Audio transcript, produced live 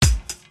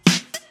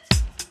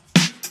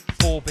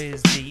4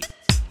 beers deep.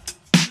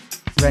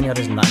 Renyard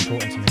isn't that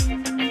important to me.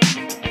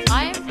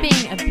 I am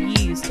being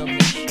abused on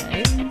this show.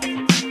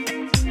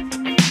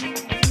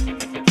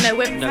 No,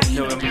 we're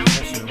professional No, now.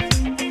 professional.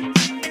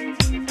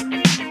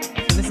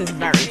 This is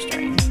very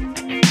strange.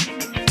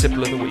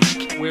 Tipple of the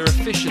week. We're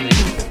officially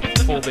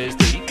 4 beers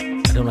deep.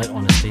 I don't like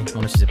honesty.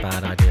 Honesty's a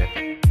bad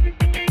idea.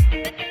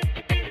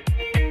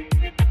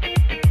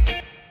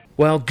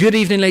 Well, good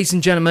evening, ladies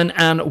and gentlemen,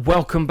 and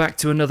welcome back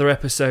to another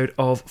episode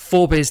of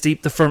 4 Beers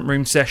Deep, the Front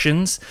Room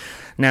Sessions.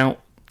 Now,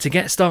 to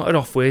get started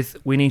off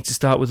with, we need to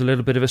start with a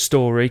little bit of a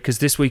story, because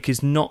this week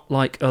is not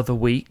like other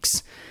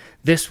weeks.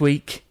 This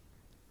week,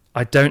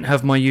 I don't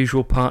have my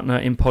usual partner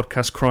in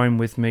podcast crime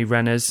with me,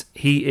 Renners.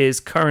 He is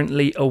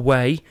currently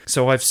away,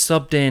 so I've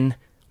subbed in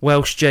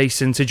Welsh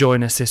Jason to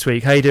join us this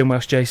week. How you doing,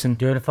 Welsh Jason?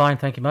 Doing fine,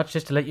 thank you much.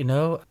 Just to let you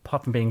know,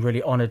 apart from being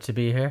really honoured to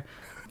be here,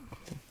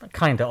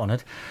 kind of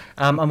honoured,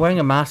 I'm wearing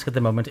a mask at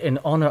the moment in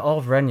honour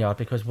of Renyard,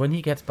 because when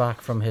he gets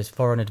back from his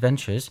foreign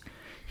adventures,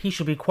 he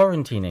should be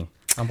quarantining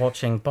and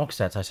watching box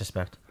sets, I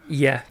suspect.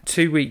 Yeah,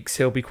 2 weeks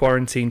he'll be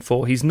quarantined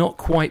for. He's not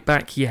quite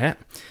back yet.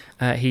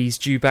 He's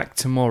due back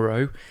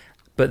tomorrow,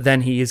 but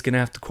then he is going to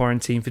have to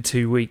quarantine for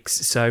 2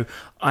 weeks. So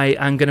I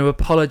am going to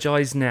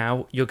apologise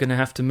now. You're going to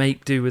have to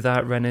make do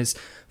without Renners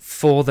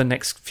for the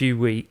next few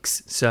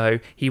weeks. So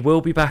he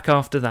will be back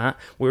after that.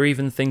 We're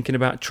even thinking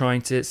about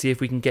trying to see if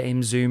we can get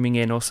him zooming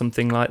in or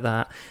something like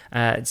that.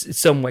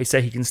 Some way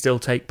so he can still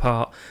take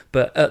part.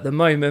 But at the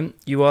moment,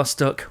 you are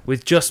stuck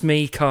with just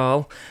me,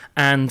 Carl,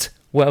 and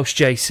Welsh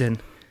Jason.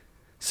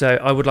 So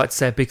I would like to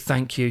say a big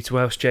thank you to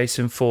Welsh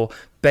Jason for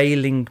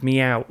bailing me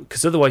out,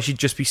 because otherwise you'd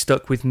just be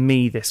stuck with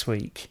me this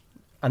week.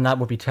 And that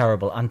would be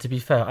terrible. And to be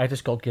fair, I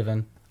just got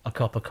given a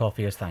cup of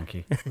coffee as thank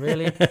you.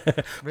 Really?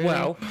 Really?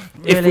 Well,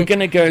 Really? if we're going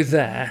to go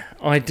there,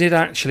 I did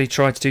actually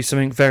try to do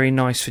something very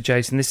nice for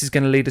Jason. This is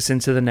going to lead us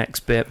into the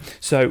next bit.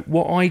 So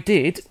what I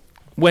did,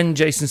 when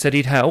Jason said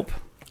he'd help,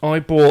 I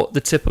bought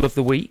the tipple of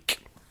the week,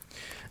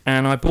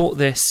 and I bought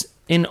this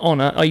in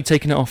honour... Are you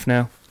taking it off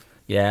now?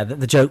 Yeah,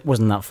 the joke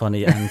wasn't that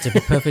funny, and to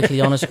be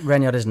perfectly honest,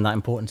 Renyard isn't that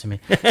important to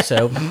me.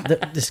 So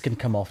this can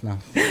come off now.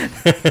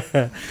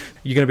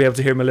 You're going to be able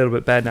to hear him a little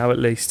bit better now, at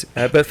least.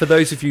 But for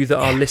those of you that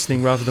are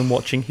listening rather than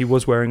watching, he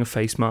was wearing a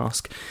face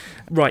mask.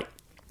 Right,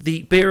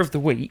 the beer of the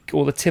week,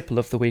 or the tipple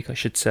of the week, I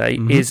should say,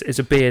 is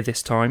a beer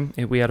this time.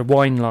 We had a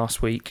wine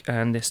last week,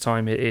 and this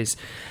time it is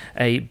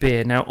a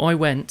beer. Now, I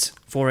went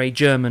for a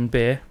German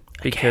beer,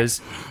 because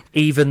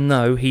even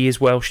though he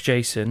is Welsh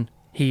Jason,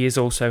 he is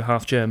also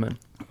half German.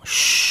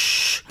 Shh.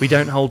 We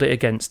don't hold it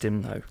against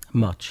him, though.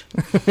 Much.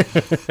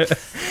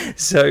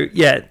 So,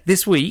 yeah,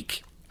 this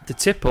week, the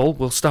tipple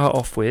we'll start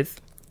off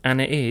with, and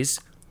it is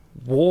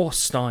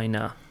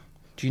Warsteiner.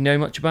 Do you know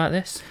much about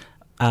this?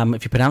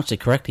 If you pronounce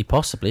it correctly,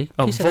 possibly.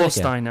 Oh, Please say that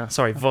again. Warsteiner.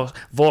 Sorry,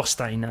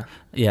 Warsteiner.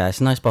 Yeah,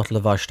 it's a nice bottle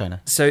of Warsteiner.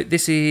 So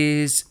this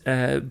is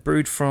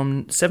brewed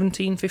from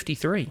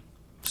 1753.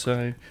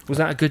 So was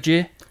that a good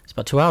year? It's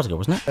about 2 hours ago,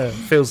 wasn't it?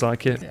 Feels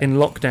like it, in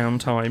lockdown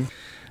time.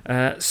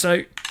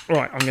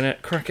 Right, I'm going to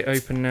crack it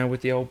open now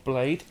with the old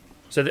blade.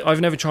 So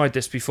I've never tried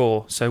this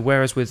before. So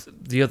whereas with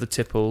the other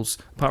tipples,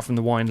 apart from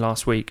the wine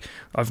last week,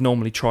 I've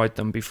normally tried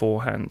them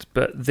beforehand.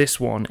 But this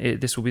one,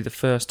 this will be the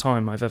first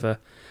time I've ever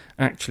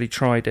actually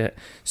tried it.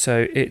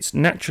 So it's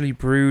naturally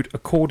brewed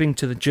according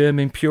to the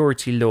German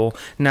purity law.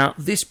 Now,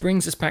 this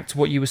brings us back to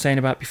what you were saying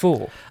about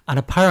before. And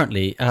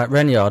apparently,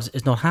 Renyard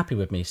is not happy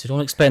with me. So don't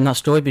explain that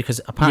story,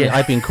 because apparently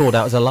I've been called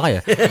out as a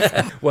liar.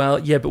 Well,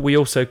 yeah, but we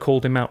also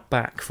called him out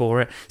back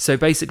for it. So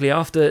basically,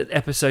 after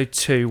episode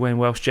 2, when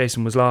Welsh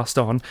Jason was last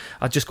on,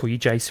 I'll just call you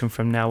Jason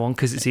from now on,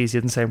 because it's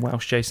easier than saying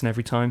Welsh Jason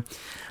every time.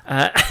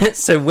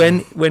 So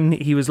when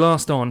he was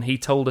last on, he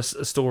told us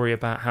a story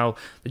about how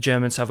the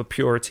Germans have a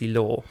purity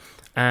law,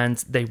 and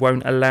they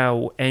won't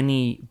allow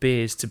any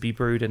beers to be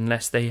brewed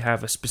unless they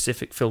have a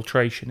specific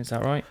filtration. Is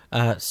that right?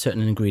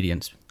 Certain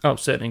ingredients. Oh,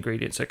 certain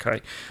ingredients,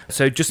 okay.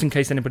 So just in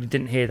case anybody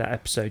didn't hear that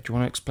episode, do you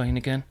want to explain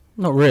again?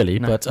 Not really,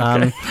 No, but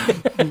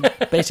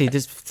basically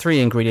there's 3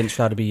 ingredients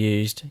allowed to be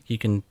used. You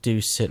can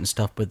do certain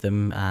stuff with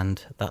them,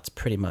 and that's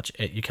pretty much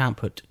it. You can't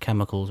put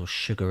chemicals or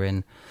sugar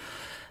in.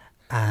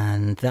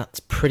 And that's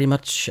pretty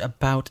much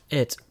about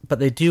it. But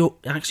they do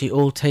actually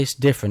all taste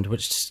different,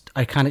 which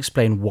I can't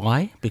explain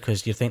why,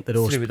 because you think that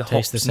all It's to do with the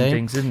taste the hops and same.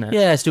 things, isn't it?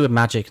 Yeah, it's to do with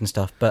magic and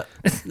stuff, but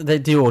they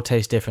do all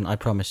taste different, I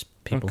promise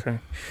people. Okay.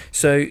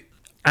 So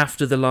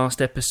after the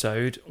last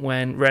episode,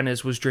 when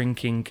Renners was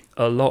drinking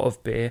a lot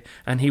of beer,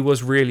 and he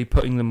was really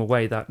putting them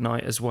away that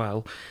night as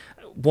well,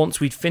 once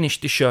we'd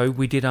finished the show,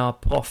 we did our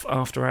POF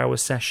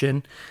after-hours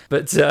session,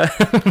 but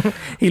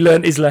he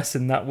learnt his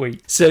lesson that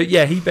week. So,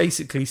 yeah, he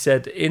basically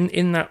said,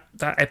 in that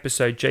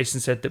episode,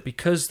 Jason said that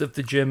because of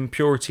the German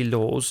purity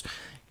laws,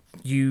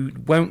 you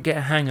won't get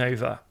a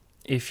hangover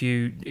if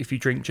you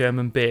drink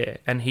German beer,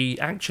 and he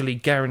actually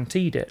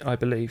guaranteed it, I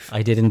believe.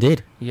 I did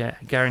indeed. Yeah,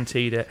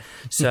 guaranteed it.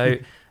 So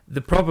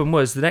the problem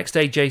was next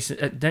day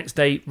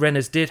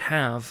Renners did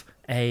have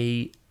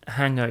a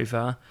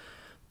hangover,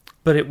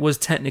 but it was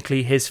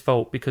technically his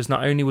fault because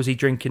not only was he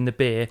drinking the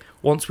beer,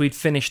 once we'd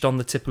finished on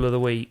the tipple of the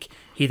week,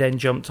 he then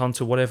jumped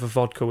onto whatever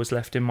vodka was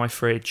left in my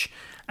fridge,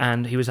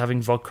 and he was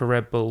having vodka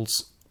Red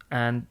Bulls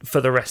and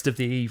for the rest of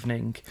the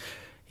evening.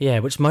 Yeah,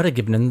 which might have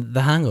given him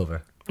the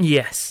hangover.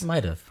 Yes,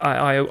 Might have.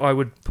 I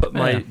would put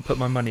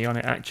my money on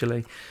it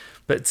actually,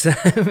 but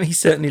he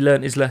certainly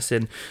learnt his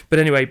lesson. But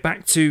anyway,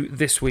 back to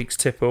this week's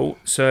tipple.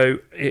 So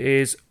it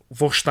is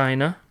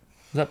Vorsteiner.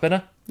 Is that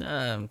better?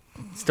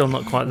 Still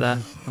not quite there.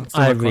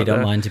 I really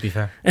don't mind, to be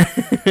fair.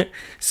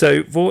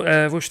 So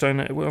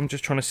Vorsteiner. Well, I'm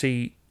just trying to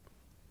see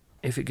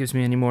if it gives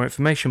me any more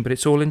information, but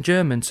it's all in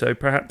German. So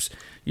perhaps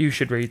you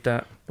should read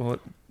that or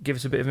give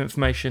us a bit of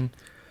information.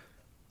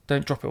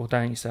 Don't drop it all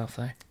down yourself,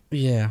 though.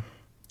 Yeah.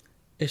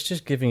 It's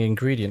just giving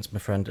ingredients, my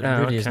friend. It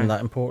really isn't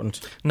that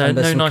important. No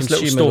nice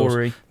little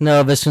story. Laws.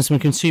 No, there's some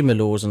consumer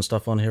laws and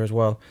stuff on here as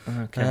well.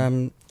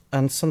 Okay.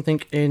 And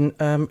something in,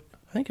 I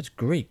think it's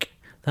Greek.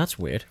 That's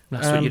weird.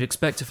 That's what you'd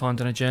expect to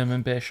find in a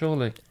German beer,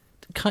 surely.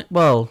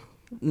 Well,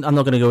 I'm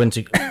not going to go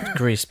into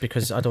Greece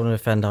because I don't want to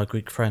offend our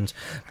Greek friends.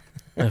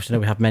 I know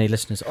we have many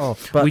listeners.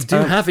 But we do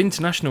have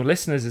international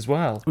listeners as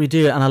well. We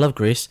do, and I love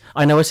Greece.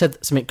 I know I said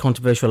something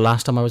controversial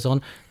last time I was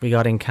on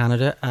regarding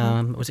Canada.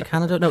 Was it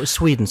Canada? No, it was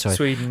Sweden, sorry.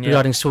 Sweden, yeah.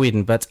 Regarding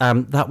Sweden, but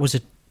that was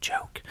a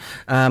joke.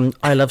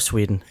 I love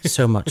Sweden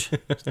so much.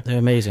 They're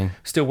amazing.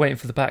 Still waiting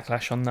for the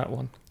backlash on that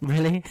one.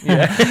 Really?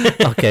 Yeah.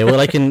 Okay, well,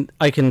 I can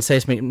say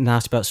something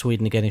nasty about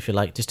Sweden again if you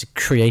like, just to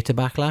create a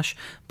backlash,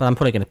 but I'm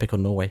probably going to pick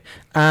on Norway.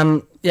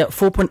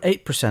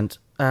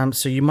 4.8%,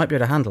 so you might be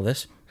able to handle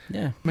this.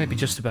 Yeah, maybe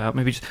just about.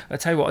 Maybe just. I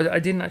tell you what, I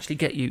didn't actually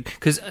get you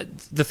because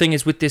the thing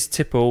is with this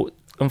tipple,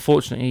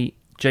 unfortunately,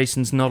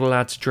 Jason's not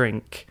allowed to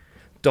drink.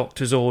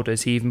 Doctor's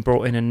orders. He even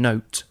brought in a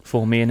note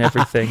for me and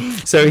everything,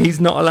 so he's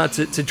not allowed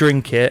to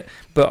drink it.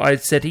 But I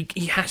said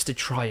he has to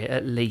try it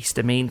at least.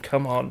 I mean,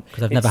 come on,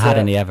 because I've never had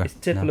any ever. It's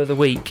tipple of the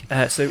week.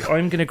 So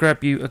I'm going to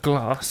grab you a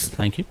glass.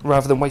 Thank you.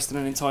 Rather than wasting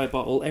an entire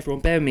bottle.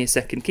 Everyone, bear with me a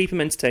second. Keep him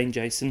entertained,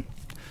 Jason.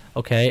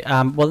 Okay,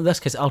 well, in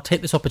this case, I'll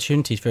take this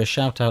opportunity for a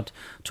shout-out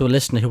to a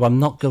listener who I'm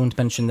not going to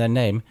mention their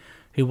name,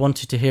 who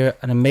wanted to hear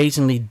an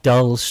amazingly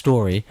dull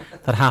story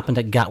that happened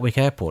at Gatwick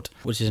Airport,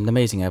 which is an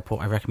amazing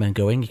airport. I recommend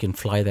going. You can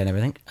fly there and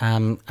everything.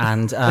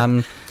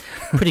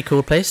 Pretty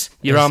cool place.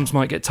 Your arms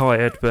might get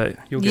tired, but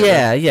you'll get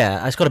there.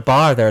 Yeah. It's got a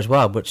bar there as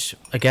well, which,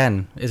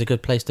 again, is a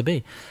good place to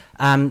be.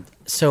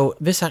 So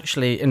this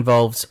actually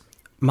involves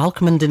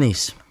Malcolm and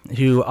Denise,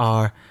 who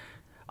are...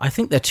 I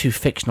think they're two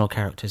fictional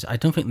characters. I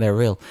don't think they're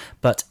real,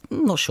 but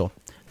I'm not sure.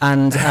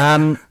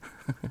 And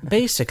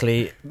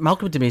basically,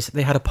 Malcolm and Denise,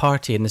 they had a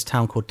party in this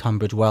town called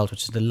Tunbridge Wells,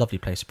 which is a lovely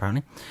place,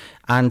 apparently.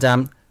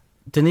 And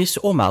Denise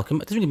or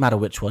Malcolm, it doesn't really matter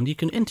which one, you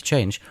can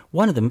interchange.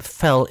 One of them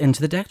fell into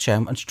the deck chair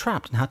and was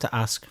trapped and had to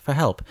ask for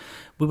help.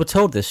 We were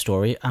told this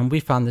story, and we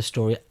found this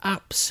story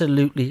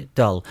absolutely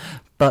dull.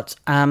 But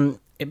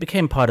it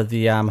became part of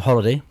the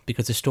holiday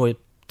because the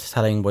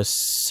storytelling was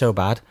so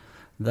bad.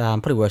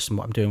 Probably worse than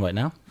what I'm doing right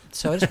now.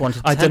 So I just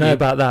wanted to I don't know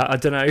about that. I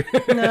don't know.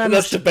 No,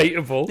 that's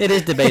debatable. It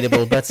is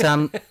debatable, but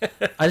I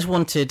just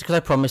wanted, because I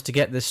promised to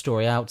get this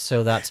story out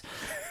so that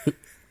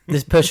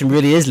this person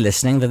really is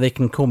listening, that they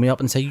can call me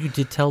up and say, you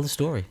did tell the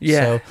story.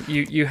 Yeah, so,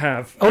 you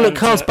have. Oh, look,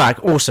 Carl's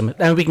back. Awesome.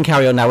 And we can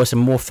carry on now with some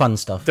more fun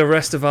stuff. The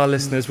rest of our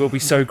listeners will be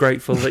so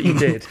grateful that you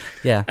did.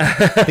 Yeah.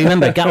 But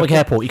remember, Gatwick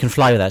Airport, you can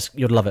fly with us.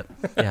 You'd love it.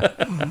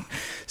 Yeah.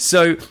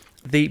 So,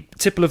 the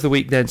tipple of the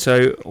week then.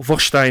 So,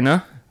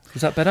 Vorsteiner.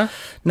 Was that better?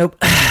 Nope.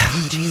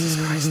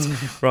 Jesus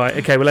Christ. Right,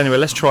 okay, well anyway,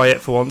 let's try it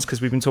for once because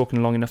we've been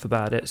talking long enough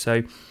about it. So,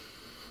 it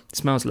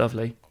smells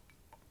lovely.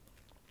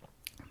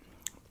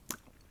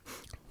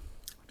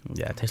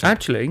 Yeah, it tastes like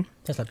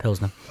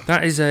Pilsner.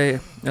 That is a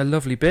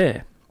lovely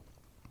beer.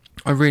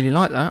 I really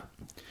like that.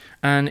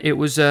 And it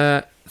was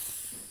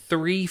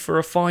 3 for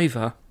a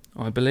 £5,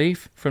 I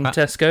believe, from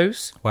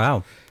Tesco's.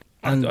 Wow.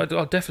 And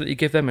I'll definitely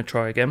give them a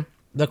try again.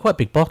 They're quite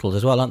big bottles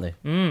as well, aren't they?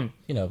 Mm.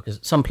 You know, because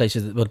some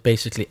places would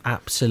basically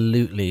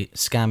absolutely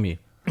scam you.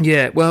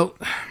 Yeah, well,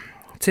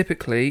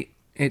 typically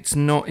it's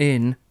not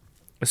in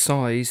a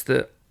size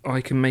that I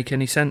can make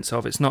any sense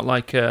of. It's not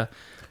like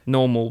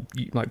normal,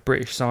 like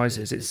British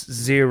sizes. It's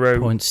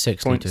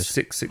 0.6 litres.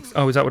 0.66.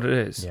 Oh, is that what it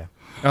is? Yeah.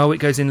 Oh, it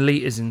goes in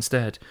litres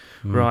instead.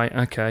 Right,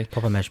 okay.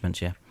 Proper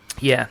measurements, yeah.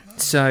 Yeah,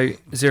 so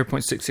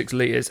 0.66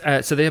 litres.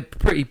 So they're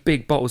pretty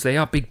big bottles. They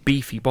are big,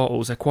 beefy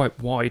bottles. They're quite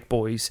wide,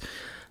 boys.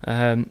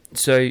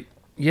 So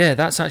yeah,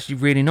 that's actually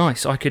really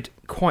nice. I could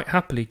quite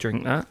happily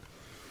drink that.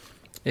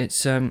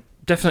 It's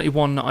definitely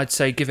one that I'd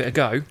say give it a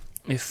go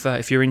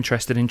if you're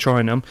interested in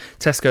trying them.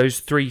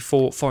 Tesco's 3,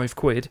 4, 5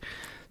 quid.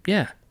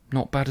 Yeah,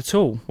 not bad at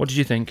all. What did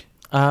you think?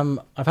 I've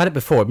had it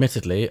before,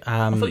 admittedly.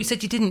 I thought you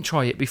said you didn't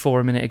try it before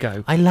a minute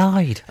ago. I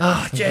lied.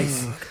 Oh,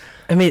 Jason.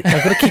 I mean,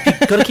 I've got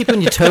to keep you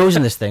on your toes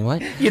in this thing,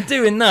 right? You're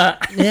doing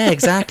that. Yeah,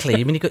 exactly.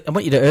 I mean, I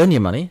want you to earn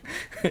your money.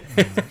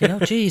 You know,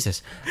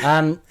 Jesus.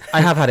 I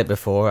have had it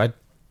before.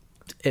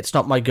 It's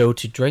not my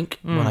go-to drink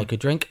when I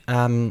could drink.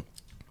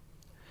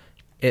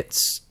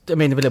 It's, I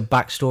mean, a bit of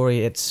backstory.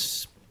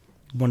 It's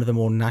one of the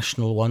more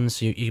national ones.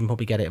 So you can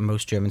probably get it in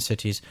most German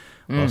cities,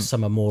 while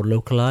some are more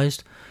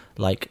localized.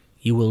 Like,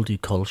 you will do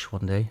Kolsch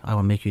one day. I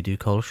will make you do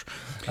Kolsch.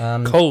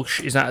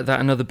 Kolsch, is that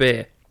another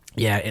beer?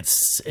 Yeah,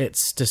 it's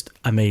just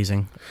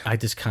amazing. I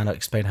just cannot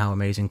explain how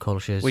amazing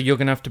Kolsch is. Well, you're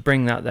going to have to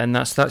bring that then.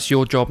 That's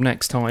your job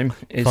next time,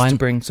 is Fine. to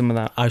bring some of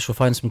that. I shall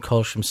find some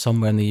Kolsch from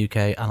somewhere in the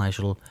UK, and I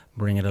shall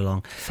bring it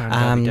along.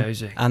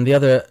 Fantastic. And the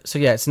other, so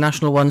yeah, it's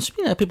national ones.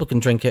 You know, people can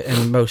drink it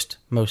in most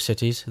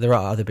cities. There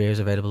are other beers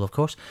available, of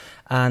course.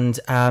 And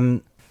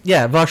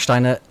yeah,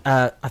 Warsteiner,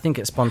 I think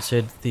it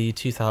sponsored the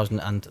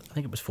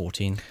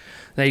 2014.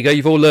 There you go.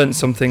 You've all learned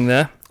something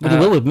there. Well, you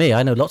will with me.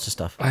 I know lots of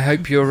stuff. I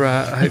hope you're.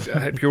 I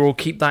hope you'll all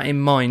keep that in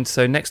mind.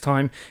 So next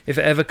time, if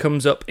it ever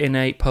comes up in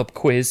a pub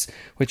quiz,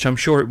 which I'm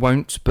sure it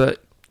won't,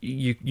 but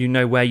you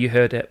know where you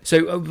heard it.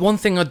 So one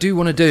thing I do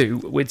want to do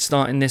with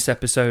starting this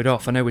episode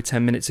off, I know we're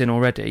 10 minutes in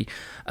already.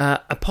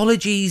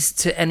 Apologies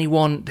to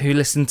anyone who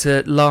listened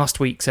to last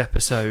week's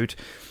episode.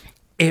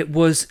 It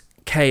was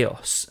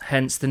chaos,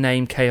 hence the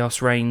name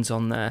Chaos Reigns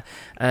on there.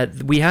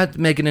 We had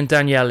Megan and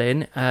Danielle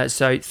in,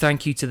 so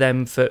thank you to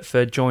them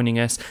for joining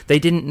us. They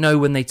didn't know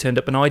when they turned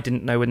up, and I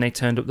didn't know when they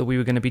turned up that we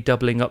were going to be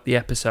doubling up the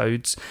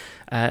episodes.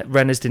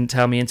 Renners didn't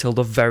tell me until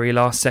the very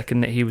last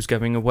second that he was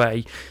going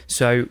away,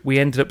 so we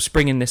ended up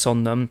springing this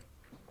on them.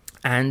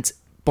 And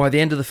by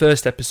the end of the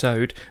first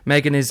episode,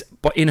 Megan is,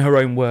 in her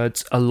own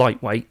words, a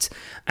lightweight.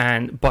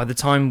 And by the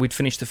time we'd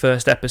finished the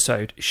first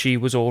episode, she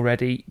was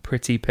already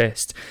pretty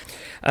pissed.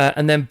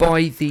 And then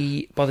by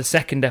the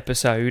second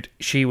episode,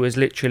 she was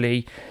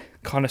literally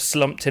kind of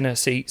slumped in her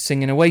seat,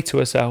 singing away to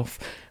herself.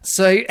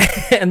 So,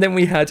 and then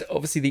we had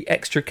obviously the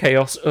extra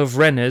chaos of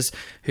Renners,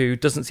 who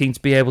doesn't seem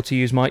to be able to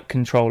use mic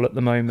control at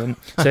the moment.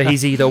 So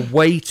he's either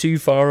way too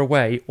far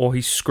away or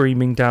he's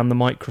screaming down the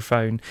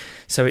microphone.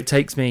 So it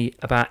takes me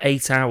about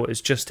 8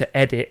 hours just to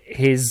edit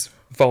his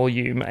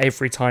volume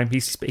every time he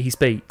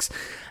speaks.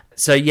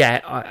 So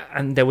yeah,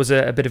 and there was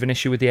a bit of an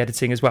issue with the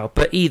editing as well.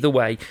 But either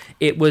way,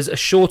 it was a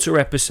shorter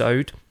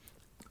episode.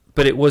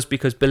 But it was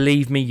because,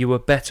 believe me, you were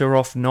better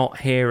off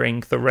not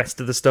hearing the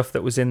rest of the stuff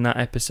that was in that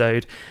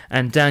episode.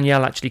 And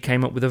Danielle actually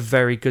came up with a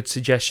very good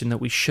suggestion that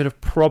we should have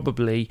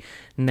probably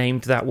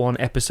named that one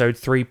episode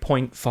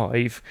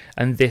 3.5,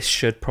 and this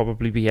should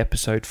probably be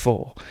episode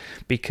 4,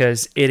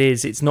 because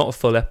it's not a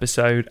full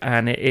episode,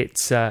 and it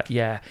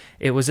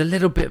was a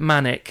little bit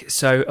manic.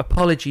 So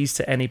apologies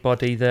to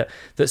anybody that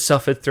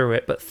suffered through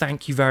it, but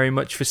thank you very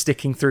much for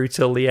sticking through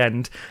till the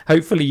end.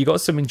 Hopefully you got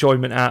some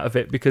enjoyment out of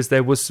it, because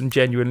there was some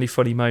genuinely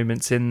funny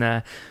moments in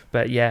there.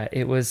 But yeah,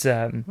 it was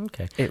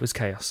Okay. It was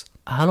chaos.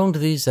 How long do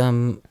these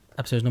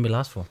episodes normally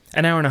last for?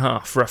 An hour and a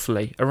half,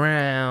 roughly.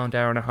 Around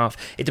hour and a half.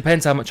 It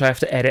depends how much I have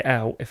to edit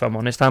out, if I'm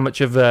honest. How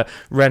much of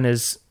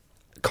Renner's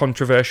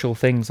controversial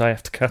things I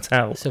have to cut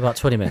out. So about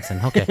 20 minutes then.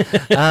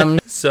 Okay.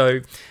 So,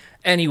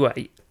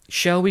 anyway,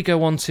 shall we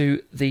go on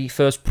to the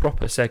first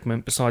proper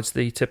segment besides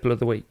the tipple of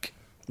the week?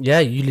 Yeah,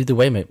 you lead the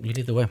way, mate. You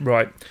lead the way.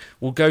 Right.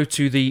 We'll go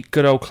to the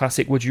good old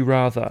classic Would You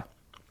Rather.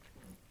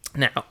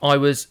 Now, I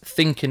was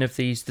thinking of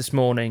these this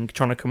morning,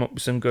 trying to come up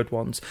with some good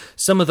ones.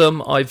 Some of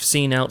them I've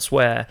seen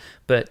elsewhere,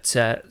 but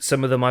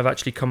some of them I've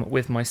actually come up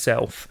with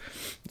myself.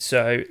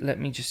 So let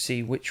me just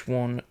see which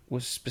one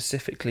was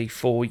specifically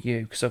for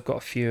you, because I've got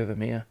a few of them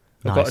here.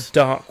 I've got a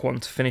dark one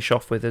to finish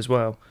off with as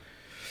well.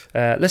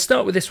 Let's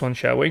start with this one,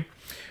 shall we?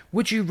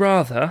 Would you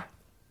rather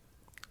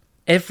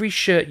every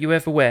shirt you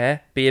ever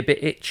wear be a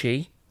bit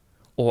itchy,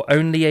 or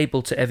only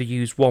able to ever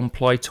use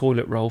one-ply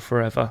toilet roll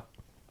forever?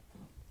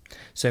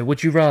 So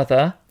would you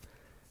rather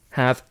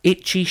have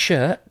itchy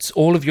shirts,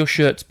 all of your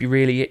shirts be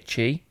really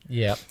itchy,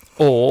 Yeah.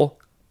 or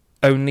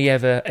only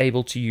ever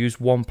able to use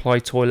one-ply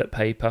toilet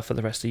paper for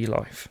the rest of your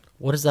life?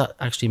 What does that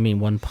actually mean,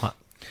 one part?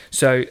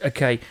 So,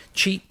 okay,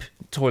 cheap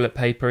toilet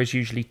paper is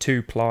usually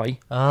 2-ply.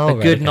 Oh,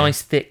 A good,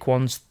 nice, thick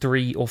one's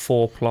 3 or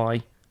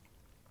 4-ply.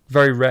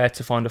 Very rare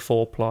to find a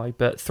 4-ply,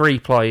 but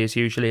 3-ply is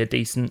usually a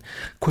decent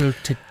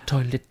quilted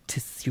toilet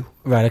tissue.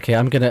 Right, okay,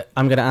 I'm gonna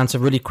answer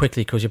really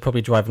quickly, because you're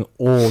probably driving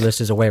all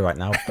listeners away right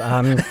now.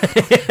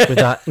 With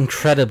that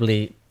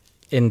incredibly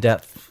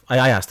in-depth...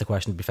 I asked the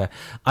question, to be fair.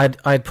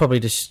 I'd probably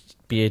just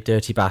be a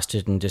dirty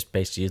bastard and just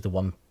basically use the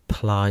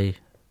 1-ply...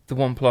 The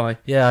 1-ply.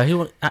 Yeah, who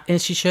want an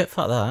itchy shirt?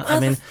 Fuck that. I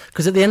mean,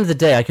 because at the end of the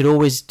day, I could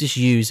always just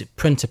use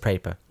printer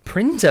paper.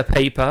 Printer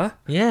paper?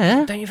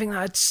 Yeah. Don't you think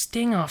that'd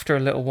sting after a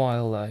little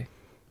while, though?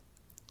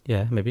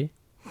 Yeah, maybe.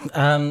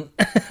 I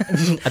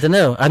don't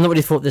know. I've not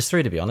really thought this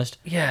through, to be honest.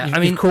 Yeah,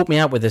 You've caught me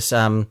out with this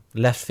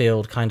left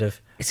field kind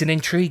of... It's an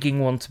intriguing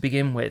one to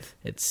begin with.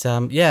 It's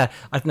I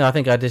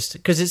think I just...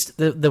 Because it's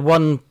the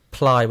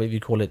 1-ply, whatever you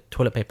call it,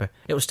 toilet paper.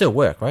 It will still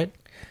work, right?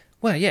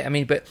 Well, yeah, I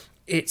mean, but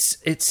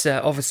it's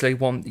obviously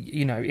one,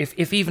 you know,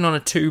 if even on a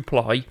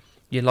 2-ply,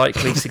 you're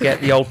likely to get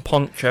the old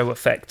poncho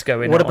effect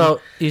going on. What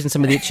about using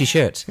some of the itchy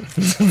shirts?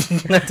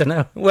 I don't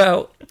know.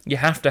 Well, You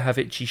have to have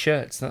itchy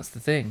shirts. That's the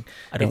thing.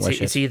 I don't wear It's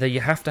shirts. either you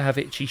have to have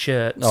itchy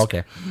shirts, Oh,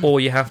 okay. or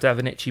you have to have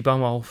an itchy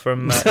bumhole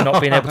from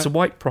not being able to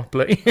wipe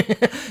properly.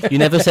 You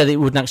never said it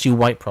wouldn't actually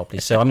wipe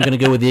properly, so I'm going to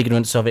go with the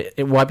ignorance of it.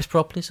 It wipes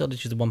properly, so I'll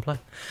just use the one ply.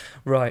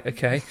 Right,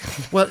 okay.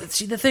 Well,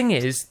 see, the thing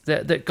is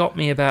that got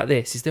me about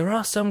this is there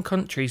are some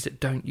countries that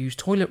don't use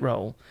toilet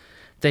roll.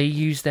 They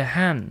use their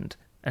hand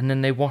and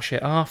then they wash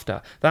it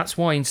after. That's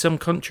why in some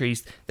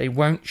countries they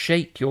won't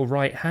shake your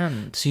right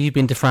hand. So you've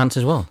been to France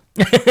as well?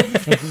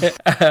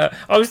 I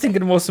was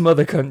thinking of more some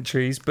other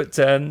countries, but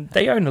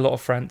they own a lot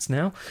of France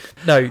now.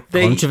 No,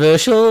 they...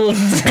 Controversial.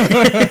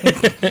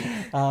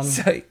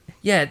 So,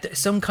 yeah,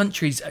 some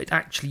countries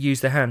actually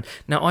use their hand.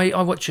 Now,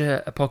 I watch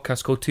a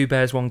podcast called Two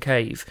Bears, One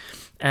Cave,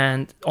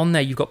 and on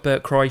there you've got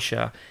Bert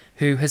Kreischer,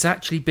 who has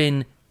actually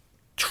been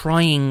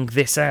trying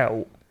this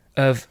out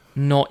of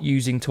not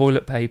using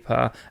toilet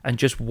paper and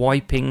just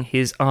wiping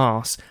his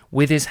arse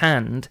with his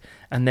hand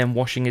and then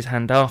washing his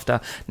hand after.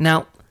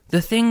 Now,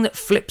 the thing that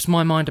flips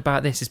my mind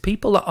about this is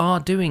people that are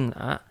doing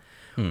that,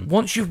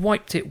 once you've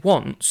wiped it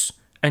once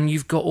and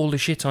you've got all the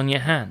shit on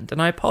your hand,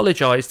 and I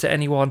apologise to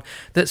anyone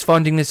that's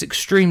finding this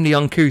extremely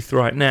uncouth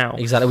right now.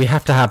 Exactly. We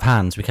have to have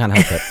hands. We can't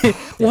help it.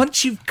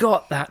 Once you've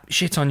got that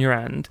shit on your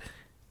hand,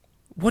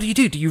 what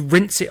do? Do you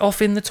rinse it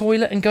off in the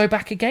toilet and go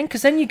back again?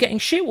 Because then you're getting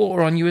shit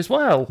water on you as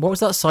well. What was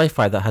that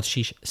sci-fi that had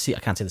I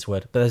can't say this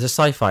word, but there's a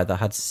sci-fi that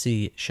had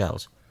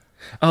seashells.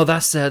 Oh,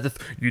 that's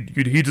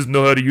he doesn't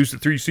know how to use the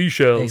 3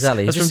 seashells.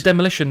 Exactly. That's from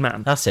Demolition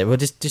Man. That's it. We'll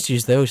just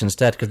use those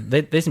instead, because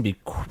they seem to be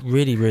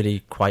really,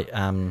 really quite...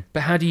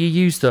 But how do you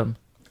use them?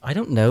 I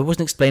don't know. It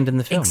wasn't explained in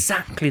the film.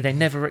 Exactly. They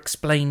never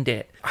explained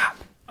it.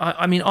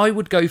 I mean, I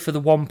would go for the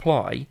one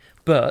ply,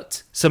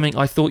 but something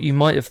I thought you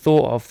might have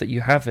thought of that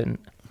you haven't.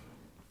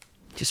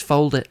 Just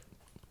fold it.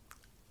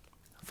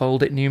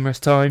 Fold it numerous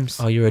times.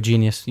 Oh, you're a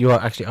genius. You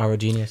are a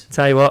genius.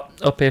 Tell you what,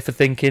 up here for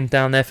thinking,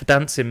 down there for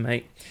dancing,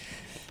 mate.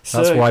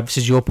 That's why this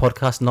is your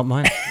podcast, not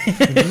mine.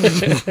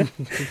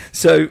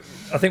 So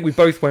I think we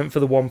both went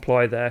for the one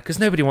ply there, because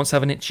nobody wants to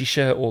have an itchy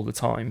shirt all the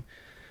time.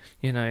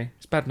 You know,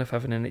 it's bad enough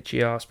having an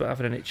itchy arse, but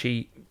having an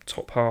itchy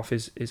top half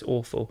is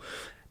awful.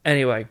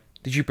 Anyway,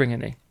 did you bring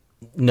any?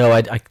 No,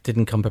 I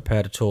didn't come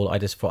prepared at all. I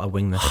just thought I'd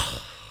wing this.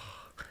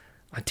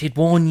 I did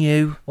warn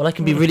you. Well, I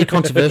can be really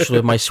controversial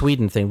with my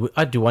Sweden thing.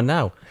 I'd do one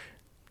now.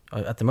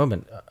 At the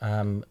moment.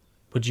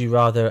 Would you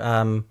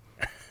rather...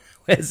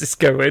 Where's this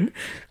going?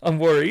 I'm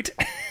worried.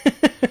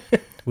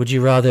 Would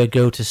you rather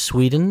go to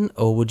Sweden,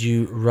 or would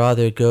you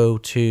rather go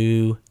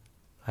to...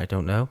 I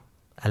don't know.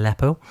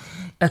 Aleppo?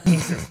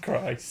 Jesus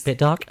Christ. Bit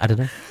dark? I don't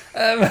know.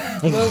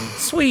 Well,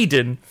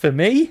 Sweden, for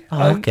me.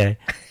 Oh, okay.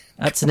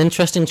 That's an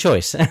interesting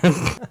choice.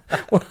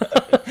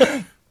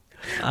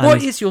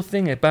 What is your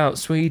thing about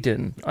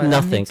Sweden? I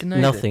Nothing. need to know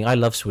Nothing. this. I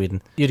love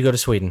Sweden. You'd go to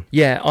Sweden.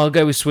 Yeah, I'll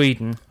go with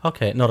Sweden.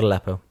 Okay, not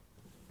Aleppo.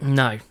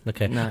 No.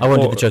 Okay. No. I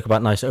won't do the joke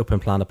about nice open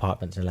plan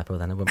apartments in Aleppo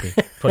then. It wouldn't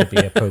be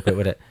probably be appropriate,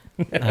 would it?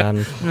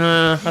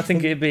 I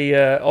think it'd be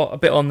a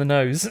bit on the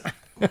nose.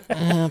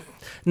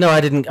 No, I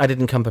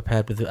didn't come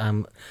prepared with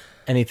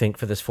anything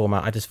for this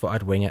format. I just thought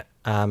I'd wing it.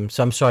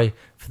 So I'm sorry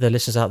for the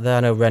listeners out there.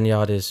 I know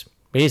Renyard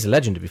he's a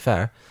legend, to be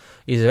fair.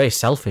 He's a very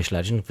selfish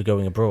legend for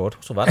going abroad.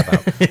 What's all that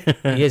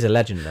about? He is a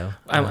legend, though.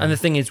 And the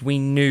thing is, we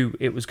knew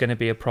it was going to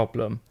be a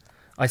problem.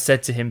 I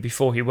said to him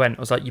before he went, I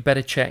was like, you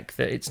better check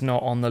that it's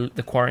not on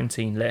the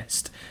quarantine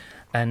list.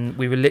 And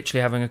we were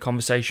literally having a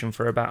conversation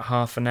for about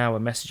half an hour,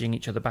 messaging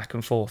each other back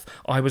and forth.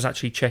 I was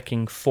actually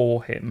checking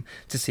for him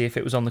to see if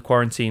it was on the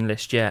quarantine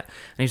list yet.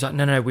 And he was like,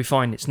 no, we're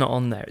fine. It's not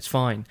on there. It's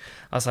fine.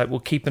 I was like,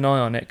 well, keep an eye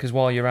on it, because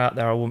while you're out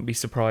there, I wouldn't be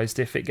surprised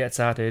if it gets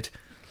added.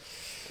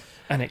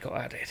 And it got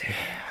added.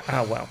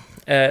 Oh, well.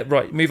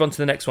 Right, move on to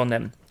the next one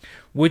then.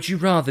 Would you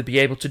rather be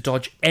able to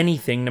dodge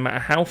anything, no matter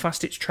how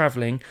fast it's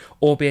travelling,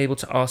 or be able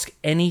to ask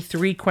any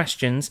 3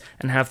 questions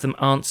and have them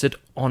answered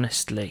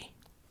honestly?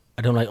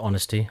 I don't like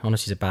honesty.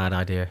 Honesty's a bad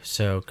idea,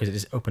 so because it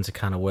just opens a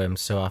can of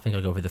worms. So I think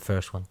I'll go with the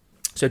first one.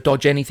 So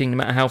dodge anything, no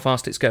matter how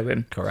fast it's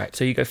going? Correct.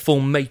 So you go full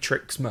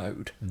Matrix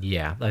mode?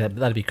 Yeah,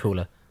 that'd be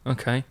cooler.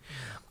 Okay.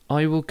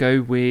 I will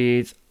go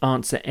with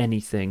answer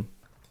anything.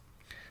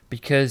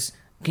 Because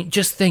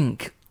just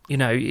think,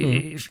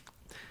 if...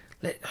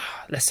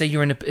 Let's say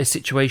you're in a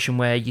situation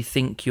where you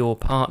think your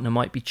partner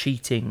might be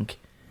cheating,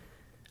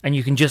 and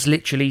you can just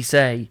literally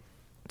say,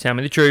 tell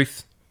me the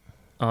truth,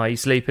 are you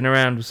sleeping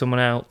around with someone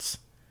else?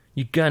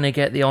 You're gonna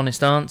get the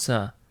honest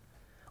answer.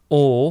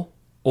 Or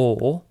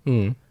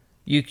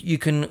you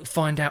can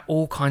find out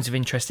all kinds of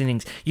interesting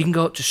things. You can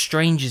go up to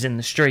strangers in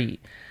the street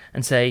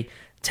and say,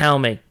 tell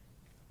me,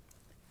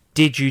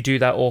 did you do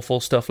that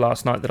awful stuff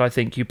last night that I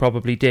think you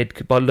probably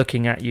did? By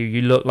looking at you,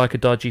 you look like a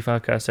dodgy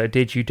fucker, so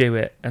did you do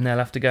it? And they'll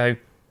have to go,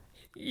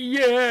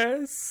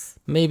 yes.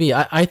 Maybe.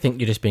 I think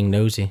you're just being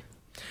nosy.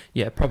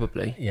 Yeah,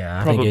 probably. Yeah,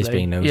 I think you're just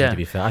being nosy, to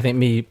be fair. I think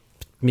me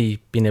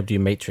being able to do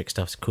Matrix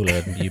stuff's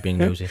cooler than you being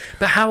nosy.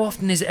 But how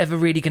often is it ever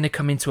really going to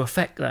come into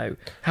effect, though?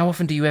 How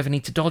often do you ever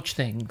need to dodge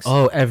things?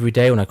 Oh, every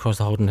day when I cross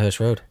the Holdenhurst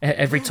Road.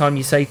 Every time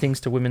you say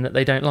things to women that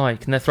they don't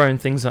like, and they're throwing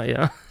things at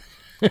you.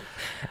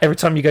 Every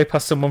time you go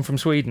past someone from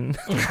Sweden.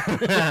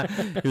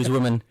 Who's a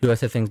woman who I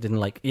said things didn't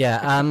like.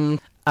 Yeah,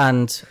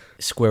 and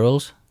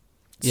squirrels.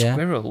 Yeah.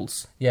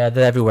 Squirrels? Yeah,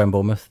 they're everywhere in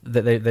Bournemouth.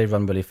 They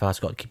run really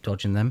fast. Got to keep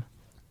dodging them.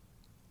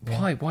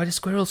 Why? Why do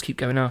squirrels keep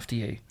going after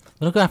you?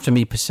 They're not going after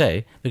me per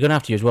se. They're going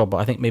after you as well, but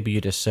I think maybe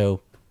you're just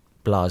so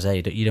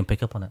blasé that you don't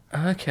pick up on it.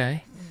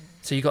 Okay.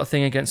 So you got a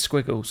thing against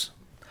squiggles?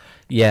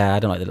 Yeah, I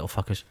don't like the little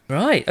fuckers.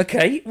 Right,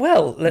 okay.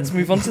 Well, let's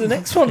move on to the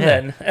next one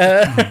then.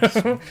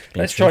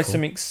 Let's try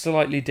something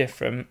slightly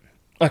different.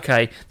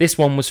 Okay, this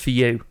one was for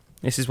you.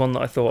 This is one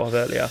that I thought of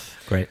earlier.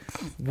 Great.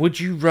 Would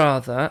you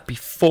rather be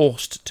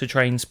forced to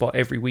train spot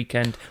every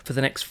weekend for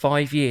the next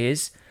 5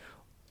 years,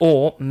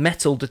 or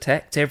metal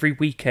detect every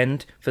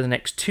weekend for the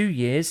next 2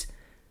 years,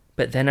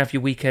 but then have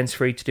your weekends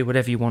free to do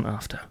whatever you want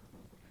after?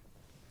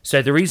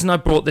 So the reason I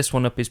brought this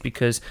one up is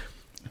because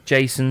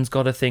Jason's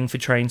got a thing for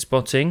train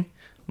spotting.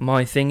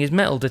 My thing is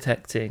metal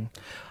detecting.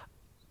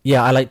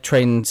 Yeah, I like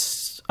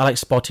trains. I like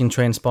spotting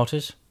train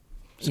spotters.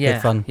 It's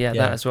good fun. Yeah,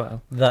 that as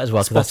well. That as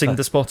well. 'Cause Spotting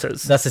the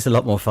spotters. That's just a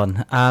lot more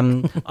fun.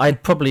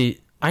 I'd probably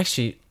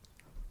actually.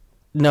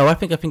 No, I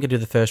think I'd do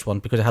the first one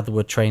because it had the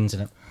word trains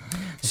in it.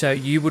 So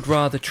you would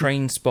rather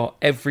train spot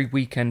every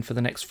weekend for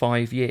the next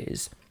 5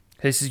 years?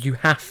 This is, you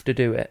have to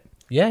do it.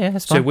 Yeah,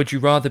 that's fine. So would you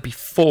rather be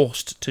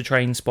forced to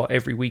train spot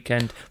every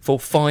weekend for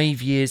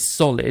 5 years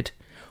solid,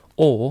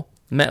 or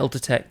metal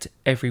detect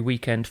every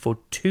weekend for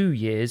 2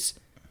 years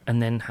and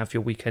then have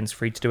your weekends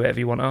free to do whatever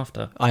you want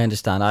after? I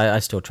understand. I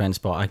still train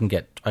spot.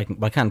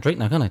 I can't drink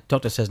now, can I?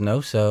 Doctor says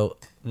no, so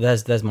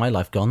there's my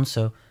life gone.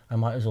 So I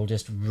might as well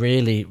just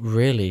really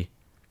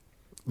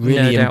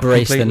Nerd out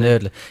embrace the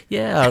completely. nerd.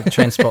 Yeah, I'll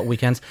train spot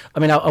weekends. I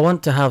mean, I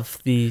want to have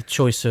the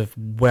choice of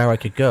where I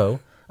could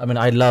go. I mean,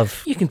 I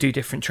love You can do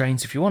different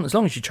trains if you want, as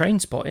long as you're train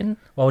spotting.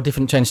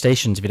 different train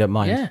stations if you don't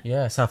mind.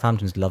 Yeah.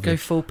 Southampton's lovely. Go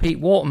full Pete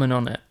Waterman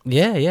on it.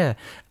 Yeah.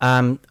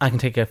 I can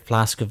take a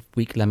flask of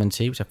weak lemon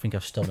tea, which I think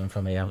I've stolen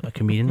from a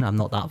comedian. I'm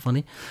not that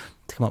funny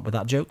to come up with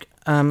that joke.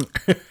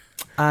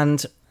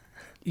 And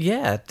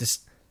yeah,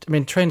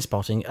 train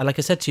spotting. Like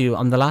I said to you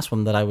on the last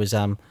one that I was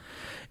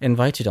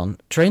invited on,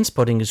 train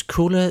spotting is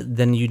cooler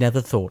than you never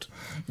thought.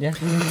 Yeah,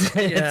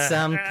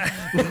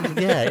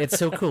 it's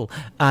so cool.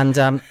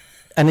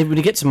 And then when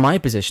you get to my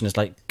position as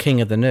like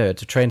king of the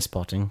nerds of train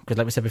spotting, because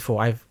like we said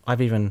before,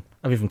 I've even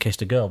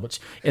kissed a girl,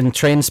 which in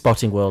train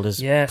spotting world is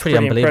It's pretty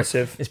unbelievable.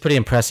 impressive. It's pretty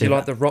impressive. You're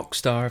like the rock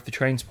star of the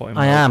train spotting.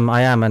 I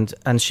am,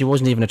 and she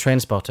wasn't even a train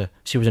spotter.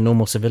 She was a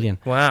normal civilian.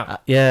 Wow.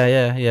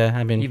 Yeah.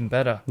 I mean, Even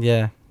better.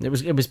 yeah, it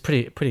was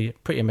pretty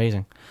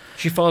amazing.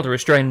 She filed a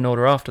restraining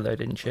order after, though,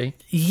 didn't she?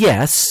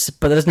 Yes,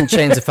 but that doesn't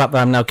change the fact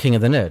that I'm now king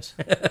of the nerds.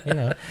 You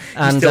know,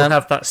 and You still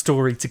have that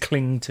story to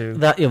cling to.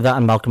 that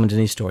and Malcolm and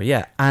Denise story.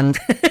 Yeah, and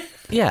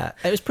yeah,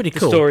 it was pretty The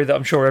cool. story that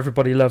I'm sure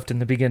everybody loved in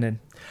the beginning.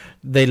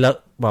 They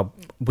love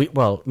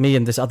me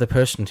and this other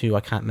person who I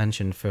can't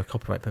mention for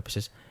copyright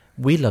purposes.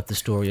 We love the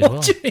story as well.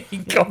 What do you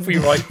mean,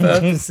 copyright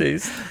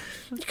purposes?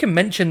 You can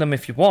mention them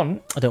if you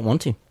want. I don't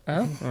want to.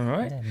 Oh, all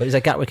right. Yeah, but it's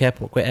at Gatwick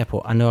Airport, great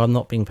airport. I know I'm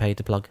not being paid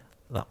to plug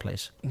that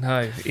place.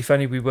 No, if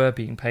only we were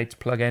being paid to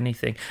plug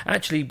anything.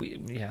 Actually,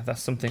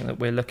 that's something that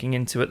we're looking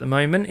into at the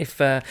moment.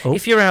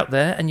 If you're out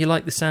there and you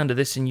like the sound of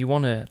this and you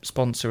want to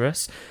sponsor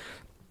us,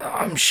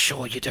 I'm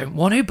sure you don't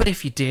want to, but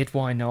if you did,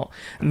 why not?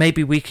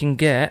 Maybe we can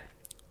get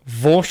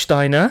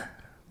Vorsteiner.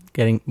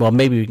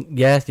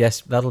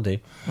 Yes, that'll do.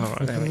 All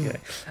right, there we go.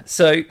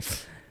 So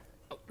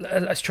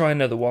let's try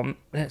another one.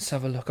 Let's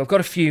have a look. I've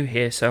got a few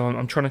here, so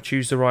I'm trying to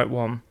choose the right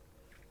one.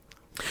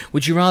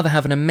 Would you rather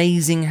have an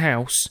amazing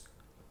house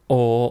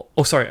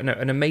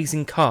an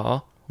amazing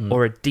car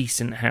or a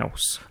decent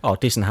house? Oh,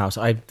 decent house.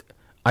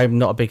 I'm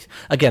not a big...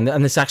 Again,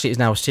 and this actually is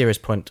now a serious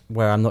point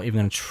where I'm not even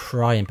going to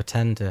try and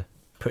pretend to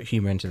put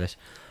humour into this.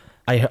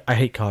 I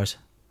hate cars.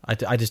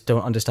 I just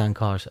don't understand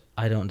cars.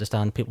 I don't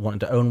understand people wanting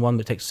to own one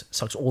that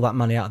sucks all that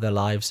money out of their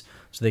lives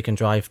so they can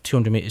drive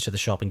 200 metres to the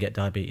shop and get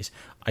diabetes.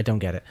 I don't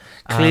get it.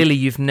 Clearly,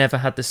 you've never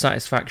had the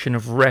satisfaction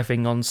of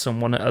revving on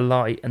someone at a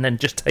light and then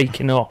just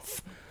taking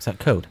off. Is that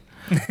code?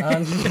 Is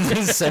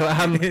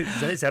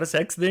that a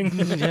sex thing?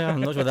 Yeah,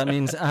 I'm not sure what that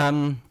means.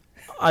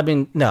 I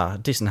mean, no,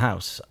 decent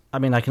house. I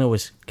mean, I can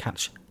always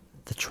catch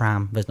the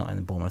tram. There's not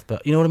in Bournemouth,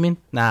 but you know what I mean?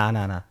 Nah.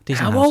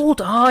 Decent How house.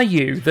 old are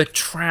you? The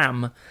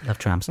tram. Love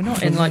trams. We're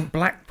not in like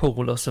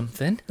Blackpool or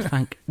something.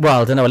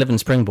 Well, I don't know. I live in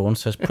Springbourne,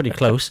 so it's pretty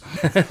close.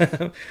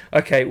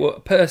 Okay, well,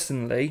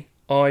 personally,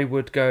 I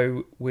would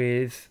go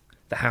with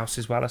the house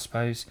as well, I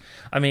suppose.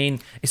 I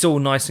mean, it's all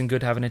nice and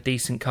good having a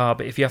decent car,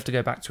 but if you have to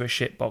go back to a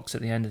shit box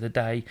at the end of the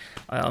day,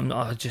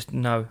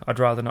 I'd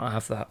rather not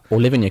have that. Or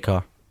live in your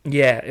car.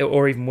 Yeah,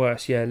 or even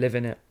worse, live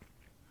in it.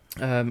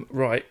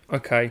 Right,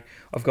 okay.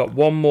 I've got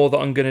one more that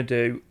I'm going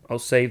to do. I'll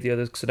save the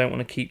others because I don't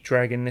want to keep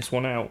dragging this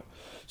one out.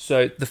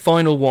 So, the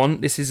final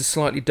one, this is a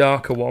slightly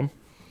darker one.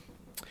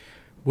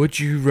 Would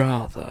you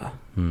rather...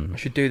 I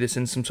should do this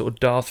in some sort of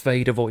Darth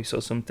Vader voice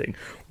or something.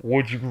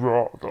 Would you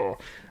rather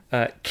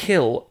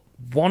kill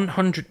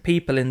 100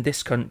 people in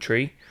this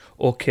country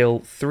or kill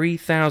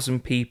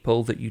 3,000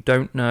 people that you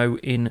don't know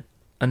in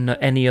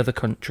any other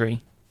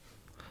country?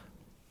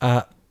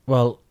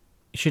 Well,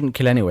 you shouldn't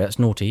kill anyway. That's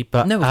naughty.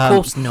 But No, of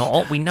course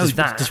not. We know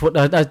that.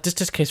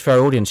 Just in case for our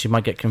audience, you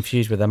might get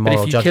confused with their But moral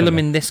if you judgment. kill them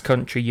in this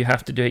country, you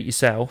have to do it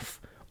yourself.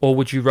 Or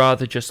would you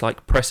rather just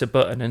like press a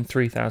button and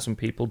 3,000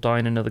 people die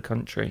in another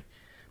country?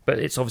 But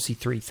it's obviously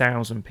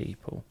 3,000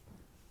 people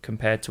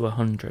compared to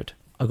 100.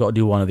 I've got to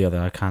do one or the other.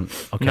 I can't.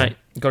 Okay. No,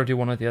 you've got to do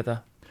one or the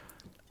other.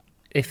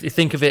 If you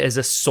think of it as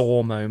a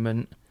Saw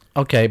moment,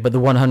 Okay, but the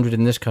 100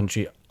 in this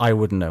country, I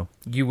wouldn't know.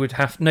 you would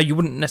have... No, you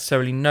wouldn't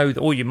necessarily know,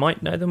 or you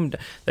might know them.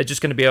 They're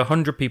just going to be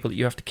 100 people that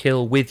you have to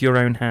kill with your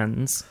own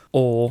hands,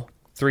 or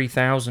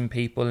 3,000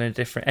 people in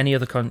any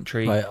other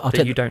country Right, I'll that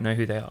take- you don't know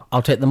who they are.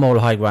 I'll take the moral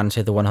high ground and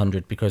say the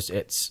 100 because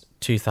it's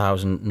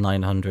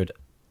 2,900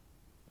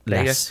 There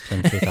you less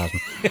than 3,000.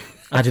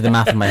 I did the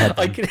math in my head.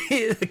 I then. can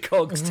hear the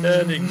cogs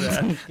turning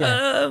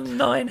there.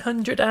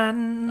 900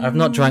 and... I've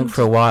not drank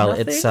for a while.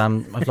 nothing? It's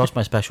I've lost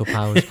my special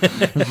powers.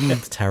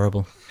 It's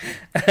terrible.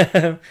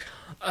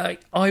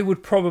 I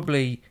would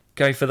probably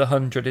go for the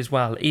 100 as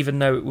well, even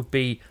though it would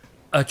be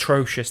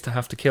atrocious to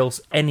have to kill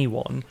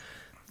anyone.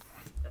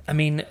 I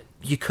mean,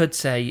 you could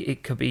say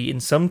it could be, in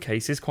some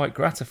cases, quite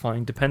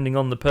gratifying, depending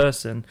on the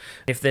person.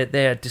 If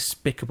they're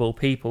despicable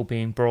people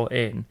being brought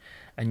in,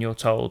 and you're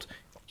told,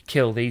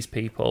 kill these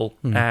people,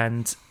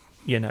 and,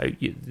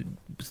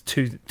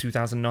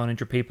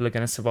 2,900 people are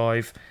going to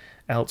survive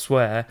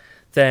elsewhere,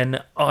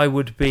 then I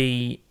would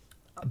be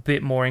a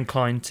bit more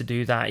inclined to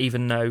do that,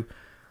 even though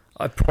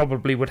I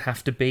probably would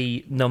have to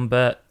be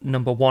number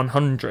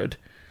 100.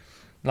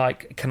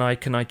 Like, can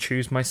I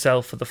choose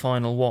myself for the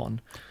final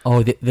one? Oh,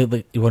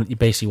 you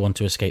basically want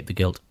to escape the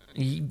guilt.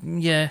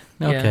 Yeah.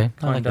 Okay, Yeah,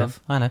 I like kind that. of.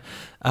 I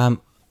know.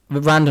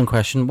 Random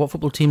question: what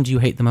football team do you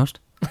hate the most?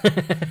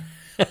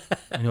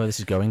 I know where this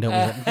is going, don't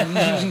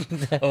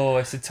we? Oh,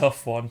 it's a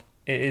tough one.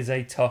 It is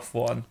a tough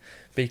one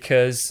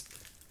because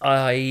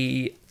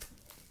I'm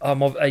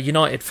a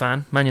United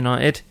fan, Man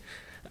United.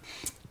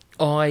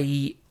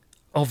 I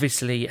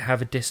obviously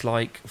have a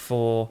dislike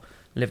for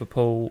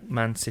Liverpool,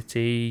 Man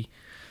City,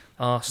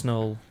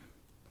 Arsenal,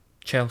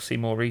 Chelsea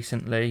more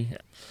recently,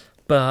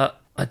 but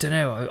I don't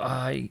know.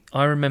 I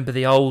remember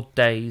the old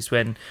days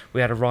when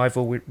we had a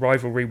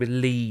rivalry with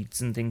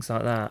Leeds and things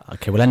like that.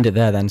 Okay, we'll end it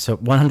there then. So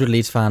 100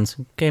 Leeds fans,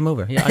 game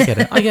over. Yeah, I get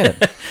it. I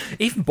get it.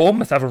 Even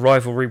Bournemouth have a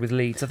rivalry with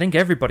Leeds. I think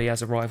everybody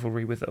has a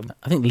rivalry with them.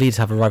 I think Leeds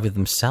have arrived with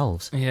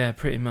themselves. Yeah,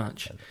 pretty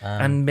much.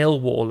 And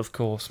Millwall, of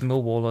course.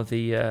 Millwall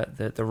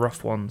are the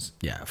rough ones.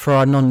 Yeah, for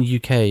our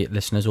non-UK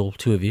listeners, all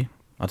two of you.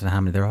 I don't know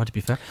how many there are, to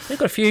be fair. They've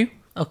got a few.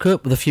 I'll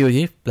cope with a few of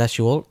you. Bless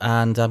you all.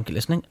 And keep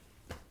listening.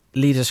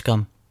 Leeds are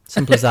scum.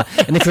 Simple as that.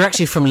 And if you're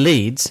actually from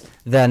Leeds,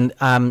 then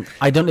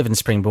I don't live in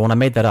Springbourne. I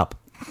made that up.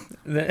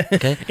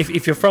 Okay.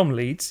 If you're from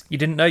Leeds, you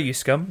didn't know you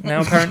scum. Now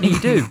apparently you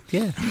do.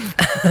 Yeah.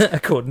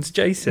 According to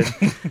Jason.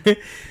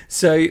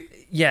 So,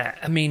 yeah,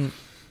 I mean,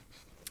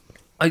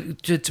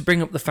 to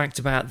bring up the fact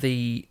about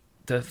the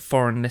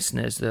foreign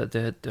listeners,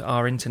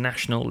 our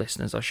international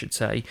listeners, I should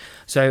say.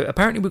 So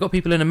apparently we've got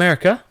people in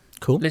America.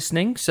 Cool.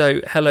 Listening. So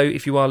hello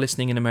if you are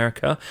listening in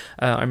America.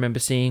 I remember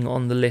seeing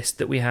on the list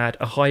that we had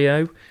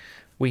Ohio,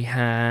 we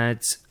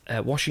had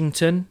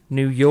Washington,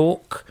 New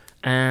York,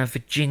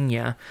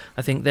 Virginia.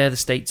 I think they're the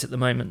states at the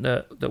moment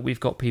that we've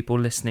got people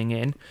listening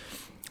in,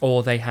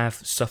 or they have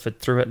suffered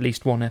through at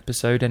least one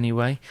episode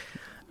anyway.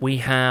 We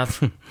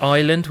have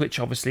Ireland, which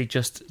obviously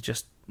just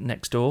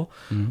next door.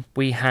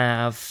 We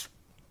have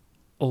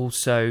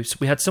also, so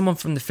we had someone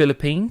from the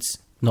Philippines.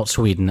 Not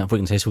Sweden, if we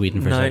can say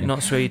Sweden for a No, second.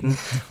 not Sweden.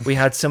 We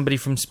had somebody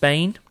from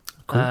Spain.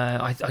 Cool.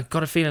 I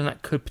got a feeling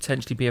that could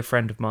potentially be a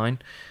friend of mine.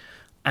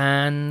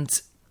 And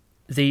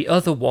the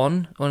other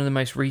one of the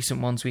most recent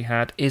ones we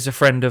had, is a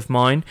friend of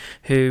mine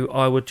who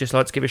I would just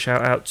like to give a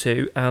shout out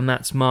to, and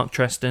that's Mark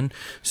Treston.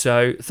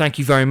 So thank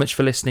you very much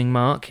for listening,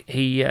 Mark.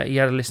 He had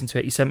a listen to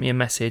it. He sent me a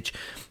message.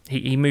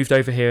 He moved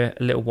over here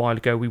a little while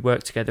ago. We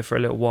worked together for a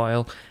little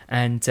while,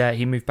 and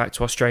he moved back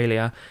to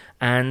Australia.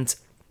 And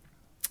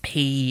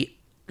he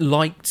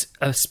liked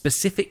a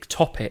specific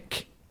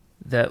topic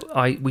that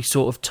we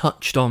sort of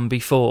touched on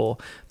before,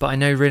 but I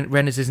know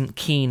Rennes isn't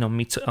keen on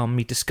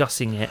me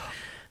discussing it,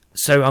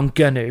 so I'm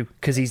gonna,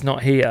 because he's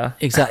not here.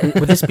 Exactly.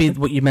 Would this be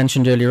what you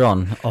mentioned earlier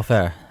on, off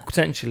air?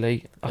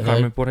 Potentially, I can't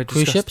remember what I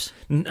discussed. Cruise ships?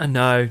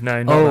 No,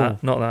 not Oh.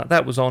 that. Not that.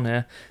 That was on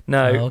air.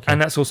 No, Oh, okay.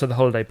 and that's also the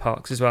holiday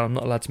parks as well. I'm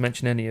not allowed to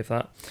mention any of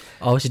that.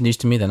 Oh, this is news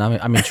to me then.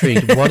 I'm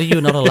intrigued. What are you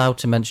not allowed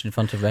to mention in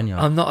front of Renyard?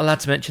 I'm not allowed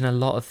to mention a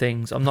lot of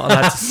things. I'm not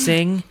allowed to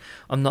sing.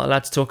 I'm not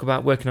allowed to talk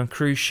about working on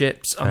cruise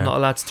ships. I'm Fair. not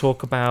allowed to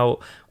talk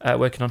about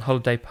working on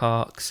holiday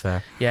parks.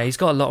 Fair. Yeah, he's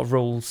got a lot of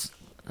rules.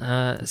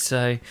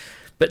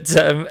 But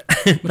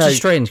Which no, is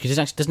strange, because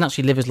he doesn't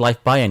actually live his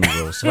life by any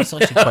rules, so that's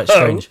actually quite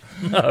strange.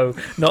 no,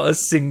 not a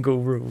single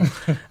rule.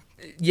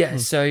 Yeah,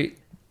 so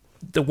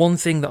the one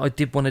thing that I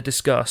did want to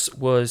discuss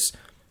was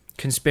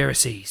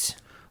conspiracies.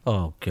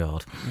 Oh,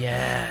 God.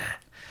 Yeah.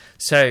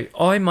 So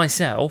I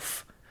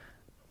myself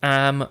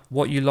am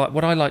what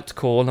I like to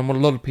call, and what a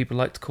lot of people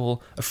like to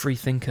call, a free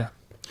thinker.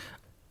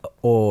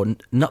 Or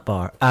nut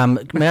bar.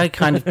 May I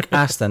kind of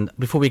ask then,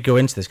 before we go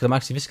into this,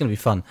 because this is going to be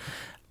fun,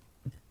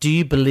 Do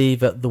you believe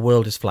that the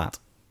world is flat?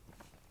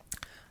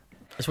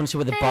 I just want to see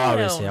where the bar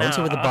is here. I want to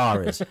see where the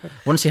bar is. I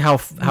want to see how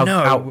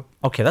No.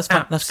 Okay, that's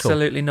fine. That's cool.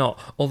 Absolutely not.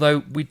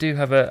 Although we do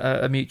have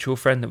a mutual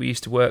friend that we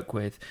used to work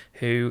with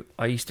who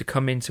I used to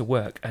come into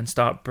work and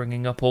start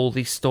bringing up all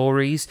these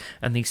stories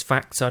and these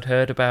facts I'd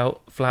heard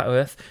about Flat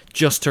Earth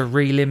just to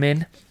reel him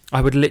in. I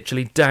would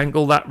literally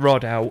dangle that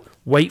rod out,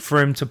 wait for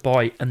him to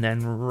bite, and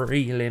then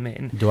reel him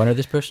in. Do I know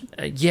this person?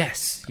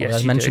 Yes, Did I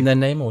you mention do. their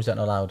name, or was that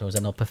not allowed, or was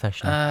that not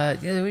professional?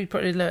 Yeah, we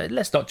probably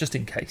let's not, just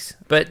in case.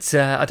 But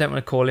I don't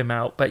want to call him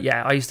out. But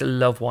yeah, I used to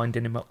love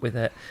winding him up with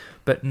it.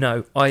 But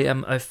no, I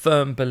am a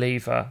firm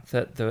believer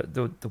that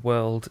the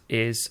world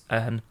is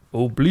an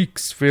oblique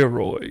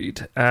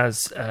spheroid,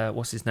 as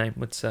what's his name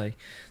would say,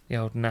 the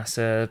old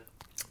NASA.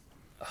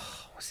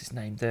 What's his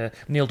name? The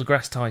Neil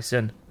deGrasse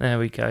Tyson. There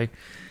we go.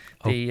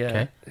 The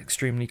Okay.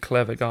 extremely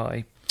clever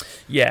guy.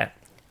 Yeah,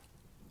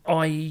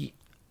 I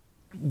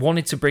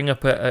wanted to bring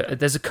up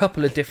there's a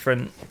couple of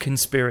different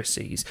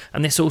conspiracies,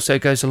 and this also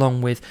goes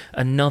along with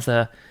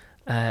another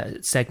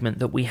segment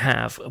that we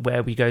have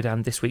where we go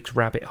down this week's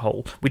rabbit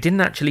hole. We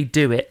didn't actually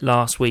do it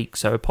last week,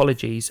 so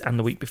apologies, and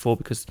the week before,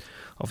 because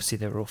obviously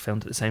they were all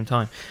filmed at the same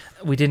time.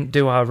 We didn't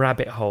do our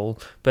rabbit hole,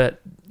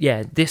 but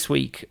yeah, this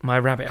week my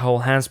rabbit hole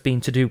has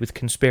been to do with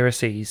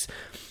conspiracies.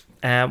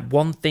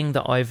 One thing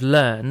that I've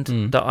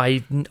learned that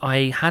I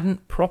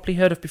hadn't properly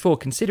heard of before,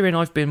 considering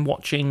I've been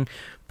watching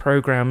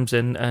programs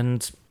and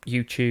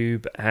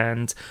YouTube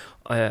and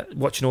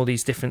watching all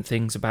these different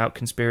things about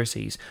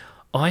conspiracies,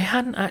 I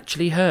hadn't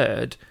actually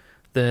heard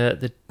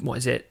the what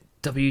is it,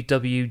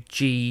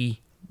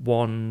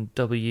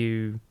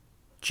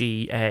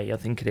 WWG1WGA, I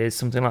think it is,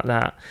 something like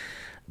that.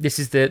 This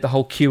is the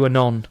whole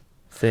QAnon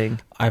thing.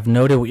 I've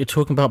no idea what you're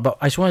talking about, but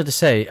I just wanted to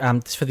say,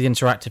 this for the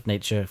interactive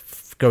nature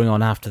going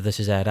on after this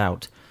is aired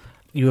out.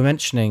 You were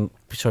mentioning,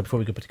 sorry, before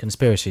we go to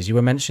conspiracies, you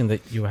were mentioning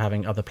that you were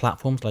having other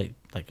platforms like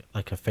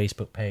a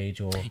Facebook page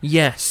or...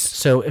 Yes.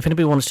 So if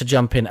anybody wants to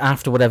jump in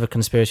after whatever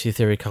conspiracy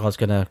theory Carl's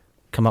going to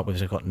come up with,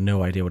 because I've got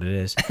no idea what it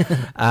is,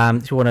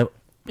 if you want to,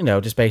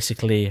 just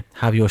basically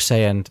have your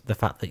say and the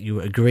fact that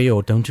you agree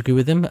or don't agree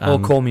with him. Or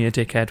call me a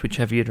dickhead,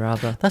 whichever you'd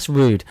rather. That's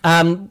rude.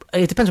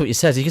 It depends what you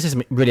says. You can say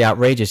something really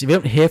outrageous. If you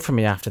don't hear from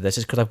me after this,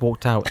 it's because I've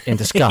walked out in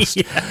disgust.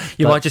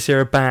 You might just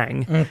hear a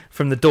bang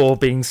from the door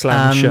being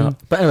slammed shut.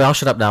 But anyway, I'll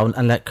shut up now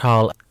and let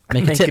Carl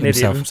make a tit of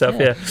himself.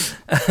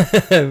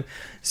 Yeah.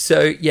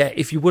 So, yeah,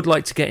 if you would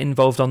like to get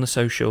involved on the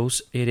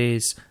socials, it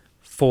is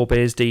 4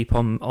 Beers Deep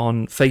on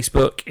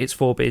Facebook. It's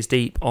 4 Beers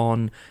Deep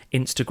on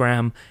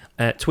Instagram.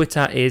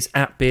 Twitter is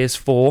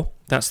 @Beers4.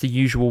 That's the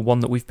usual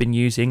one that we've been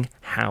using.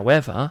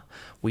 However,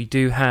 we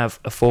do have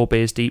a 4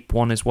 Beers Deep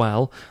one as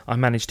well. I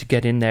managed to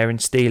get in there and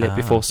steal it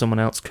before someone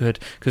else could,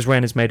 because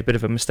Ren has made a bit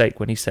of a mistake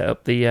when he set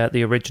up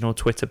the original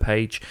Twitter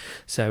page.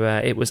 So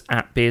it was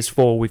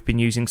 @Beers4 we've been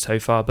using so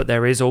far, but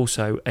there is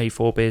also a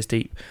 4 Beers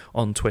Deep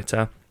on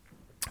Twitter.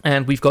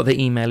 And we've got the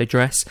email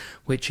address,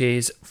 which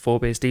is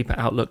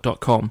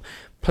 4beersdeep@outlook.com.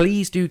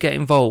 Please do get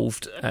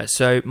involved.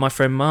 So my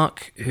friend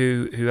Mark,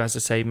 who, as I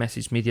say,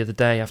 messaged me the other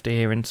day after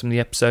hearing some of the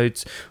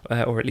episodes,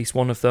 or at least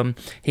one of them,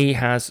 he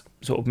has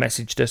sort of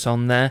messaged us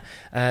on there.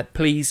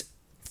 Please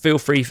feel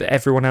free for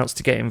everyone else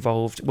to get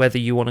involved, whether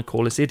you want to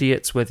call us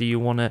idiots, whether you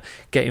want to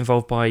get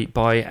involved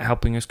by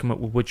helping us come up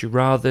with Would You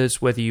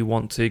Rathers, whether you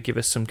want to give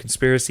us some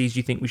conspiracies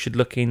you think we should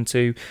look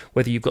into,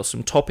 whether you've got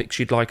some topics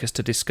you'd like us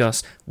to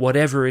discuss,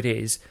 whatever it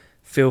is,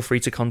 feel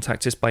free to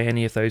contact us by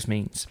any of those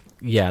means.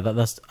 Yeah,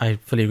 that's I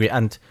fully agree.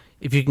 And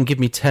if you can give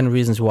me 10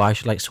 reasons why I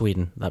should like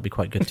Sweden, that'd be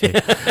quite good too.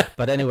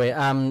 But anyway,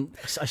 I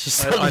should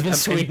start leaving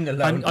Sweden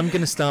alone. I'm going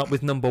to start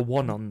with number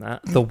 1 on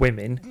that, the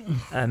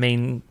women. I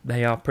mean,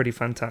 they are pretty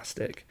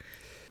fantastic.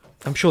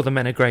 I'm sure the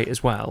men are great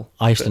as well.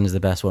 Iceland is the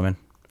best woman,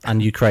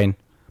 and Ukraine.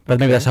 But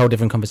maybe that's a whole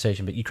different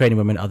conversation. But Ukrainian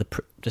women are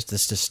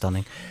just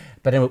stunning.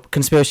 But anyway,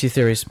 conspiracy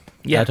theories.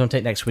 Yeah, don't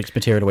take next week's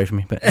material away from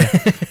me. But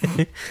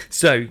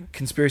So,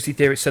 conspiracy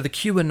theories. So the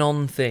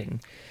QAnon thing.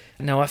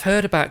 Now, I've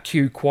heard about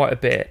Q quite a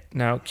bit.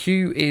 Now,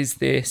 Q is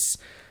this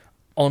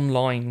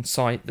online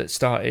site that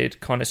started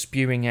kind of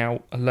spewing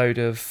out a load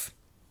of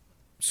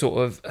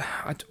sort of...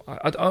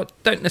 I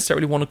don't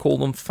necessarily want to call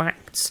them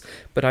facts,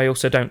 but I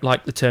also don't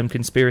like the term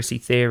conspiracy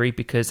theory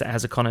because it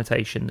has a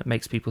connotation that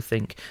makes people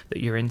think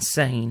that you're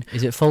insane.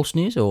 is it false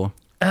news or...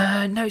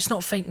 No, it's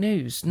not fake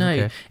news. No,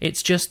 Okay.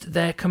 It's just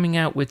they're coming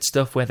out with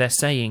stuff where they're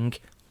saying,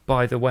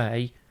 by the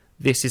way,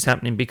 this is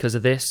happening because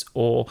of this,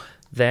 or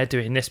they're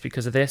doing this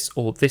because of this,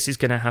 or this is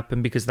going to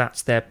happen because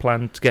that's their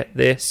plan to get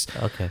this.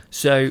 Okay.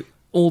 So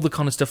all the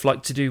kind of stuff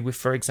like to do with,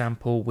 for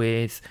example,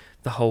 with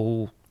the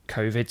whole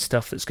COVID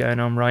stuff that's going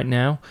on right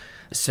now.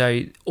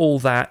 So all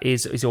that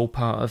is all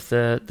part of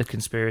the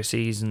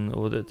conspiracies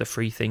or the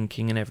free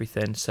thinking and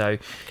everything. So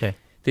Okay.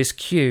 this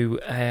Q...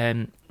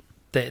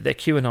 They're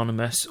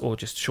QAnonymous, or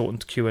just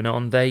shortened to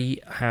QAnon. They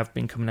have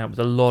been coming out with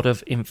a lot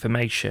of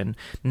information.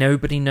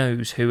 Nobody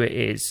knows who it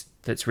is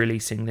that's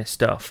releasing this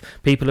stuff.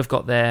 People have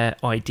got their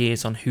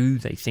ideas on who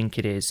they think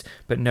it is,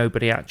 but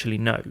nobody actually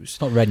knows.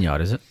 It's not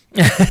Renyard, is it?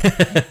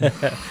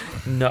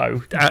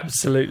 No,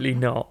 absolutely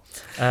not.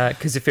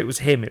 Because if it was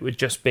him, it would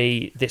just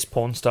be this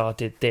porn star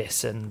did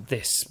this and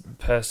this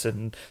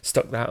person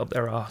stuck that up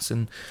their arse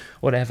and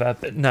whatever.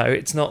 But no,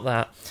 it's not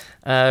that.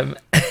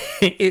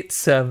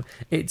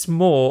 It's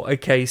more a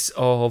case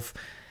of,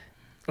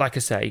 like I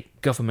say,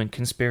 government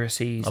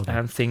conspiracies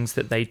and things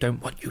that they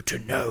don't want you to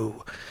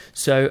know.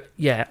 So,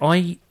 yeah,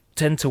 I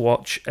tend to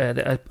watch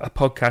a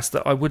podcast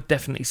that I would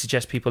definitely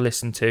suggest people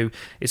listen to.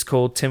 It's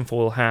called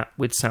Tinfoil Hat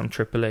with Sam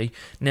Tripoli.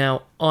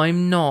 Now,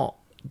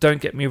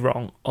 don't get me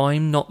wrong,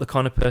 I'm not the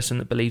kind of person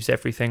that believes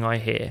everything I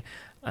hear.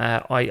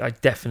 I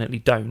definitely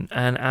don't.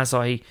 And as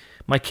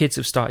my kids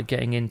have started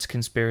getting into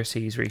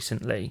conspiracies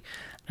recently,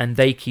 and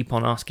they keep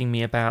on asking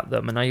me about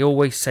them, and I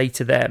always say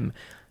to them,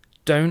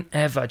 don't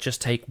ever just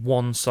take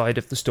one side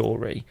of the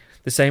story.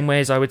 The same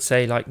way as I would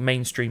say, like,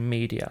 mainstream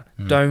media.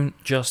 Don't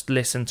just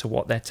listen to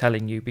what they're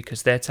telling you,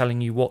 because they're telling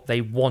you what they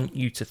want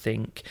you to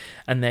think,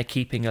 and they're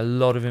keeping a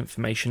lot of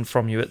information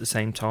from you at the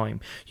same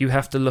time. You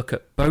have to look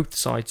at both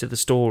sides of the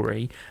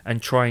story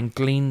and try and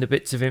glean the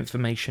bits of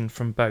information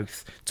from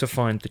both to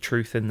find the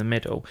truth in the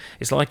middle.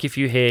 It's like if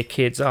you hear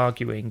kids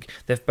arguing,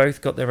 they've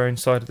both got their own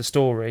side of the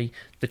story,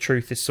 the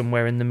truth is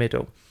somewhere in the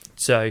middle.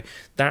 So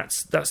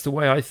that's the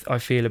way I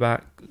feel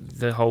about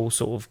the whole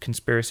sort of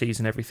conspiracies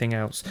and everything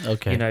else.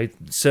 Okay. You know,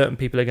 certain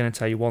people are going to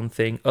tell you one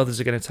thing, others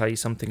are going to tell you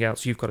something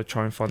else. You've got to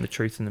try and find the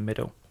truth in the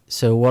middle.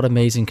 So what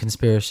amazing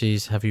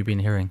conspiracies have you been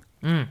hearing?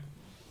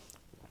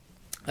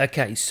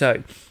 Okay,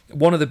 so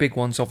one of the big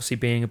ones obviously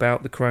being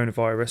about the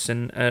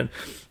coronavirus. And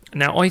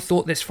now I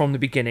thought this from the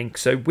beginning.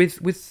 So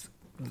with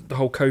the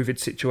whole COVID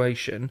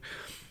situation,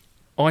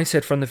 I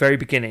said from the very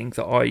beginning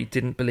that I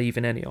didn't believe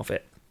in any of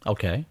it.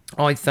 Okay.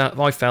 I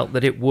felt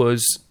that it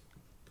was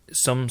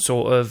some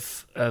sort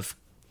of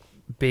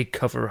big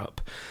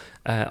cover-up.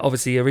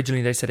 Obviously,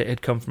 originally they said it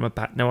had come from a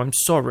bat. Now, I'm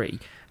sorry.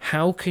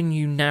 How can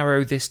you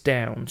narrow this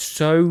down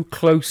so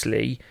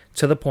closely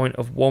to the point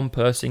of one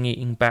person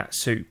eating bat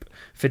soup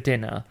for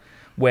dinner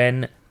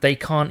when they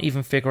can't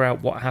even figure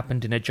out what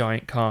happened in a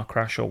giant car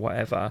crash or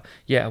whatever?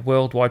 Yeah, a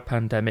worldwide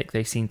pandemic,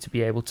 they seem to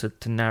be able to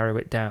narrow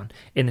it down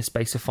in a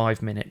space of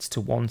 5 minutes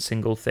to one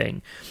single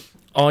thing.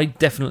 I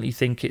definitely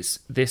think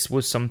this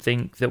was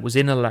something that was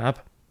in a lab,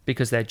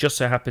 because there just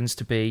so happens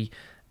to be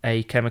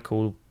a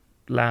chemical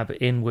lab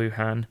in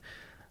Wuhan.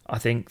 I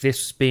think this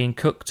was being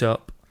cooked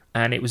up,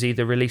 and it was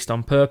either released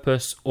on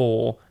purpose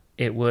or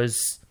it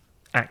was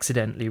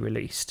accidentally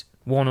released,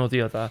 one or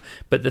the other.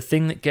 But the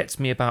thing that gets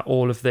me about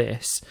all of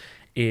this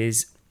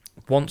is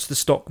once the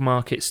stock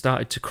market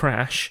started to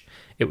crash,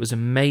 it was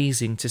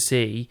amazing to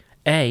see,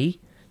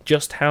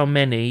 just how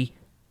many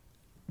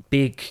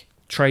big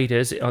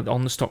traders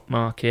on the stock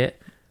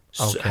market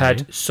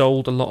had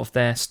sold a lot of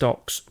their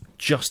stocks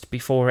just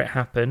before it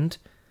happened.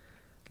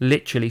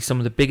 Literally, some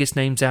of the biggest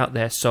names out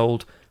there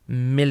sold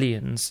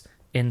millions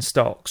in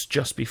stocks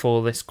just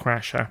before this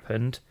crash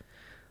happened.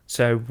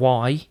 So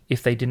why,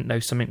 if they didn't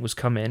know something was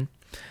coming?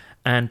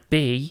 And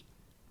B,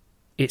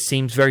 it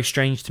seems very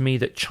strange to me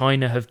that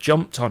China have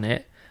jumped on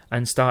it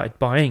and started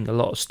buying a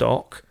lot of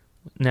stock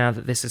now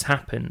that this has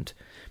happened,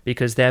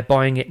 because they're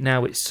buying it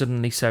now it's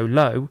suddenly so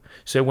low.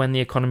 So when the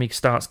economy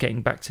starts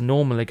getting back to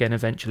normal again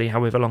eventually,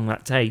 however long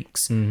that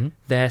takes,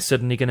 they're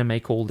suddenly going to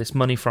make all this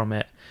money from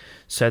it.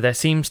 So there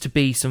seems to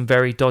be some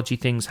very dodgy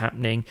things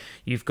happening.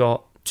 You've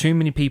got too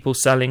many people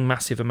selling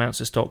massive amounts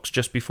of stocks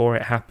just before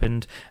it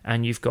happened,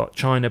 and you've got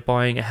China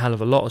buying a hell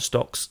of a lot of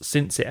stocks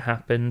since it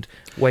happened,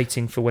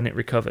 waiting for when it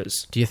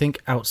recovers. Do you think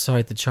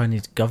outside the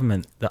Chinese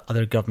government that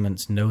other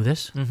governments know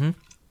this?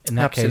 Mm-hmm.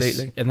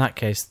 Absolutely. In that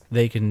case,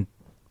 they can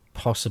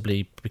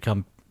possibly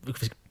become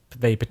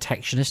very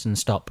protectionist and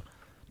stop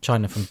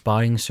China from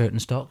buying certain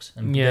stocks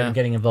and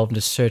getting involved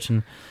into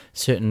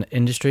certain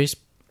industries.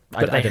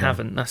 But they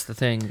haven't. That's the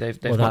thing.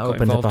 They've not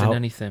got involved in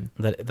anything.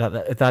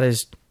 That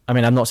is. I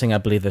mean, I'm not saying I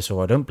believe this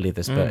or I don't believe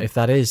this, but if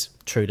that is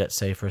true, let's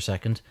say for a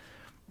second,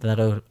 then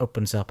that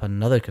opens up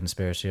another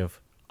conspiracy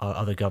of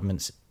other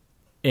governments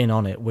in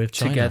on it with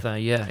China together.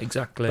 Yeah,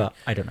 exactly. But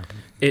I don't know.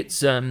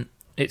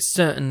 It's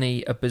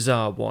certainly a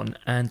bizarre one,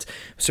 and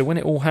so when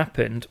it all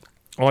happened,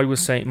 I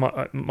was saying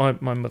my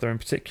mother in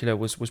particular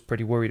was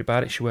pretty worried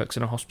about it. She works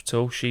in a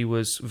hospital. She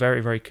was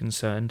very, very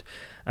concerned,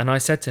 and I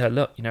said to her,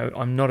 "Look,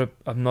 I'm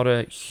not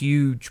a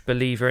huge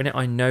believer in it.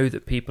 I know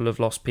that people have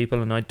lost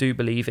people, and I do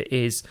believe it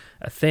is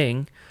a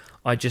thing.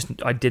 I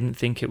didn't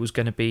think it was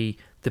going to be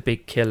the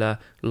big killer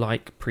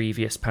like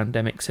previous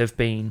pandemics have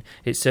been.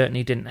 It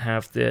certainly didn't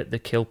have the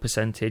kill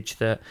percentage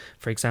that,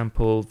 for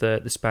example,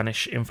 the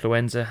Spanish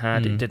influenza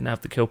had. It didn't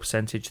have the kill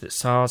percentage that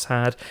SARS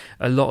had.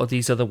 A lot of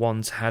these other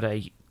ones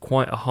had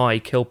quite a high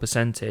kill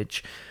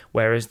percentage,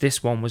 whereas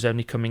this one was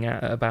only coming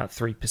out at about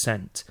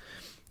 3%.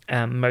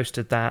 Most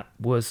of that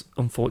was,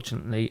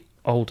 unfortunately,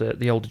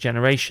 the older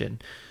generation.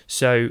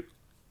 So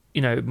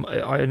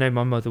I know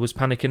my mother was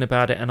panicking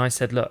about it, and I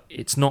said, look,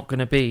 it's not going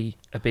to be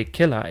a big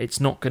killer.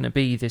 It's not going to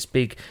be this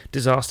big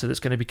disaster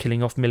that's going to be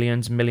killing off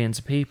millions and millions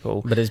of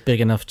people. But it's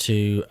big enough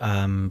to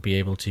be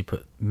able to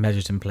put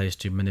measures in place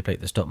to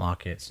manipulate the stock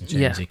markets and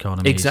change the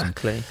economy.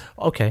 Exactly.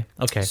 Okay.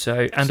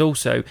 So, and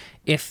also,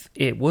 if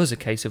it was a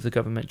case of the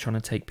government trying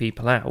to take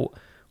people out,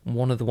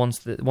 one of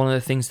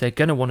the things they're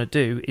going to want to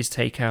do is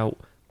take out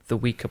the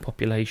weaker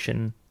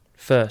population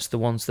first, the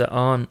ones that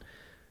aren't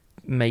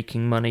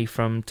making money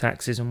from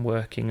taxes and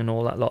working and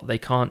all that lot. They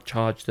can't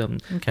charge them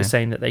the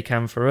same that they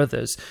can for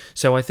others.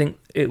 So I think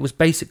it was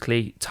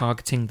basically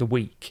targeting the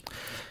weak.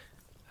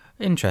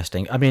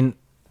 Interesting. I mean,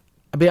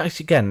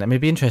 again, it'd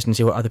be interesting to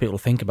see what other people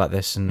think about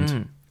this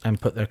and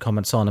put their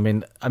comments on. I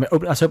mean,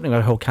 that's opening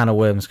a whole can of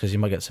worms, because you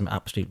might get some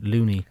absolute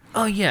loony.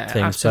 Oh yeah,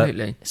 things,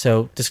 absolutely.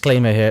 So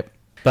disclaimer here,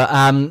 but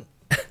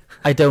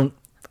I don't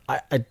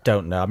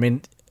know. I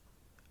mean,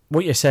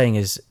 what you're saying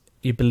is,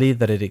 you believe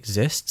that it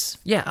exists?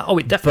 Yeah. Oh,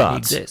 it definitely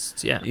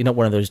exists. Yeah. You're not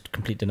one of those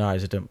complete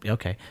deniers.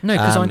 Okay. No,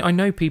 because I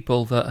know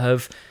people that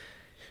have,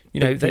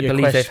 they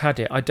believe they've had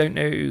it. I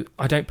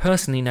don't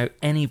personally know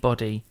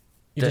anybody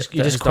that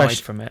has died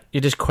from it.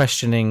 You're just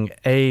questioning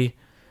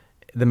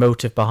the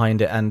motive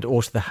behind it, and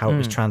also how it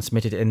was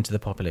transmitted into the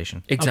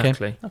population.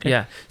 Exactly. Okay.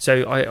 Yeah.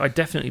 So I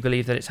definitely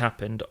believe that it's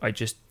happened.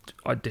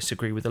 I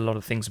disagree with a lot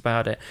of things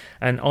about it,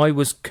 and I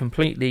was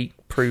completely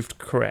proved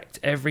correct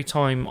every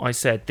time I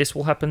said this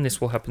will happen, this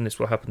will happen, this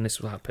will happen,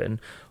 this will happen.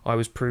 I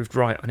was proved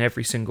right on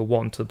every single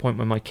one, to the point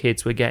where my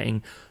kids were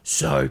getting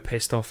so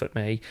pissed off at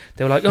me.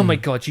 They were like, "Oh my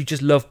God, you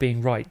just love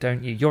being right,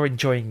 don't you? You're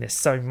enjoying this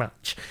so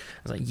much."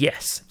 I was like,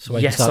 "Yes,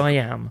 I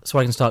am." So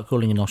I can start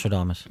calling you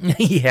Nostradamus.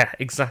 Yeah,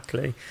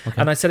 exactly. Okay.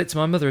 And I said it to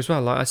my mother as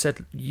well. Like I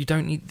said, you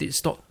don't need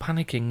stop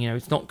panicking.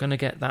 It's not going to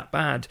get that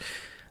bad.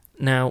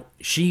 Now,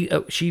 she,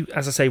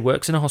 as I say,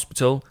 works in a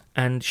hospital,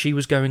 and she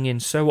was going in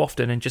so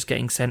often and just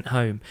getting sent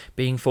home,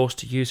 being forced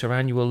to use her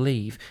annual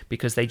leave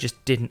because they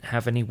just didn't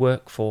have any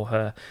work for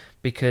her.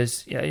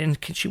 And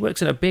she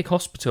works in a big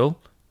hospital,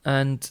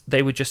 and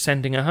they were just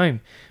sending her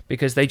home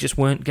because they just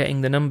weren't getting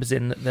the numbers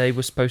in that they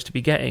were supposed to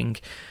be getting.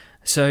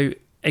 So,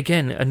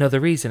 again, another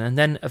reason. And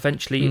then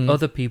eventually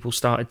other people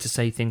started to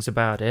say things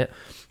about it,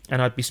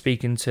 and I'd be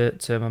speaking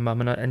to my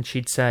mum, and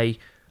she'd say,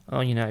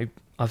 "Oh,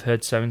 I've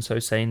heard so-and-so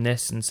saying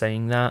this and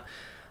saying that."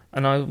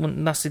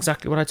 And that's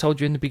exactly what I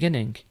told you in the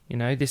beginning.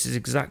 This is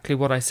exactly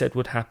what I said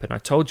would happen. I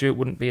told you it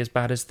wouldn't be as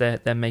bad as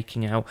they're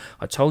making out.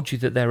 I told you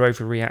that they're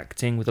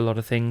overreacting with a lot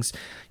of things.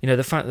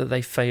 The fact that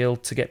they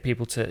failed to get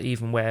people to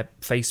even wear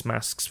face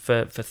masks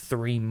for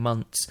 3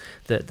 months,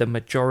 the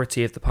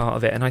majority of the part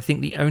of it. And I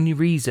think the only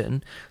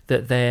reason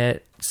that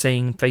they're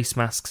saying face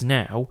masks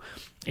now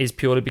is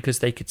purely because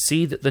they could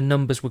see that the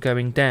numbers were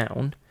going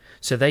down.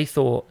 So they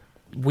thought,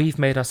 we've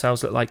made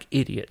ourselves look like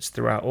idiots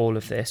throughout all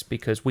of this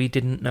because we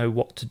didn't know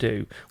what to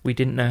do. We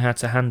didn't know how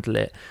to handle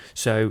it.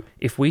 So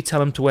if we tell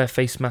them to wear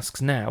face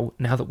masks now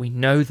that we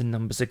know the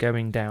numbers are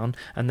going down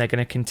and they're going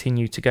to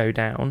continue to go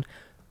down,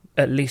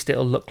 at least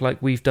it'll look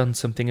like we've done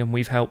something and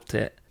we've helped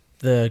it.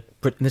 In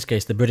this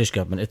case, the British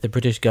government, if the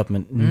British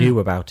government knew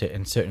about it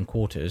in certain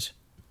quarters,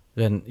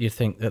 then you'd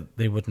think that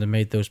they wouldn't have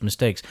made those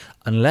mistakes.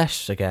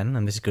 Unless, again,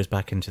 and this goes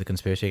back into the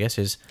conspiracy, I guess,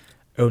 is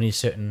only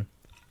certain...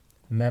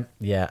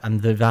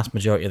 and the vast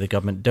majority of the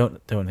government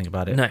don't think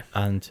about it. No.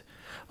 And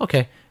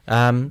okay,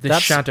 the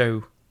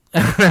shadow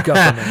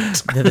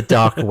government, the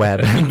dark web,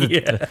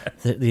 yeah,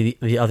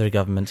 the other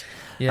government,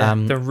 yeah,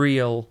 the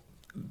real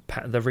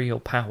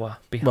power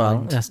behind.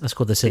 Well, that's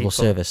called the civil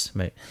people. Service,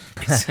 mate.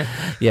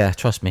 Yeah,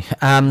 trust me.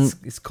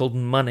 It's called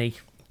money.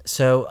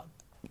 So,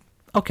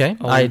 okay,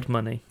 old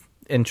money.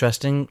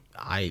 Interesting.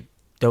 I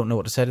don't know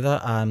what to say to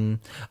that.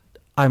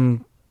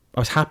 I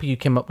was happy you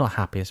came up. Not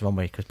happy, it's one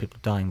way because people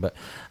are dying, but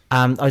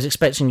I was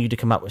expecting you to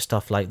come up with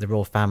stuff like the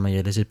royal family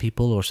of lizard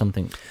people or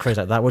something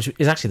crazy like that, which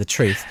is actually the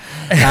truth.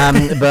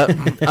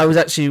 But I was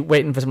actually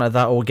waiting for something like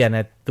that, or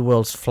again, the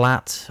world's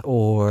flat,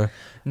 or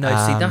no.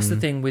 See, that's the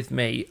thing with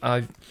me.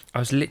 I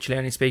was literally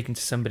only speaking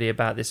to somebody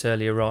about this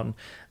earlier on,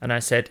 and I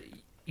said,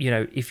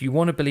 if you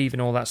want to believe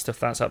in all that stuff,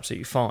 that's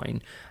absolutely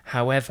fine.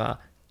 However,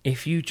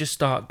 if you just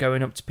start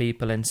going up to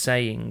people and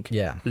saying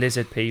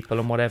lizard people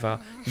and whatever,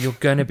 you're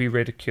going to be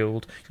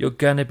ridiculed, you're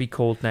going to be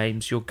called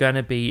names, you're going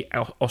to be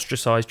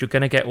ostracized, you're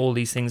going to get all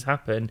these things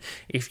happen.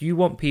 If you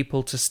want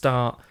people to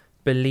start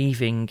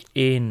believing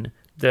in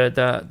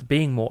the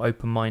being more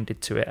open-minded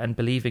to it and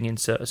believing in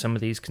some of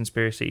these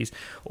conspiracies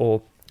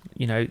or,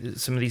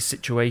 some of these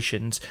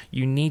situations,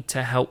 you need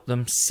to help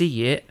them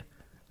see it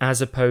as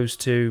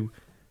opposed to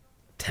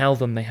tell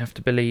them they have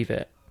to believe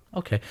it.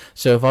 Okay,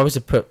 so if I was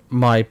to put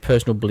my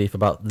personal belief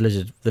about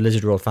the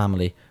lizard royal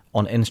family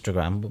on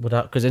Instagram,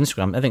 because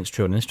Instagram, I think it's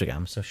true on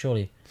Instagram, so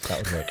surely that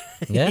would work.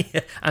 Yeah?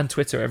 Yeah. And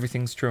Twitter,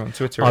 everything's true on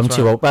Twitter. I'm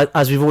too old, but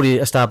as we've already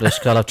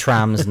established, because I love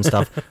trams and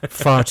stuff,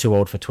 far too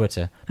old for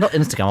Twitter. Not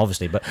Instagram,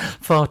 obviously, but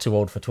far too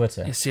old for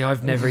Twitter. You see,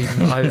 I've never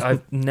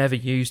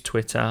used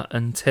Twitter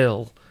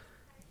until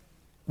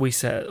we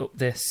set up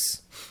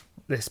this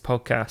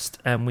podcast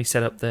and we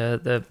set up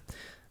the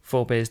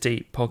Four Beers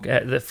Deep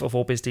the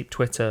Four Beers Deep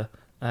Twitter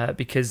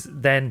because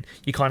then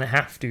you kind of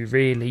have to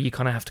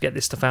get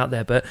this stuff out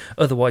there, but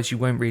otherwise you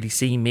won't really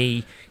see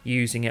me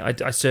using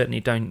it. I certainly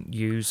don't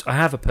use, I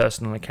have a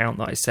personal account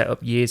that I set up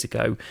years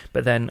ago,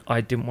 but then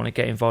I didn't want to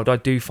get involved. I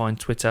do find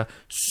Twitter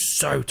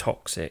so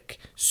toxic,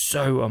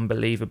 so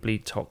unbelievably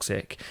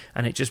toxic,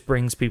 and it just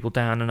brings people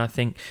down. And I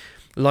think,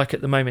 like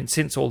at the moment,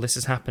 since all this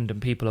has happened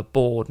and people are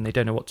bored and they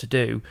don't know what to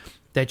do,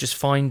 they're just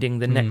finding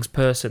the next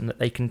person that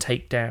they can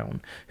take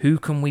down. Who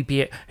can we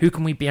be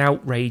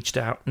outraged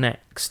at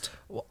next?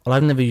 Well,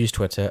 I've never used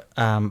Twitter,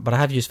 but I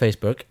have used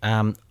Facebook,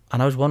 and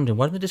I was wondering,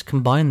 why don't they just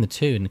combine the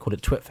two and call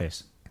it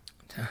Twitface?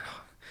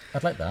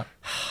 I'd like that.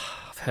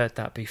 I've heard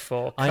that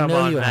before. I Come know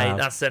on, you mate, have.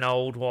 that's an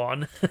old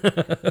one.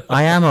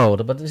 I am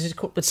older, but this is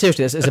cool. But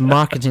seriously, there's a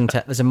marketing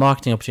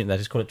opportunity there.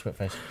 Just call it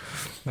Twitface.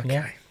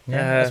 Okay.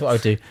 Yeah, that's what I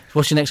would do.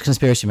 What's your next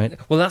conspiracy, mate?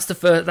 Well, that's the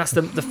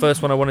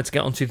first one I wanted to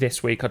get onto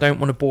this week. I don't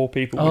want to bore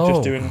people with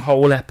just doing a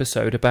whole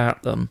episode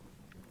about them,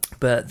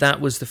 but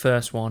that was the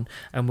first one,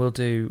 and we'll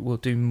do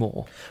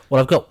more. Well,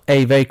 I've got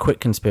a very quick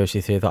conspiracy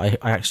theory that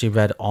I actually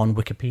read on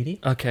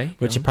Wikipedia. Okay.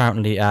 Which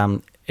apparently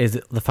is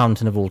the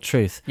fountain of all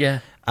truth. Yeah.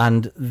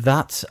 And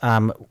that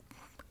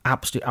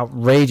absolutely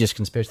outrageous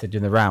conspiracy theory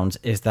doing the rounds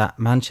is that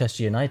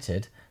Manchester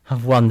United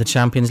have won the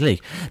Champions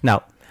League.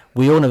 Now,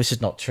 we all know this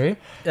is not true.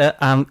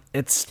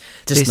 It's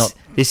just not.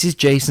 This is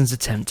Jason's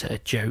attempt at a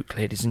joke,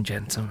 ladies and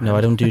gentlemen. No,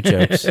 I don't do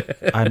jokes.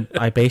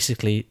 I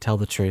basically tell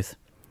the truth,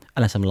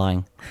 unless I'm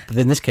lying. But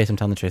in this case, I'm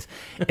telling the truth.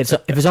 If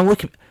it's on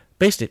Wikipedia,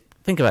 basically,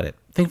 think about it.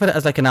 Think about it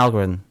as like an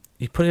algorithm.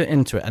 You put it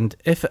into it, and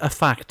if a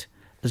fact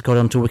has got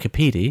onto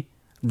Wikipedia,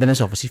 then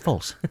it's obviously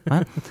false.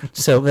 Right?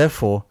 So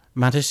therefore,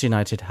 Manchester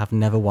United have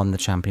never won the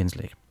Champions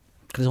League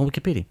because it's on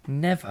Wikipedia.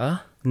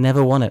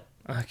 Never won it.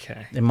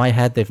 Okay. In my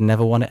head, they've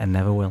never won it and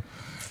never will.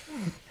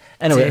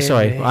 Anyway,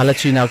 sorry. I'll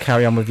let you now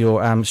carry on with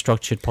your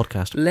structured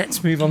podcast.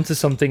 Let's move on to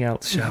something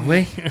else, shall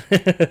we?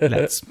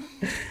 Let's.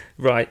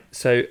 Right.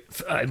 So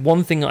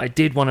one thing that I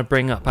did want to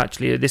bring up,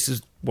 actually, this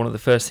is one of the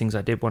first things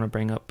I did want to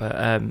bring up,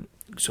 but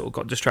sort of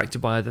got distracted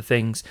by other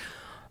things.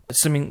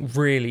 Something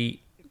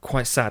really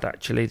quite sad,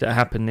 actually, that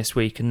happened this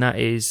week, and that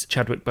is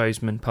Chadwick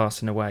Boseman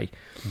passing away.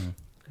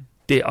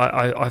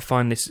 I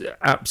find this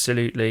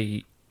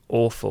absolutely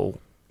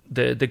awful.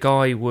 The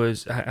guy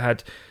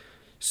had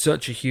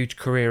such a huge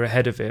career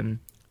ahead of him.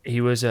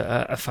 He was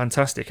a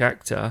fantastic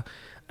actor,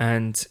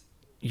 and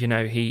you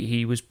know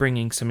he was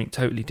bringing something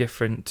totally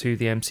different to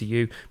the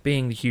MCU.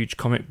 Being the huge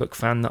comic book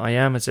fan that I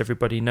am, as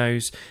everybody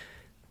knows,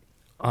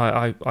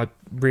 I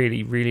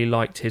really, really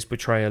liked his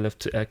portrayal of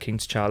King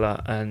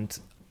T'Challa, and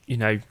you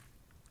know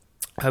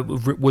I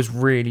was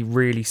really,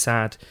 really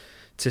sad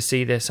to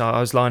see this. I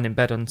was lying in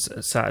bed on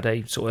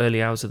Saturday, sort of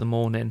early hours of the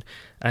morning,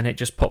 and it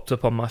just popped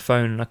up on my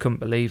phone, and I couldn't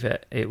believe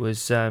it. It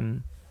was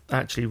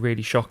actually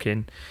really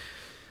shocking.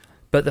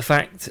 But the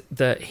fact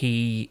that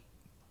he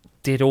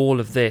did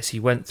all of this, he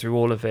went through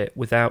all of it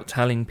without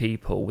telling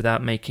people,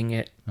 without making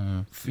it,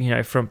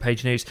 front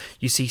page news.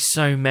 You see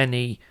so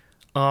many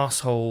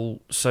arsehole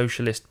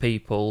socialist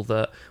people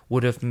that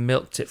would have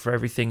milked it for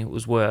everything it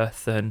was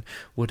worth and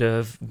would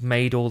have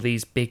made all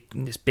this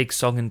big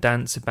song and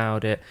dance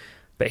about it.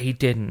 But he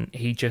didn't.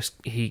 He just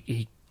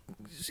he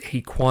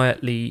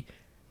quietly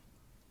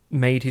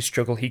made his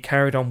struggle. He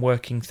carried on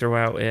working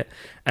throughout it,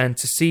 and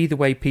to see the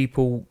way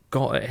people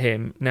got at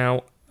him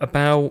now,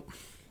 about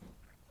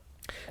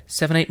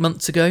 7-8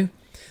 months ago,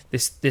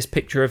 this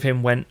picture of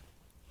him went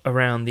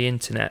around the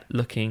internet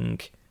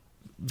looking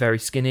very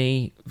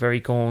skinny,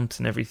 very gaunt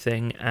and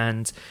everything,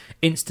 and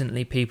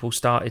instantly people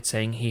started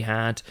saying he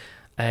had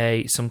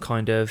some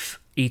kind of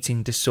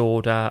eating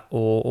disorder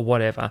or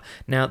whatever.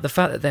 Now, the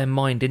fact that their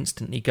mind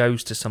instantly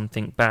goes to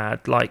something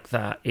bad like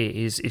that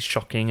is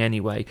shocking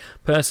anyway.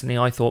 Personally,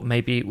 I thought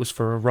maybe it was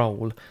for a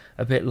role,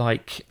 a bit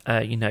like,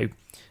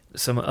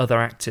 some other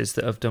actors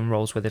that have done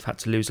roles where they've had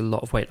to lose a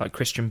lot of weight, like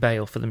Christian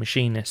Bale for The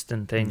Machinist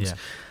and things,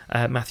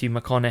 Matthew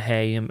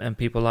McConaughey and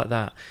people like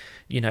that.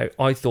 You know,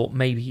 I thought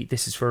maybe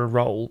this is for a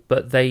role,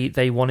 but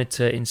they wanted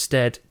to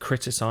instead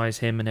criticise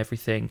him and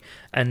everything.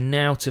 And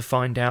now to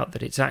find out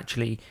that it's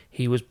actually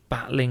he was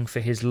battling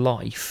for his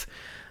life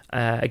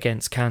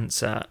against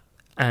cancer,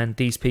 and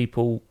these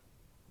people,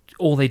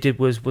 all they did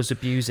was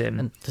abuse him.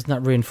 And doesn't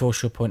that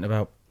reinforce your point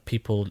about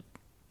people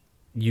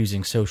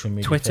using social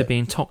media? Twitter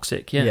being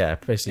toxic, yeah. Yeah,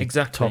 basically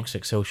exactly.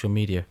 Toxic social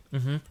media.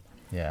 Mm-hmm.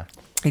 Yeah.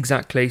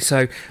 Exactly.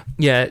 So,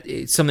 yeah,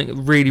 it's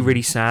something really,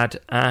 really sad,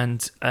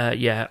 and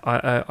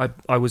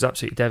I was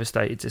absolutely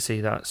devastated to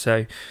see that.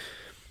 So,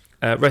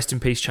 rest in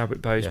peace,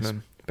 Chadwick Boseman.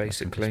 Yes.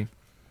 Basically.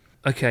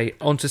 Okay,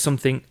 on to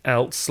something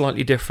else,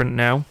 slightly different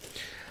now.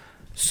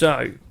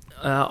 So,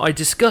 I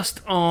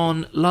discussed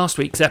on last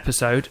week's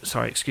episode.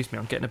 Sorry, excuse me,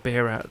 I'm getting a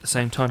beer out at the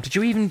same time. Did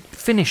you even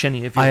finish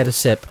any of your? I had a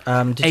sip.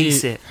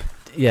 Sip.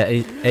 Yeah,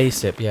 a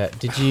sip, yeah.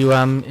 Did you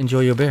enjoy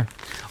your beer?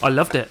 I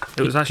loved it.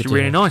 It was actually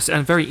really nice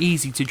and very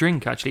easy to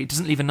drink, actually. It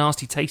doesn't leave a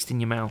nasty taste in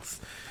your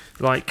mouth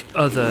like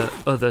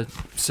other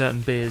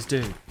certain beers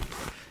do.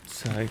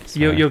 So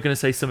Sorry. you're going to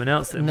say something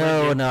else then? No,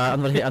 weren't you? no,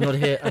 I'm not here. I'm not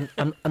here.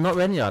 I'm not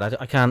Renyard.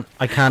 I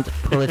can't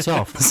pull it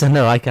off. So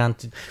no, I can't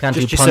Just do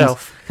puns.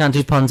 yourself. Can't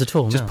do puns at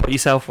all. Just no. put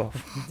yourself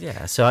off.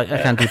 Yeah, so I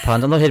can't do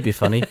puns. I'm not here to be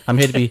funny. I'm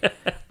here to be.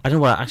 I don't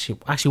know what actually.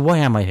 Why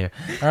am I here?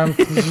 I don't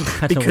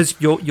know Because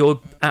you're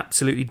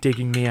absolutely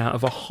digging me out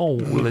of a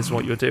hole, is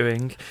what you're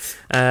doing.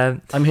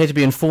 I'm here to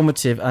be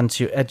informative and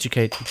to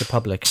educate the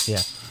public.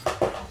 Yeah,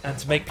 And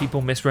to make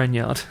people miss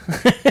Renyard.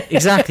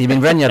 exactly. I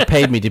mean, Renyard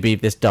paid me to be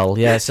this dull.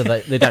 Yeah, so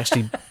that they'd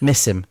actually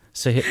miss him.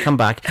 So he'd come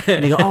back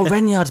and he'd go, "Oh,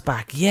 Renyard's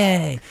back!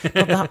 Yay!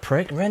 Not that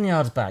prick.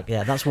 Renyard's back.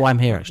 Yeah, that's why I'm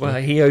here. Actually,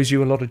 Well, he owes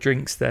you a lot of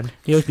drinks then.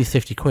 he owes me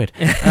 50 quid.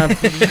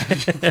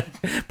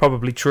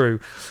 Probably true.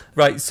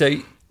 Right, so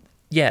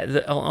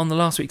yeah, on the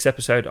last week's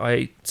episode,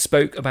 I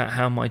spoke about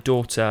how my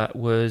daughter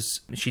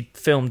she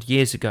filmed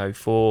years ago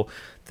for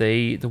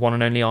the one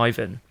and only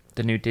Ivan,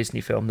 the new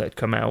Disney film that had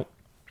come out.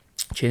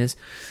 Cheers.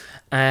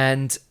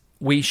 And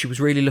she was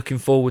really looking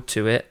forward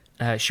to it.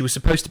 She was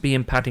supposed to be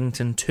in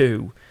Paddington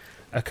 2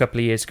 a couple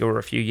of years ago or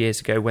a few years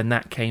ago when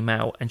that came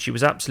out, and she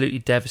was absolutely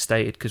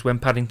devastated because when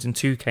Paddington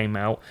 2 came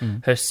out,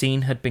 her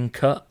scene had been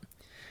cut.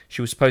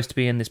 She was supposed to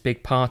be in this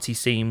big party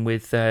scene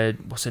with,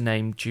 what's her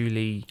name,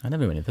 I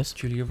never knew any of this.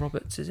 Julia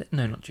Roberts, is it?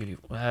 No, not Julia.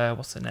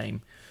 What's her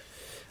name?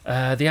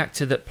 The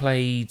actor that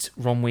played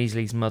Ron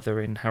Weasley's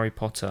mother in Harry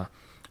Potter.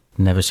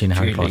 Never seen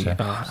Harry Julie.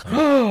 Potter.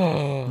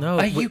 No,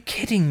 Are you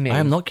kidding me? I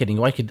am not kidding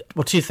you.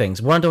 Two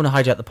things. One, I don't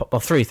want to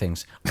hijack three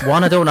things.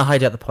 One, I don't want to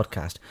hijack the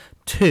podcast.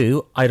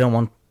 Two, I don't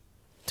want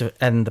to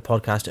end the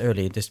podcast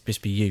early. Just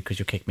be you because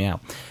you'll kick me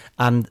out.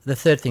 And the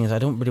third thing is I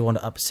don't really want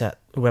to upset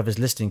whoever's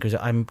listening because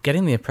I'm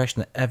getting the impression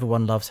that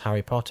everyone loves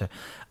Harry Potter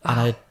and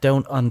I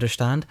don't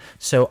understand.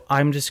 So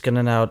I'm just going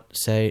to now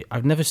say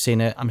I've never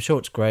seen it. I'm sure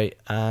it's great.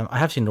 I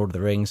have seen Lord of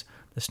the Rings.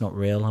 That's not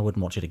real. I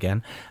wouldn't watch it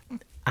again.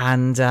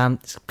 And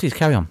please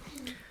carry on.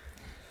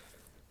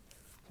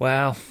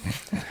 Wow.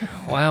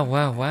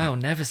 Wow.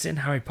 Never seen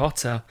Harry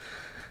Potter.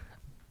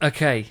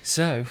 Okay,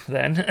 so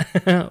then,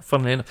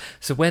 funnily enough,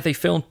 so where they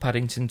filmed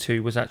Paddington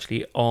 2 was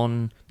actually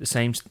on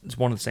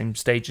one of the same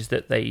stages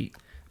that they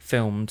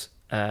filmed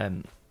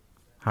Harry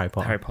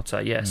Potter. Harry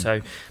Potter, yeah.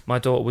 So my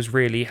daughter was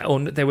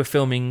they were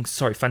filming,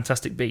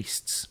 Fantastic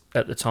Beasts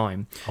at the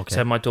time. Okay.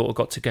 So my daughter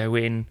got to go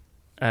in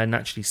and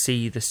actually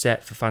see the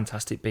set for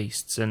Fantastic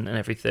Beasts and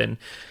everything.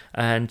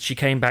 And she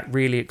came back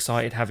really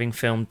excited having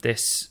filmed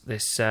this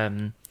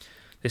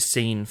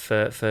scene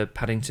for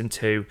Paddington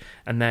 2,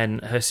 and then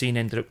her scene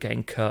ended up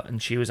getting cut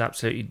and she was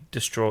absolutely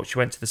distraught. She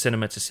went to the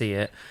cinema to see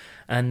it,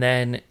 and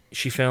then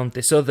she filmed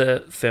this other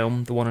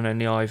film, The One and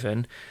Only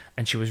Ivan,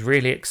 and she was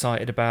really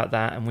excited about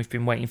that, and we've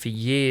been waiting for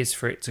years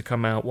for it to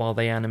come out while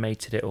they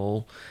animated it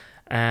all.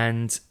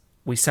 And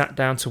we sat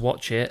down to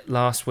watch it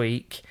last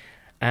week,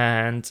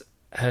 and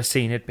her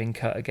scene had been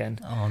cut again.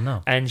 Oh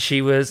no. And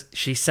she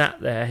sat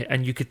there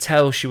and you could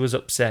tell she was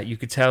upset. You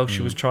could tell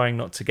she was trying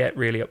not to get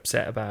really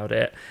upset about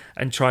it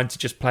and trying to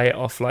just play it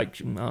off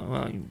like,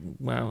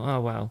 oh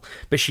well.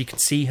 But she could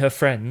see her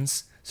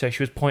friends. So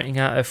she was pointing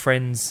out her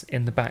friends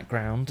in the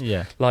background.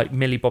 Yeah. Like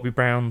Millie Bobby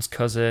Brown's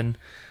cousin.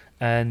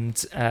 And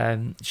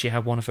she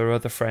had one of her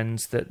other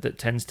friends that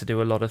tends to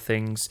do a lot of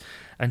things.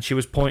 And she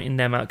was pointing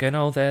them out, going,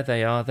 oh, there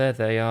they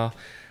are.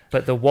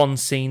 But the one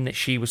scene that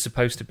she was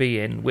supposed to be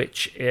in,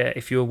 which,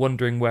 if you were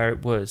wondering where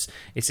it was,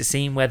 it's a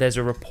scene where there's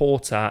a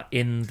reporter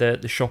in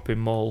the shopping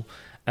mall,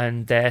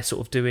 and they're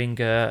sort of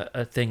doing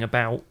a thing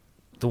about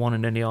The One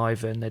and Only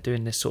Ivan. They're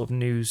doing this sort of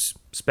news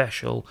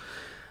special,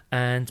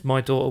 and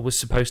my daughter was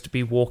supposed to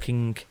be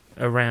walking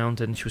around,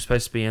 and she was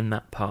supposed to be in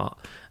that part.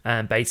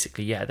 And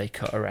basically, yeah, they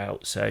cut her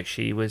out. So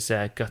she was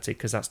gutted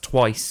because that's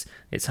twice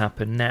it's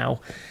happened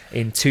now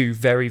in two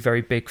very,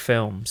 very big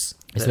films.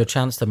 Is there a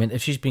chance,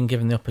 if she's been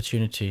given the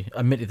opportunity,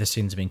 admittedly the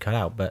scenes have been cut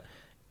out, but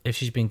if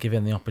she's been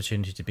given the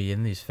opportunity to be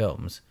in these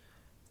films,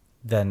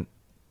 then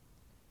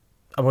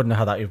I wouldn't know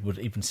how that would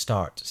even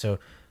start. So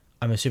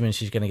I'm assuming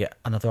she's going to get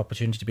another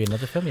opportunity to be in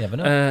another film, you never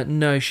know.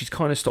 No, she's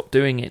kind of stopped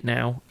doing it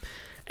now.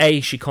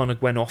 She kind of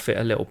went off it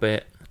a little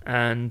bit,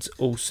 and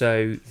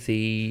also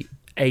the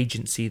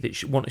agency that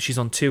she's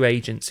on two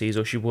agencies,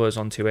 or she was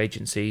on two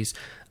agencies.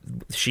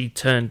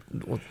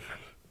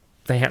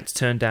 They had to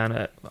turn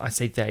down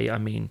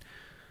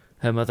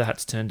her mother had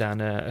to turn down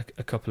a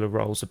couple of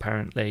roles,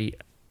 apparently.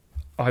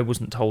 I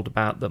wasn't told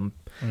about them,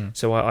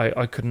 so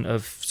I couldn't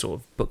have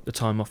sort of booked the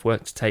time off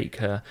work to take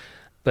her.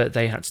 But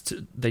they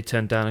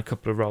turned down a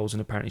couple of roles,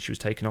 and apparently she was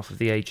taken off of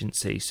the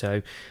agency.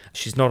 So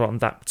she's not on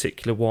that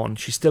particular one.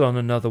 She's still on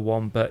another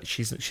one, but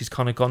she's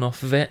kind of gone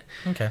off of it.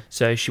 Okay.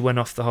 So she went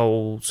off the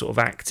whole sort of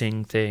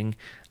acting thing,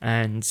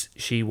 and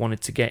she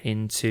wanted to get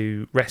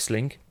into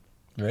wrestling.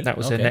 Really? That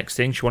was her next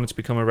thing. She wanted to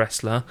become a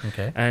wrestler.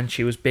 Okay. And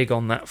she was big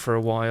on that for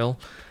a while,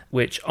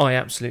 which I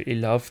absolutely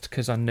loved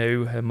because I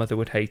knew her mother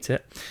would hate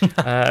it.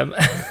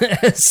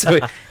 So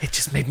it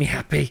just made me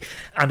happy.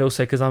 And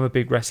also because I'm a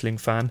big wrestling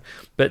fan.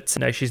 But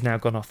no, she's now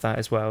gone off that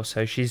as well.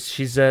 So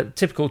she's a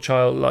typical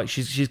child. Like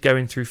she's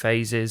going through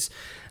phases,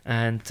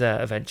 and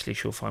eventually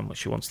she'll find what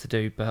she wants to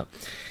do. But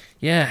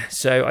yeah,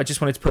 so I just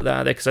wanted to put that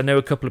out there because I know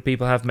a couple of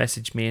people have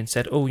messaged me and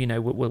said, oh,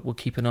 we'll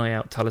keep an eye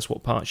out, tell us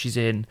what part she's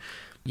in.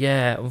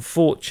 Yeah,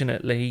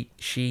 unfortunately,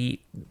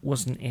 she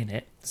wasn't in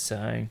it,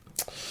 so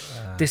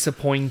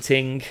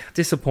disappointing,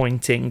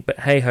 but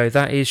hey-ho,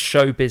 that is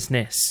show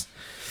business.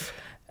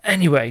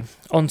 Anyway,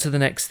 on to the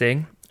next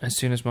thing, as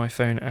soon as my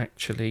phone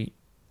actually,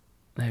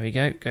 there we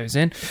go, goes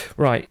in.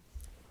 Right,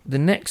 the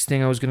next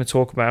thing I was going to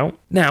talk about.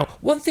 Now,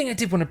 one thing I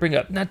did want to bring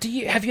up, now,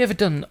 have you ever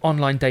done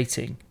online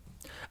dating?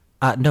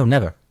 No,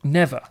 never.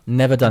 Never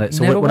done it.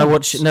 So Never when I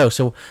once? watch, no,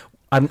 so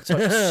I'm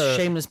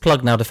shameless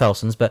plug now to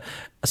Felson's, but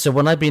so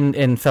when I've been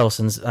in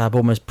Felson's,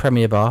 Bournemouth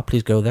Premier Bar,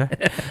 please go there.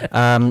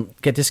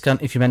 Get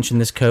discount if you mention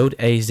this code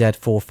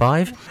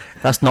AZ45.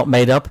 That's not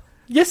made up.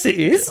 Yes, it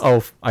is.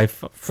 Oh, I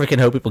freaking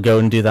hope people go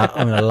and do that.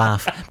 I'm gonna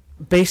laugh.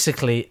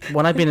 Basically,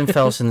 when I've been in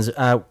Felson's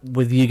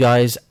with you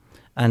guys,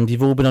 and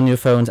you've all been on your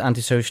phones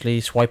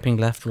antisocially, swiping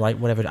left, right,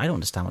 whatever. I don't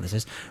understand what this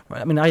is.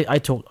 I mean, I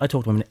talk to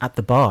women at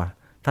the bar.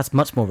 That's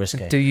much more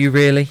risque. Do you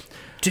really?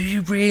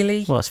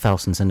 Well, it's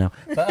Felson's, so no.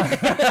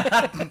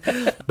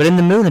 But in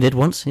the Moon I did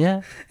once,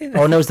 yeah.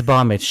 Oh, no, it was the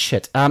barmaid.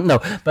 Shit.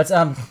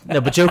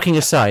 But joking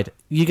aside,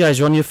 you guys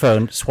are on your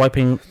phone,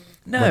 swiping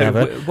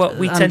whatever.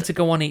 We tend to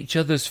go on each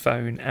other's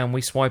phone and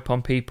we swipe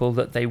on people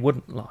that they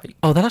wouldn't like.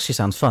 Oh, that actually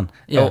sounds fun.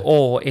 Yeah.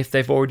 Or if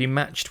they've already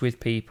matched with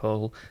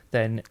people,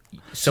 then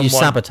so you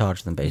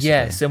sabotage them, basically.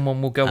 Yeah,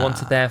 someone will go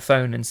onto their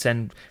phone and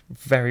send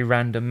very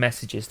random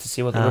messages to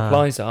see what the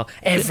replies are.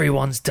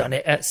 Everyone's done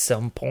it at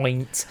some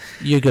point.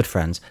 You're good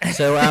friends.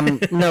 So,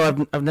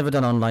 no, I've never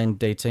done online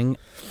dating.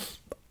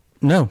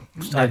 No.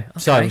 Okay.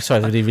 Sorry,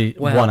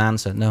 one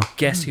answer. No.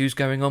 Guess who's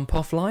going on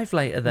POF Live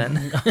later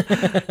then?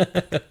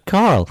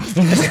 Carl.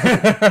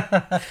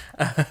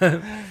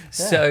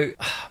 So,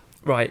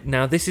 right,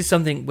 now this is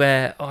something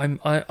where I'm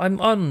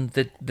on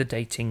the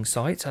dating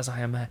sites, as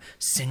I am a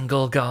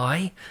single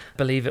guy,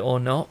 believe it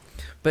or not.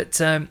 But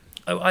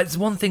it's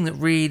one thing that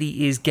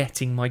really is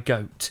getting my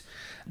goat.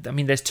 I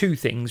mean, there's two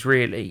things,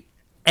 really.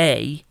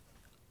 A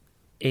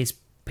is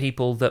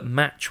people that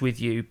match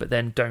with you but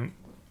then don't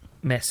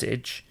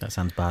message. That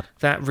sounds bad.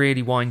 That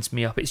really winds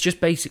me up. It's just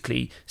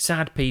basically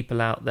sad people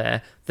out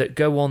there that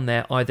go on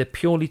there either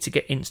purely to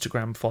get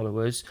Instagram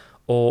followers,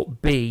 or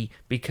B,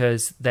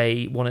 because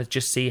they want to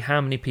just see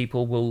how many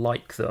people will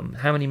like them,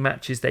 how many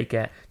matches they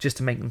get, just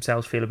to make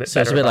themselves feel a bit better.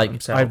 So it's a bit like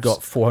themselves. I've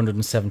got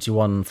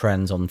 471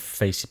 friends on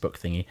Facebook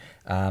thingy,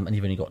 and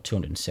you've only got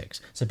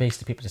 206. So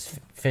basically, people just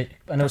I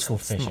know it's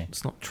called fishing.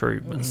 It's not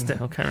true, but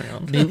still, carry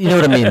on. You know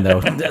what I mean,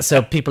 though.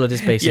 So people are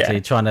just basically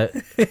trying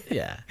to,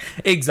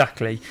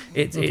 Exactly.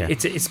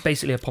 It's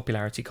basically a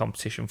popularity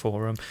competition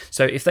for them.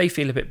 So if they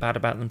feel a bit bad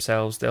about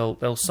themselves,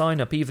 they'll sign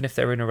up, even if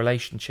they're in a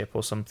relationship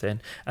or something,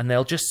 and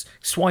they'll just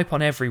swipe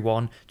on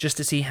everyone just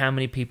to see how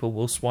many people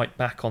will swipe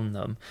back on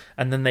them.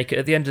 And then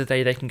at the end of the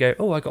day, they can go,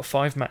 oh, I got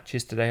 5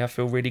 matches today. I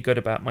feel really good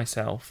about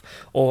myself.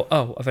 Or,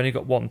 oh, I've only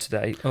got 1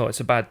 today. Oh, it's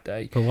a bad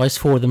day. But why is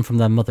 4 of them from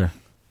their mother?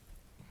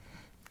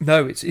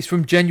 No, it's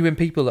from genuine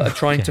people that are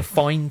trying to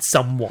find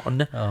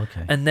someone,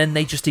 and then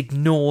they just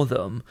ignore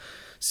them.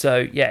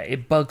 So, yeah,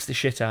 it bugs the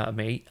shit out of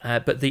me.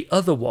 But the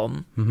other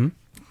one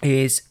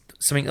is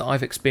something that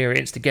I've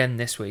experienced again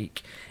this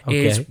week,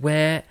 is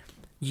where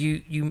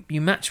you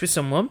match with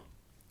someone,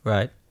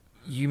 right?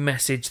 You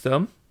message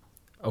them,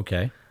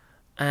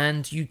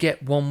 and you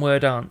get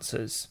one-word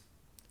answers.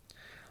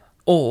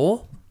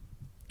 Or,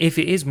 if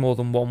it is more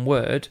than one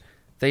word,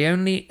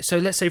 so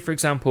let's say, for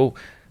example,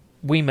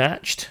 we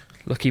matched.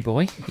 Lucky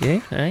boy,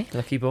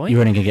 lucky boy. You're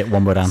only going to get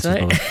one word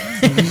answers.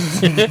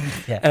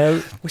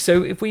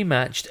 So if we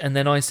matched, and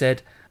then I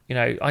said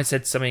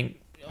something,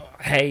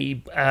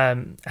 hey,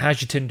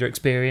 how's your Tinder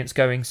experience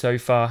going so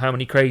far? How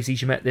many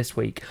crazies you met this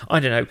week? I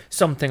don't know,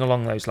 something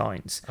along those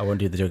lines. I won't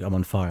do the joke, I'm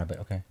on fire, but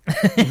okay.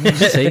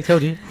 See,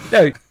 told you.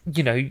 No,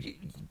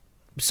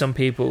 some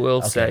people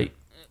will say,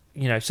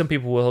 some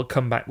people will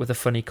come back with a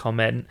funny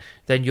comment,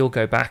 then you'll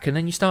go back, and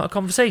then you start a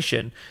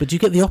conversation. But you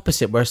get the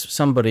opposite, where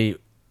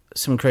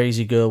some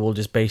crazy girl will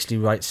just basically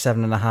write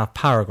 7.5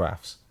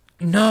 paragraphs.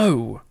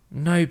 No,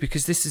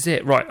 because this is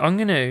it. Right, I'm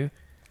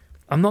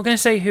not going to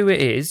say who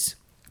it is.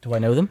 Do I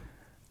know them?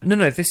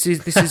 No, this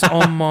is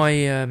on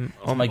my...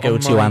 on my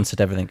go-to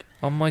answered everything.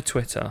 On my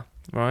Twitter,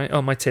 right?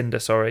 On my Tinder,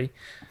 sorry.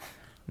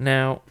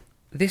 Now,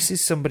 this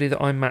is somebody that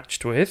I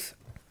matched with.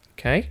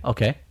 Okay?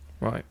 Okay.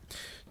 Right.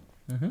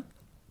 Mm-hmm.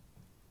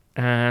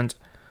 And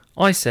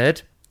I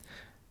said,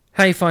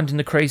 how you finding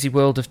the crazy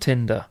world of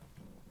Tinder?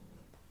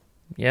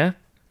 Yeah?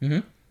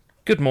 Mm-hmm.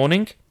 Good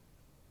morning.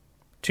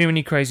 Too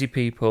many crazy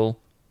people.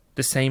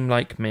 The same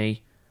like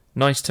me.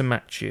 Nice to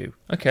match you.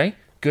 Okay.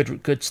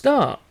 Good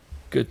start.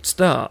 Good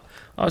start.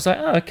 I was like,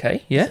 oh,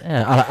 okay,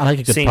 yeah. I like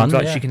a good Seems pun.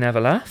 Seems like she can have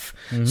a laugh.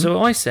 Mm-hmm.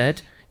 So I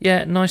said,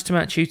 yeah, nice to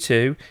match you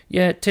too.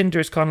 Yeah, Tinder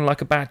is kind of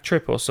like a bad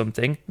trip or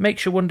something.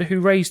 Makes you wonder who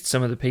raised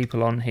some of the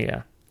people on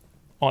here.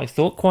 I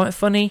thought quite a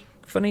funny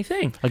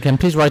thing. Again,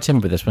 please write in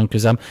with this one,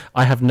 because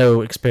I have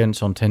no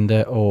experience on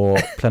Tinder or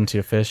Plenty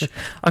of Fish.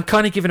 I'm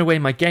kind of giving away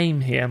my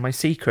game here, my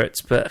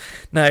secrets, but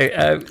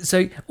no.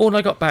 So all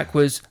I got back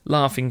was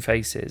laughing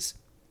faces.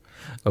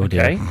 Oh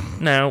dear. Okay,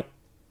 now,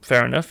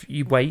 fair enough.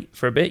 You wait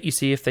for a bit. You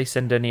see if they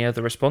send any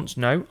other response.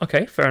 No.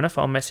 Okay, fair enough.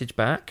 I'll message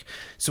back.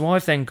 So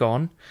I've then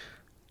gone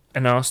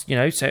and asked,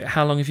 so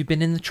how long have you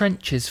been in the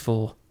trenches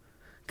for?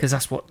 Because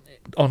that's what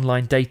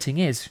online dating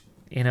is,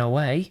 in a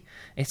way.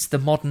 It's the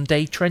modern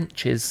day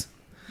trenches.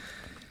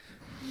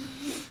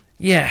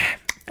 Yeah.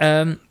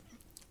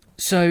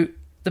 So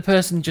the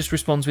person just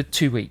responds with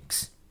 2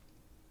 weeks.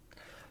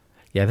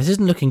 Yeah, this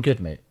isn't looking good,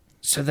 mate.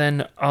 So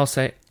then I'll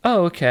say,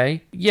 oh,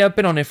 okay. Yeah, I've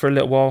been on it for a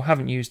little while.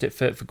 Haven't used it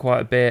for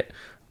quite a bit.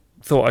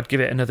 Thought I'd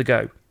give it another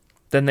go.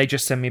 Then they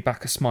just send me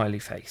back a smiley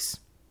face.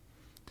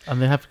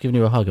 And they have given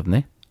you a hug, haven't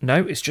they? No,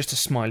 it's just a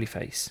smiley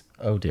face.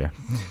 Oh dear.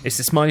 It's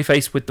the smiley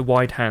face with the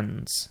wide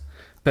hands,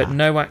 but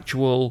no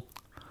actual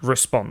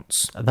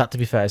response. That, to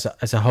be fair,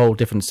 is a whole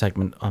different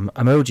segment.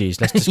 Emojis,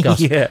 let's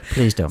discuss. Yeah.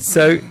 Please don't.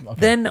 So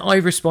then I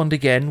respond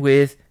again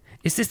with,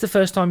 is this the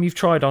first time you've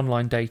tried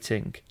online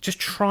dating? Just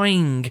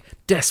trying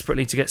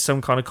desperately to get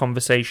some kind of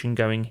conversation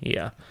going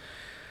here.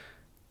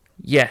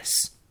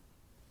 Yes,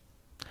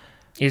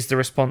 is the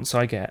response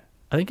I get.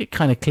 I think it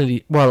kind of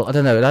clearly... Well, I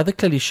don't know. It either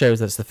clearly shows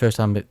that it's the first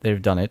time that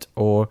they've done it,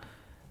 or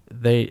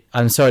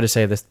I'm sorry to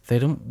say this, they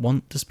don't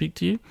want to speak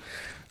to you.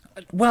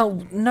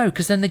 Well, no,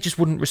 because then they just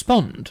wouldn't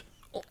respond.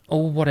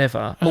 Or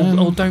whatever.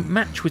 Or don't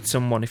match with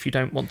someone if you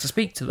don't want to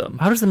speak to them.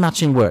 How does the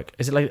matching work?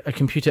 Is it like a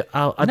computer...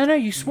 No,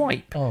 you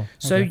swipe. Oh, okay.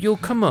 So they'll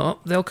come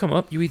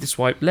up, you either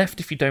swipe left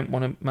if you don't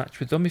want to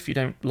match with them, if you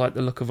don't like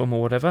the look of them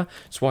or whatever,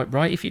 swipe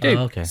right if you do.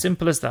 Oh, okay.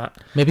 Simple as that.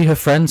 Maybe her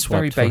friend swiped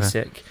Very for her.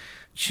 basic.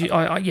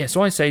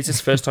 So I say, is this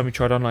the first time you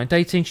tried online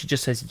dating? She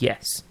just says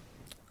yes.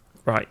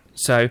 Right,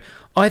 so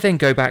I then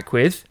go back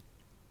with,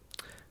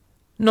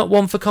 not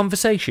one for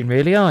conversation,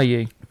 really, are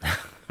you?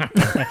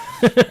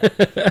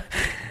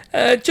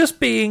 Just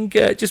being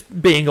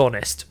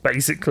honest,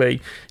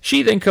 basically.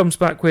 She then comes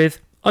back with,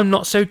 I'm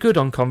not so good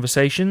on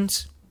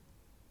conversations.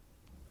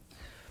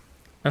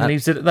 And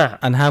leaves it at that.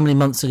 And how many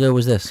months ago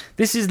was this?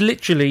 This is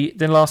literally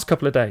the last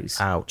couple of days.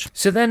 Ouch.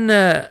 So then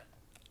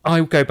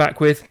I go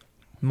back with,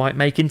 might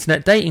make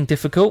internet dating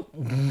difficult.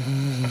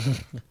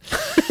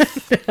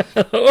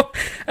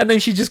 And then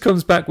she just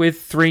comes back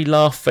with 3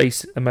 laugh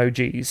face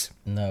emojis.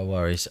 No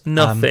worries.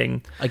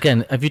 Nothing.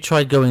 Again, have you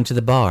tried going to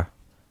the bar?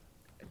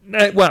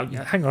 Well,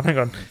 hang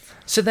on.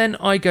 So then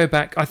I go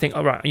back, I think,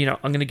 all right,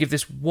 I'm going to give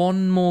this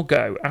one more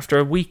go. After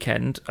a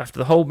weekend, after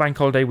the whole bank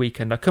holiday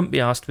weekend, I couldn't be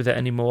asked with it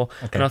anymore.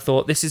 Okay. And I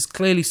thought, this is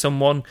clearly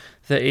someone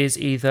that is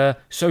either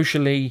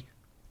socially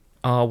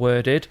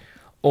R-worded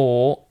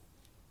or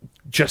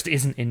just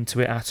isn't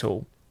into it at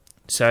all.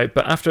 So,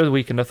 but after the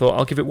weekend, I thought,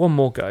 I'll give it one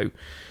more go.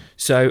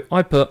 So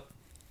I put,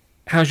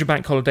 how's your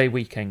bank holiday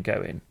weekend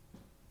going?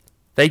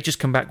 They just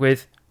come back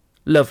with,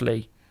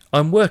 lovely.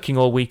 I'm working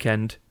all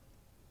weekend.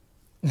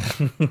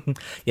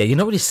 Yeah, you're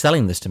not really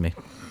selling this to me.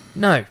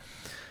 No.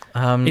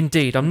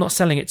 Indeed, I'm not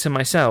selling it to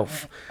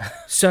myself.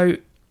 So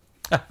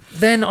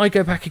then I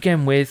go back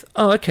again with,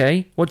 oh,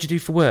 okay, what do you do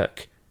for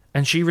work?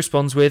 And she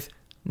responds with,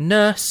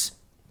 nurse,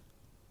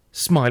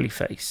 smiley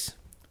face.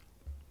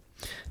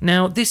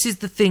 Now, this is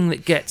the thing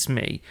that gets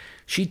me.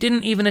 She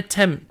didn't even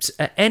attempt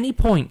at any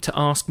point to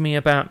ask me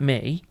about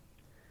me.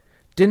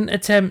 Didn't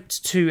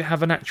attempt to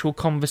have an actual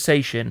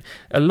conversation.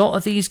 A lot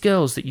of these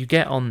girls that you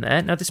get on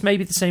there, now this may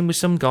be the same with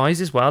some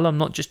guys as well, I'm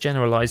not just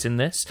generalising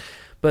this,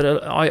 but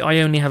I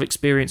only have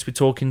experience with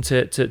talking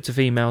to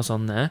females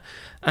on there,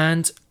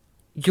 and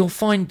you'll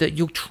find that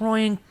you'll try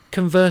and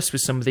converse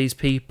with some of these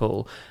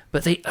people,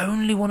 but they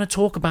only want to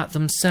talk about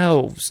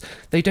themselves.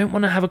 They don't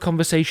want to have a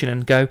conversation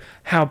and go,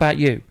 how about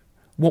you?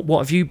 What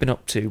have you been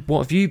up to?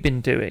 What have you been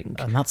doing?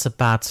 And that's a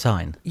bad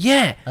sign.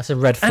 Yeah. That's a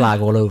red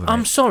flag all over.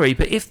 I'm sorry,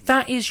 but if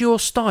that is your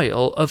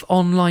style of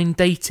online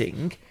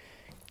dating,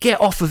 get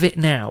off of it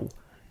now.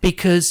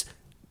 Because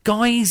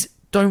guys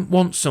don't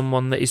want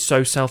someone that is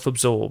so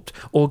self-absorbed,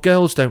 or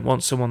girls don't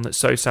want someone that's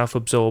so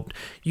self-absorbed.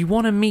 You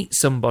want to meet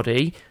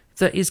somebody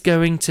that is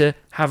going to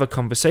have a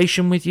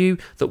conversation with you,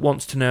 that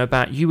wants to know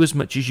about you as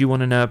much as you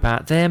want to know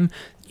about them.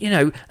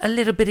 A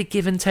little bit of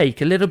give and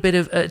take, a little bit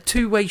of a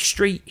two-way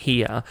street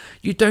here.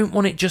 You don't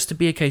want it just to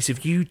be a case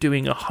of you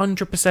doing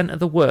 100% of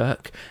the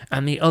work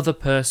and the other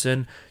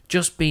person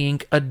just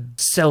being a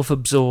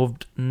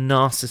self-absorbed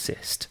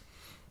narcissist.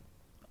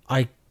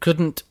 I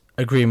couldn't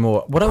agree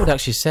more. What I would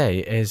actually say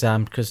is,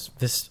 because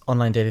this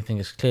online dating thing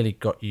has clearly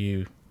got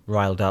you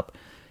riled up,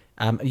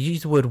 you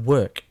used the word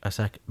work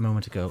a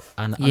moment ago,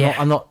 and yeah.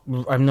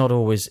 I'm not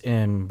always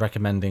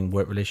recommending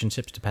work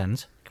relationships.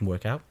 Depends, it can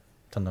work out.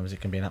 Sometimes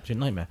it can be an absolute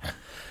nightmare.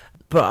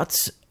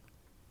 But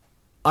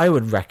I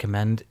would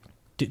recommend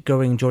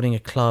joining a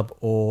club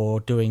or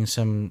doing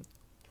some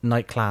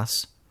night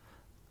class.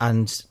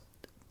 And,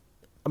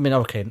 I mean,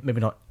 okay,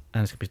 maybe not,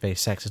 and it's going to be very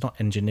sexist, it's not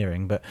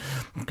engineering, but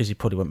because you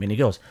probably won't meet any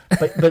girls.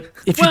 But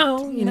if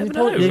you never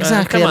know.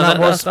 Exactly.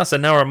 Come on, that's a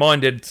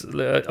narrow-minded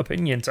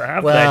opinion to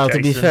have. Well, there,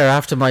 to be fair,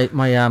 after my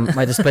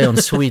display on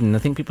Sweden, I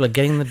think people are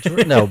getting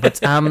the... No, but...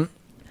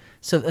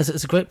 So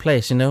it's a great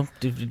place,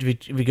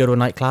 If we go to a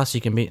night class,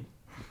 you can meet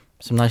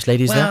Some nice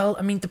ladies there. Well,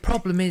 I mean, the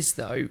problem is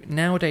though,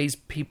 nowadays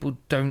people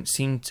don't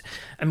seem to.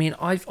 I mean,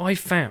 I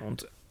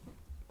found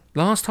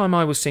last time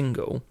I was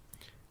single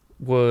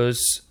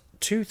was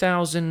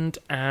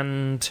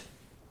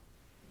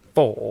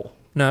 2004.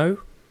 No,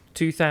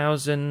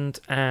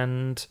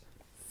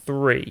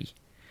 2003.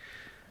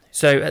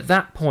 So at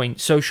that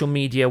point, social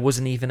media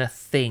wasn't even a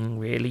thing,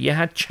 really. You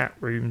had chat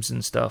rooms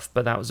and stuff,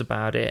 but that was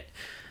about it.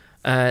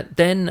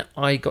 Then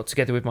I got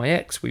together with my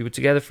ex. We were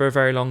together for a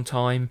very long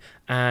time,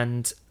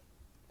 and,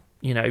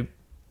 you know,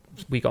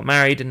 we got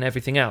married and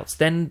everything else.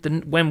 Then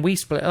when we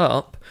split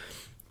up,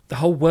 the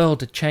whole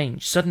world had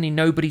changed. Suddenly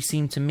nobody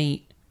seemed to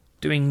meet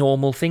doing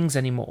normal things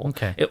anymore.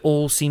 Okay. It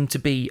all seemed to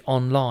be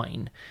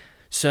online.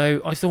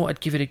 So I thought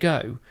I'd give it a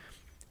go.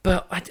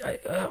 But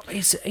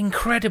it's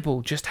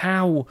incredible just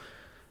how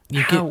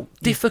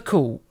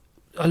difficult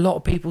a lot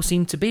of people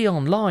seem to be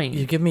online.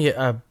 You give me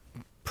a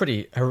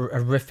pretty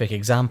horrific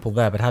example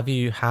there, but have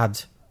you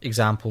had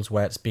examples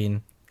where it's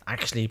been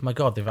actually, my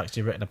God, they've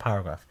actually written a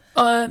paragraph?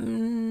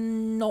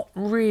 Not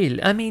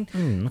really. I mean,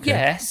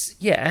 okay.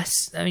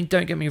 yes. I mean,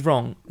 don't get me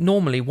wrong.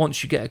 Normally,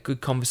 once you get a good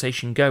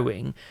conversation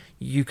going,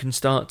 you can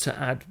start to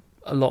add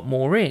a lot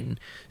more in.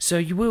 So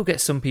you will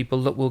get some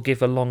people that will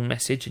give a long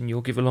message and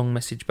you'll give a long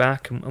message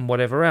back and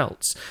whatever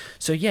else.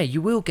 So yeah,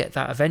 you will get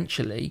that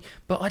eventually,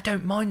 but I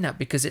don't mind that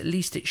because at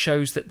least it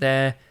shows that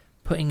they're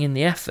putting in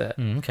the effort.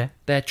 Okay.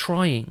 They're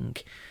trying.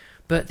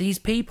 But these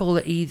people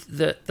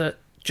that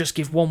just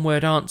give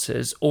one-word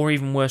answers, or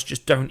even worse,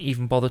 just don't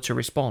even bother to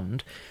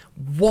respond,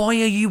 why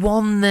are you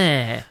on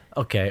there?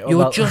 Okay.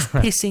 You're just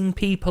pissing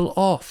people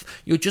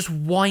off. You're just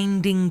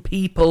winding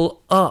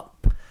people up.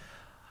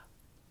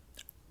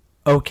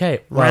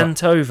 Okay, well,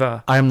 Rant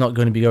over. I'm not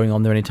going to be going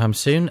on there anytime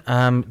soon.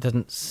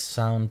 Doesn't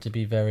sound to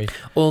be very...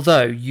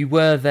 Although, you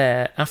were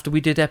there after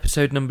we did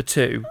episode number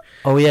 2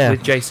 Oh, yeah.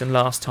 with Jason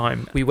last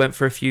time. We went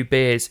for a few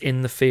beers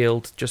in the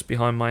field just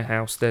behind my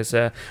house. There's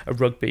a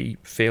rugby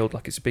field,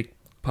 like it's a big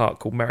park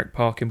called Merrick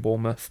Park in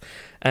Bournemouth.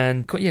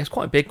 And yeah, it's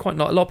quite big, quite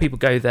a lot of people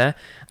go there.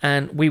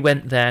 And we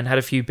went there and had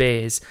a few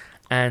beers.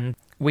 And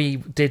we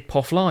did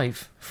POF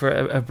Live for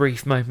a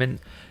brief moment.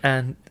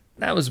 And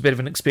that was a bit of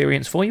an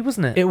experience for you,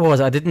 wasn't it? It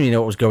was. I didn't really know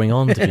what was going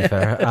on, to be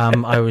fair.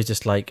 I was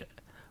just like,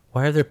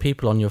 why are there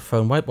people on your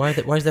phone? Why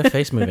is their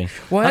face moving?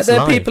 Why That's are there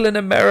live. people in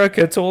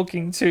America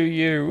talking to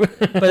you?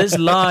 But it's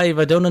live.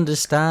 I don't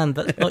understand.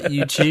 That's not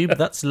YouTube.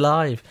 That's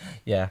live.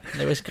 Yeah.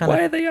 It was kind Why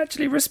of... are they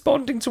actually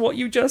responding to what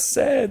you just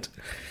said?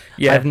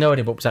 Yeah. I have no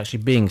idea what was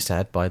actually being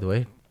said, by the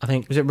way. I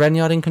think, was it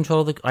Renyard in control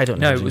of the... I don't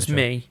know. No, it was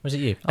me. Was it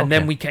you? And Okay.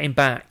 then we came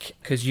back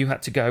because you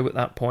had to go at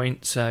that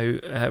point. So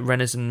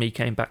Renners and me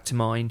came back to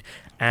mine.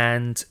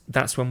 And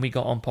that's when we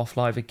got on POF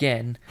Live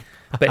again.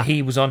 But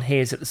he was on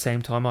his at the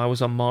same time I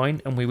was on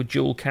mine. And we were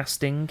dual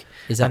casting.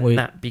 Is that and what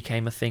that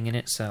became a thing in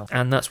itself.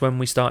 And that's when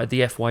we started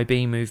the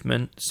FYB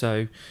movement.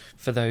 So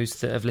for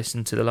those that have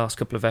listened to the last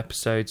couple of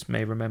episodes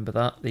may remember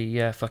that.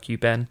 The Fuck You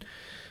Ben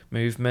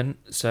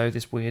movement. So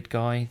this weird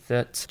guy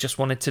that just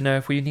wanted to know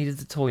if we needed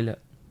the toilet.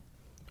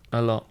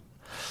 A lot.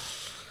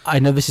 I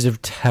know this is a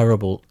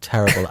terrible,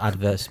 terrible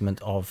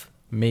advertisement of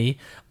me.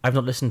 I've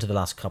not listened to the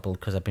last couple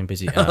because I've been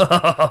busy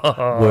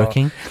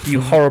working.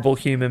 You horrible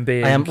human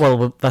being. I am.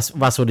 Well, that's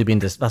already been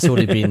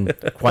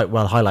quite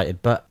well highlighted.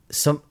 But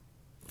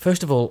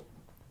first of all,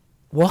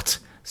 what?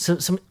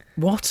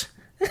 What?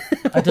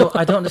 I don't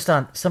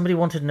understand. Somebody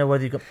wanted to know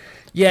whether you got.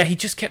 Yeah, he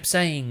just kept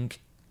saying,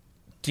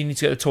 "Do you need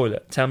to go to the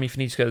toilet? Tell me if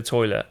you need to go to the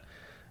toilet."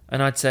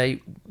 And I'd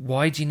say,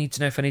 "Why do you need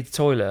to know if I need the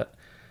toilet?"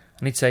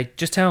 And he'd say,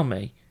 "Just tell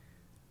me."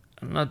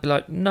 And I'd be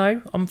like,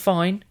 "No, I'm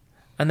fine."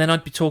 And then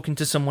I'd be talking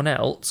to someone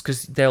else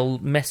because they'll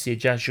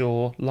message as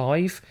you're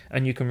live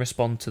and you can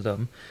respond to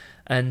them.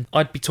 And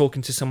I'd be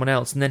talking to someone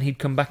else and then he'd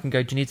come back and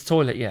go, "Do you need the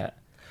toilet yet?"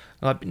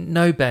 And I'd be,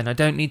 "No, Ben, I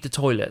don't need the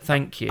toilet,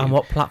 thank you." And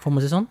what platform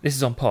was this on? This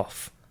is on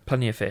POF,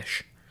 Plenty of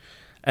Fish.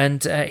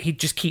 And he'd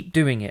just keep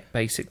doing it,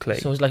 basically.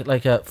 So it's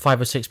like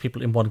 5 or 6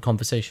 people in one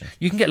conversation.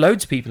 You can get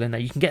loads of people in there.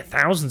 You can get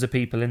thousands of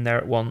people in there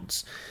at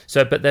once.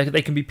 So, but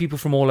they can be people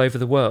from all over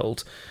the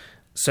world.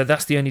 So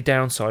that's the only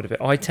downside of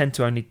it. I tend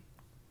to only...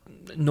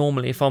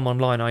 Normally, if I'm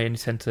online, I only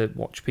tend to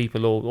watch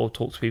people or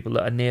talk to people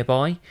that are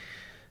nearby.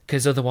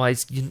 Because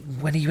otherwise,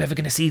 when are you ever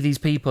going to see these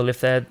people if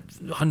they're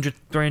 100,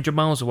 300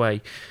 miles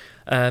away?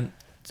 I'm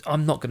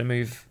not going to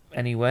move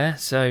anywhere.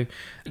 So,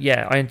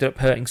 yeah, I ended up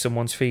hurting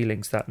someone's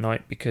feelings that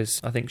night because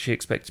I think she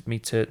expected me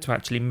to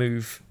actually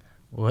move.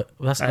 Well,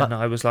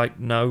 I was like,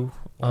 no.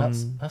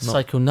 That's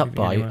psycho nut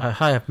boy.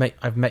 Hi,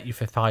 I've met you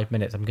for 5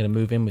 minutes. I'm going to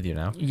move in with you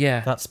now.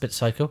 Yeah. That's a bit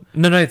psycho.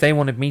 No, they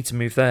wanted me to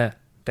move there.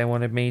 They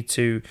wanted me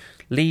to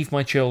leave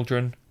my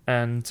children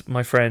and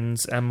my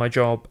friends and my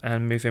job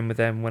and move in with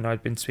them when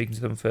I'd been speaking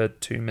to them for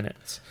 2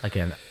 minutes.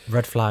 Again,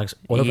 red flags,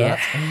 all of that.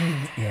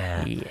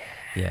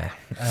 Yeah.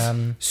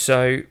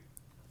 So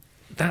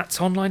that's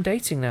online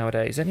dating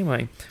nowadays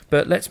anyway.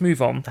 But let's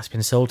move on. That's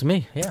been sold to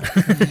me. Yeah.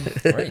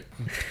 Great.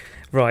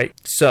 Right,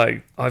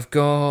 so I've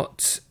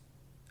got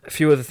a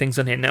few other things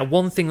on here. Now,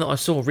 one thing that I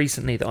saw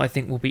recently that I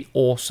think will be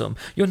awesome.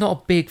 You're not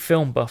a big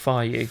film buff,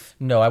 are you?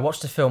 No, I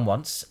watched a film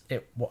once.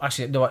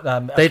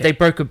 They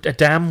broke a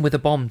dam with a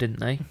bomb, didn't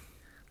they?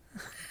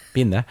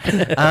 Been there.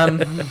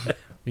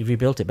 We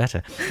rebuilt it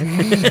better.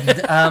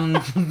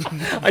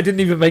 I didn't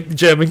even make the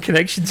German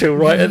connection till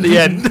right at the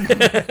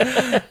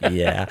end.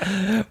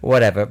 Yeah,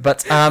 whatever.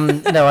 But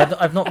no,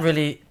 I've not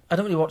really. I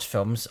don't really watch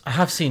films. I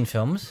have seen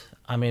films.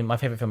 I mean, my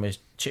favourite film is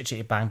Chitty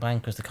Chitty Bang Bang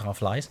because the car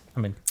flies. I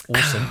mean,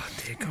 awesome. Oh,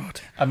 dear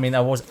God. I mean, I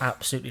was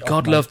absolutely.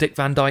 God love Dick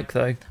Van Dyke,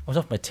 though. I was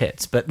off my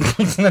tits, but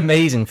it's an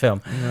amazing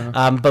film. Yeah.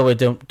 By the way,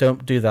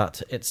 don't do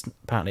that.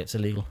 Apparently it's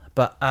illegal.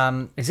 But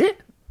Is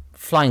it?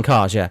 flying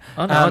cars, yeah.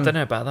 Oh, no, I don't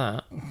know about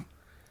that.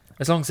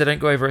 As long as they don't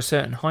go over a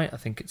certain height, I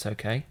think it's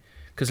okay.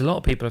 Because a lot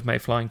of people have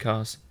made flying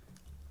cars.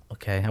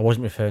 Okay, I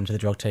wasn't referring to the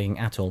drug taking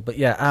at all, but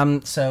yeah.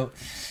 So,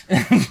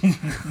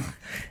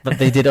 but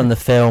they did on the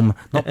film,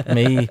 not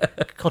me.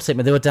 God sake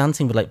me, they were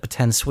dancing with like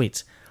pretend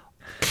sweets,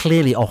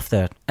 clearly off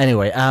there.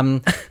 Anyway,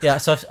 yeah.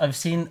 So I've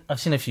seen a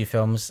few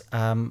films.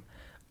 I'm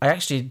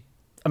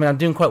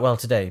doing quite well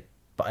today,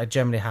 but I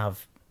generally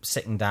have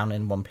sitting down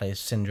in one place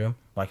syndrome.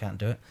 I can't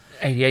do it.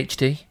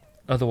 ADHD,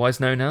 otherwise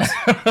known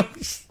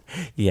as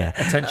Yeah,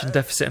 attention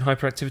deficit and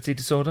hyperactivity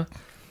disorder.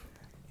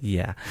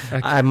 yeah.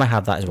 Okay. I might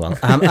have that as well.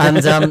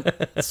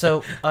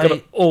 So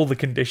Got all the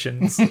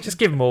conditions. Just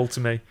give them all to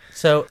me.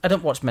 So I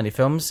don't watch many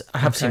films. I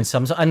have seen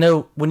some. So I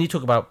know when you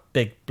talk about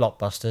big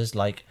blockbusters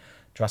like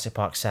Jurassic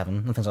Park 7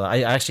 and things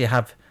like that, I actually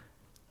have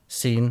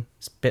seen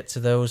bits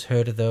of those,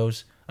 heard of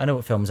those. I know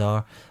what films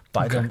are,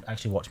 but I don't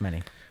actually watch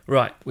many.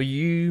 Right. Well,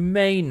 you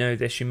may know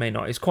this, you may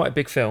not. It's quite a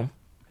big film.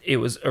 It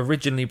was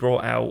originally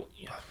brought out,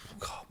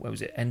 God, where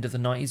was it? End of the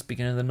 90s,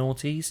 beginning of the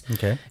noughties.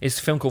 Okay. It's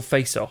a film called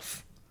Face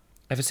Off.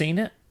 Ever seen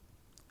it?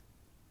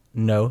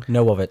 No,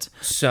 know of it.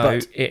 So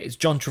But- it's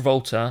John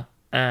Travolta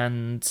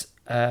and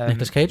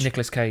Nicolas Cage?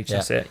 Nicolas Cage, Yeah.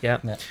 that's it, yeah.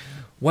 Yeah.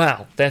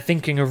 Well, they're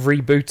thinking of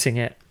rebooting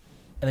it.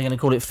 Are they going to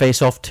call it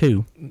Face Off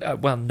 2?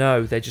 Well,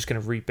 no, they're just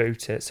going to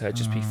reboot it, so it'd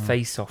just be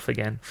Face Off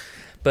again.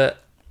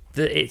 But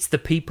it's the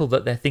people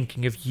that they're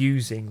thinking of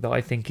using that I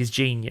think is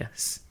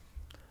genius.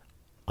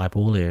 I'm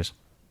all ears.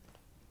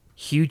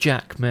 Hugh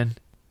Jackman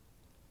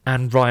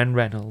and Ryan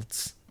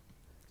Reynolds.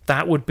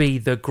 That would be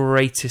the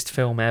greatest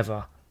film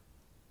ever.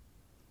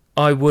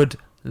 I would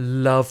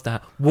love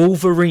that.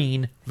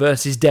 Wolverine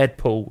versus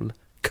Deadpool.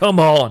 Come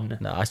on.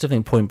 No, I still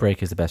think Point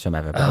Break is the best film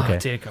ever. But Oh, okay,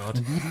 dear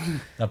God.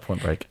 not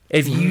Point Break.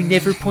 Have you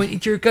never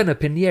pointed your gun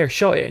up in the air,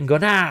 shot it and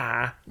gone,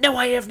 ah? No,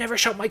 I have never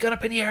shot my gun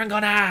up in the air and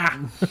gone, ah.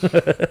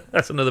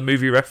 That's another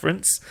movie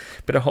reference.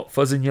 Bit of hot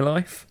fuzz in your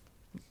life.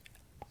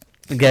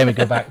 Again, we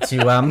go back to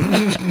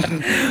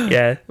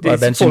Yeah. What I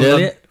it's mentioned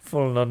earlier.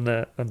 Falling on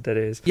dead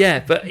ears.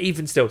 Yeah, but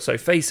even still, so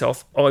Face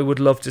Off, I would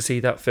love to see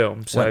that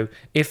film. So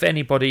if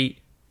anybody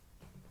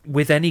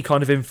with any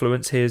kind of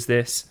influence hears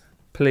this,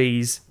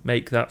 please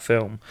make that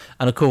film.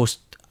 And of course,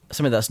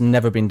 something that's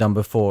never been done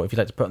before. If you'd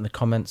like to put in the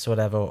comments or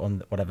whatever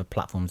on whatever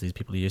platforms these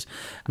people use,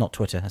 not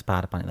Twitter, that's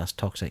bad. Apparently, that's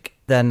toxic.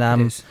 Then It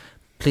is.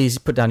 please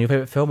put down your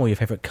favourite film or your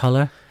favourite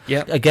colour.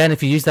 Yep. Again,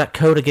 if you use that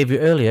code I gave you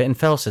earlier in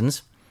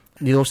Felson's,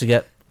 you'll also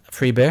get a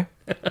free beer.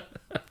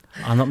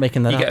 I'm not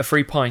making that You up. get a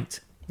free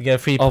pint You get a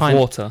free of pint.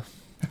 water.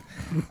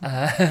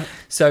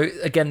 So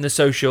again, the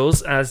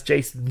socials, as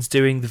Jason's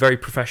doing the very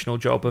professional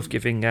job of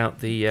giving out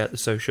the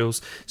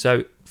socials.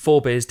 So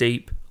 4 Beers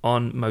Deep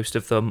on most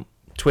of them.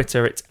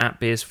 Twitter, it's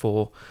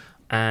 @beers4,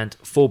 and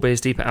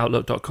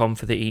 4beersdeep@outlook.com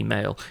for the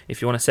email.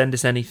 If you want to send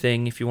us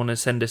anything, if you want to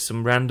send us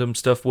some random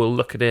stuff, we'll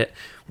look at it.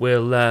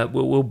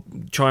 We'll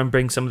try and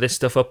bring some of this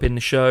stuff up in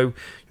the show.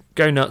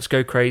 Go nuts,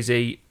 go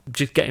crazy.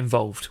 Just get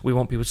involved. We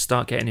want people to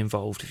start getting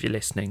involved if you're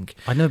listening.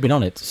 I've never been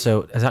on it,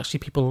 so has actually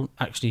people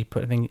actually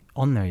put anything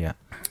on there yet?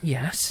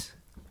 Yes.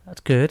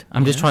 That's good.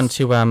 I'm just Yes. trying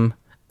to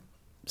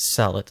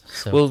sell it.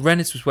 So. Well,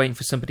 Rennis was waiting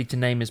for somebody to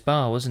name his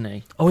bar, wasn't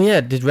he? Oh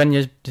yeah, did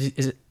Renya?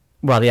 Is it?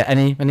 Well, yeah.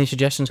 Any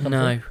suggestions? Come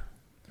No,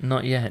 through?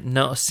 not yet.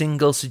 Not a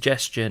single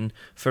suggestion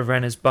for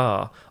Renner's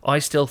bar. I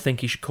still think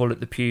he should call it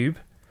the Pube.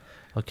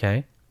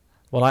 Okay.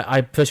 Well,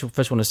 I first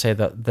want to say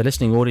that the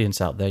listening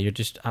audience out there, you're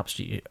just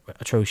absolutely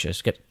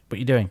atrocious. Get what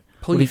you're doing.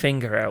 Pull your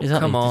finger out.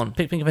 Exactly. Come on.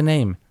 Just think of a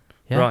name.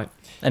 Yeah? Right.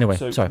 Anyway,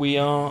 So sorry. we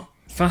are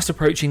fast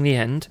approaching the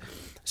end.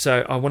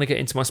 So I want to get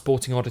into my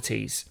sporting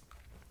oddities.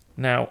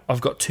 Now, I've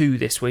got 2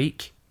 this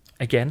week.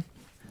 Again,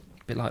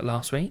 a bit like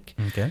last week.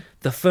 Okay.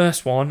 The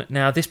first one,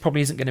 now this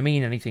probably isn't going to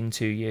mean anything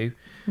to you,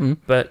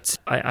 but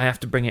I have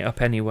to bring it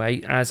up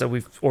anyway, as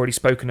we've already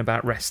spoken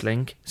about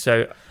wrestling.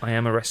 So I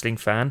am a wrestling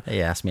fan.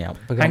 Yeah, ask me out.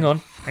 Hang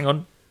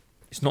on.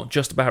 It's not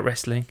just about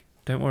wrestling.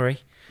 Don't worry.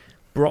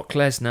 Brock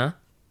Lesnar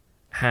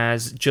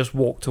has just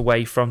walked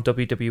away from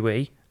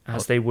WWE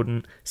as they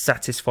wouldn't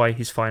satisfy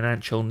his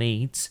financial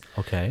needs.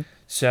 Okay.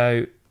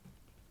 So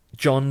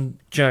John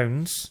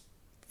Jones,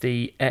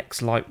 the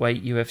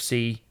ex-lightweight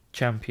UFC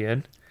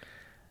champion,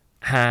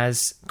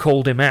 has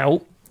called him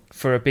out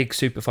for a big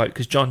super fight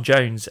because John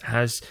Jones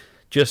has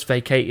just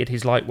vacated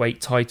his lightweight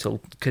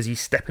title because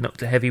he's stepping up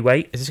to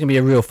heavyweight. Is this going to be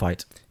a real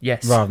fight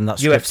Yes. rather than that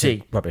UFC.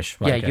 scripted rubbish?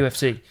 Right, Yeah, okay.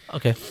 UFC.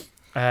 Okay.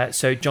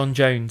 So John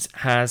Jones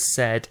has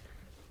said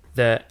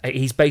that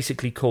he's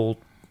basically called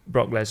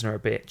Brock Lesnar a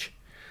bitch,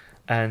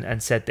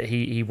 and said that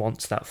he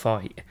wants that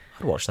fight.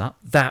 I'd watch that.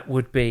 That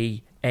would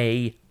be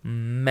a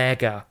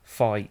mega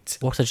fight.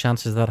 What's the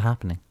chances of that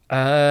happening?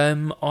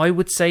 I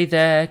would say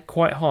they're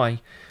quite high,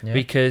 Yeah.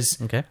 because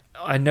Okay.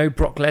 I know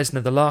Brock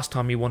Lesnar, the last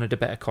time he wanted a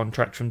better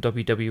contract from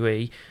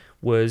WWE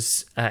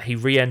was he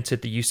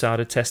re-entered the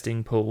USADA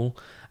testing pool,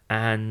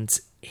 and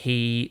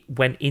he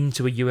went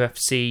into a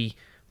UFC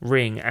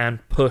ring and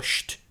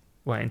pushed,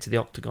 into the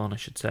octagon I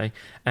should say,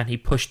 and he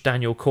pushed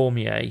Daniel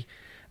Cormier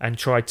and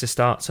tried to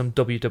start some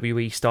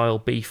WWE style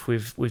beef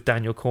with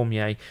Daniel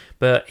Cormier,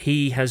 but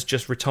he has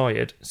just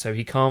retired, so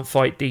he can't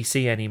fight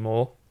DC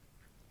anymore.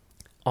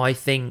 I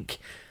think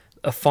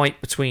a fight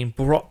between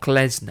Brock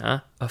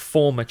Lesnar, a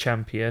former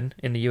champion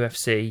in the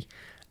UFC,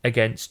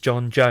 against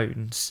John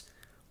Jones,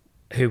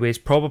 who is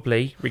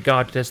probably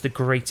regarded as the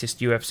greatest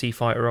UFC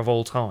fighter of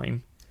all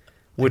time,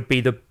 would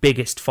be the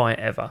biggest fight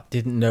ever.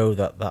 Didn't know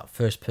that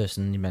first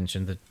person you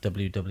mentioned, the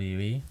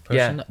WWE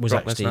person, Yeah, was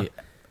Brock actually Lesnar.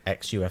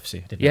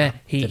 ex-UFC. Didn't Yeah, know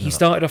that. Didn't know he that.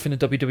 started off in the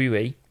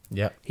WWE.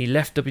 Yeah. He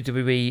left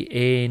WWE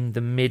in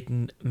the mid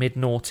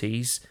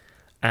noughties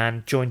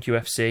and joined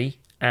UFC,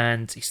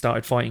 and he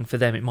started fighting for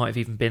them. It might have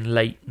even been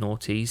late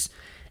noughties.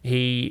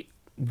 He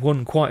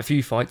won quite a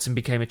few fights and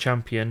became a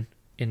champion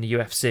in the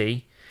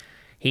UFC.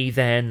 He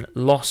then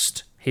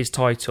lost his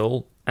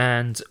title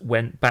and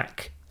went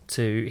back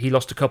to... He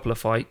lost a couple of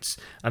fights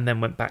and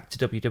then went back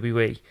to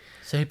WWE.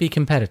 So he'd be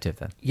competitive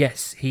then.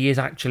 Yes, he is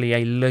actually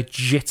a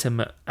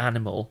legitimate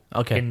animal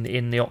Okay.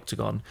 in the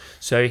octagon.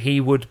 So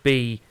he would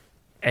be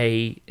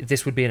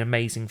this would be an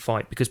amazing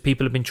fight, because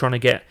people have been trying to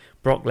get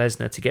Brock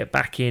Lesnar to get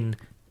back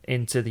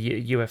into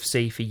the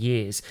UFC for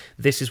years.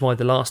 This is why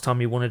the last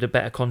time he wanted a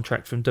better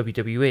contract from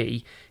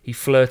WWE, he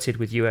flirted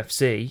with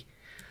UFC,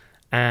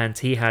 and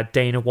he had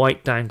Dana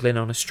White dangling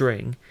on a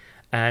string.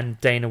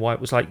 And Dana White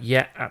was like,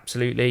 yeah,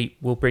 absolutely,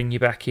 we'll bring you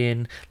back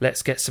in.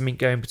 Let's get something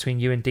going between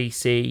you and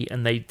DC.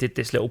 And they did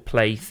this little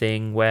play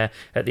thing where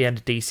at the end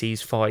of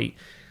DC's fight,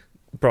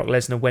 Brock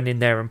Lesnar went in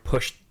there and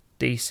pushed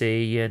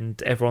DC,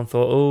 and everyone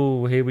thought,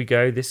 oh, here we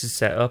go, this is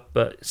set up,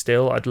 but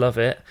still, I'd love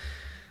it.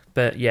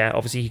 But yeah,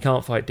 obviously he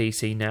can't fight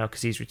DC now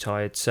because he's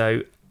retired.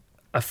 So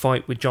a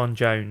fight with John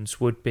Jones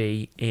would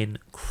be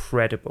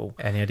incredible.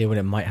 Any idea when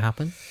it might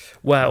happen?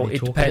 Well, Any it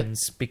talk of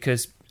depends,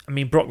 because I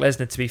mean, Brock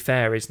Lesnar, to be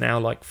fair, is now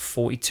like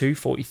 42,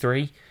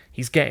 43.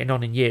 He's getting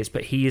on in years,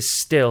 but he is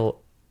still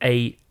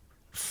a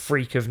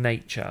freak of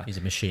nature. He's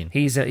a machine.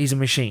 He's a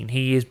machine.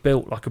 He is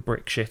built like a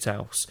brick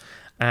shithouse.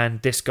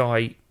 And this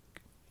guy,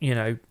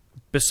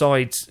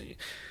 besides,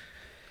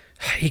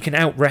 he can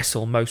out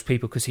wrestle most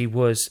people because he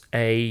was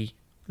a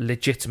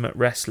legitimate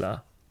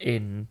wrestler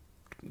in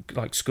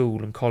like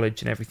school and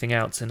college and everything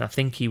else. And I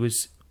think he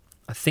was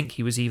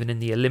even in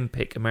the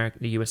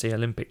the USA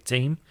Olympic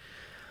team.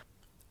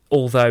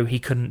 Although he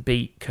couldn't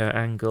beat Kurt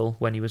Angle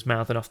when he was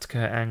mouthing off to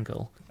Kurt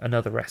Angle,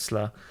 another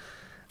wrestler.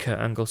 Kurt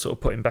Angle sort of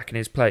put him back in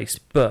his place.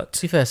 But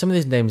To be fair, some of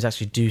these names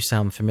actually do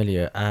sound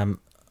familiar.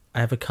 I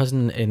have a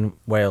cousin in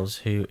Wales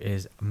who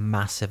is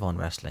massive on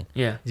wrestling.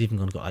 yeah, He's even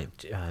got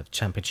like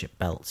championship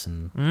belts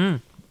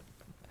and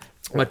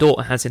my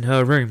daughter has in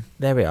her room.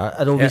 there we are,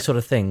 and all Yeah. these sort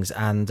of things.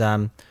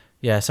 And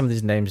yeah, some of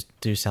these names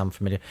do sound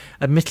familiar.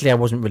 Admittedly, I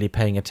wasn't really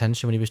paying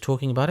attention when he was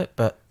talking about it,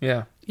 but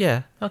Yeah.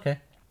 yeah, okay.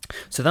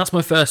 So that's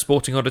my first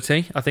sporting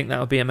oddity. I think that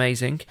would be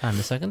amazing. And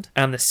the second?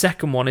 And the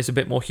second one is a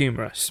bit more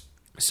humorous.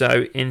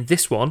 So in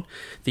this one,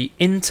 the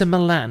Inter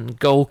Milan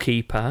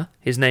goalkeeper,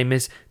 his name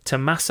is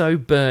Tommaso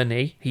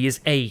Berni. He is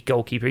a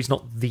goalkeeper. He's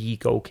not the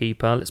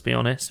goalkeeper, let's be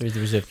honest. So he's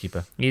the reserve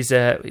keeper. He's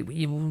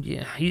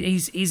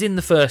he's in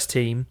the first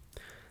team.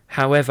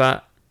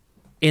 However,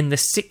 in the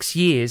 6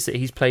 years that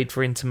he's played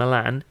for Inter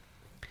Milan,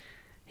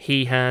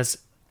 he has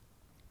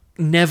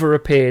never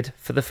appeared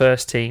for the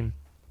first team.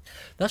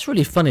 That's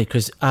really funny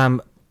because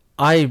I'm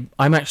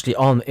actually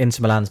on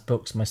Inter Milan's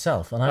books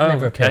myself, and I've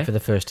never okay. appeared for the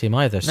first team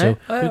either. So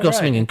No? we've got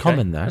something in okay.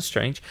 common there. That's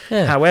strange.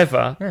 Yeah.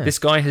 However, Yeah. this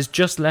guy has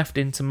just left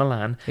Inter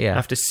Milan Yeah.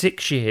 after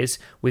 6 years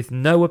with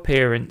no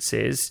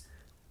appearances,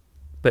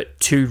 but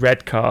 2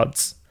 red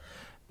cards.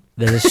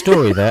 There's a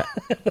story there.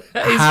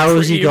 is How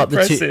has he pretty got the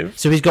two? impressive.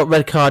 So he's got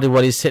red carded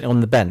while he's sitting on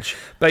the bench.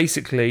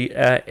 Basically,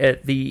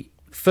 at the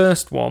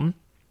first one,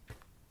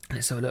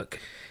 let's have a look.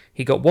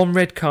 He got 1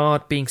 red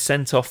card being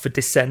sent off for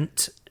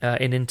dissent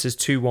in Inter's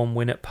 2-1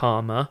 win at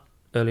Parma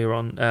earlier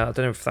on. I don't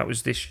know if that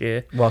was this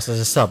year. Whilst as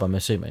a sub, I'm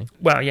assuming.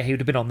 Well, yeah, he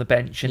would have been on the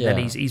bench, and then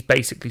Yeah. he's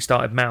basically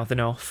started mouthing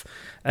off,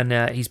 and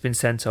he's been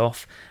sent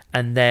off.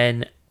 And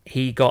then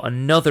he got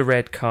another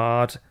red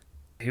card.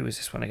 Who was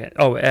this one again?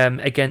 Oh,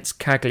 against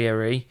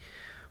Cagliari,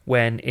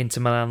 when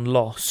Inter Milan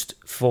lost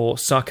for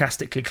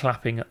sarcastically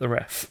clapping at the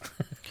ref.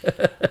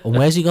 And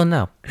where's he gone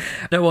now?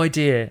 No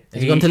idea.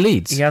 Has he gone to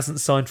Leeds? He hasn't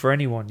signed for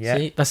anyone yet.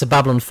 See, that's a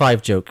Babylon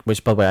 5 joke,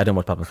 which, by the way, I don't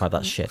watch Babylon 5,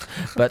 that's shit.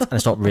 But and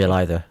it's not real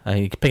either.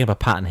 You're picking up a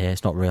pattern here,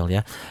 it's not real,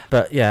 yeah?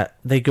 But yeah,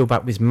 they go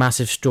back with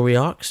massive story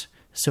arcs.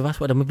 So that's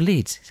what I'm with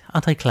Leeds.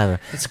 Aren't I clever?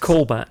 It's a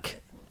callback.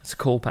 It's a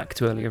callback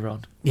to earlier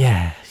on.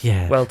 Yeah.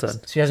 Well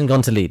done. She hasn't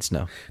gone to Leeds,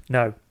 no.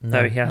 No, he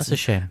hasn't. That's a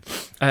shame.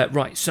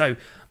 Right, so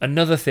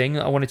another thing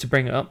I wanted to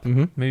bring up,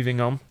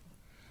 moving on,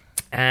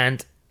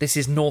 and this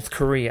is North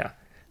Korea.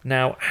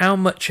 Now, how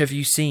much have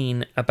you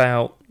seen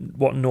about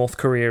what North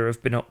Korea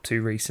have been up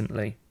to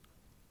recently?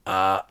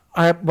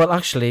 Well,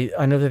 actually,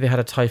 I know that they had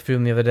a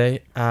typhoon the other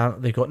day.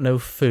 They got no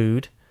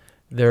food.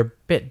 They're a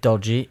bit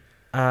dodgy.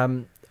 A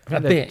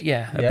bit.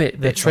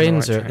 The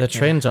trains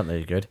aren't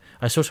very good.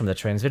 I saw some of their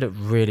trains. They look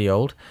really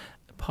old.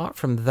 Apart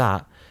from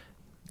that,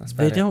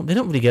 they don't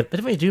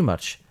really do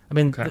much. I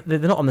mean, they're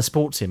not on the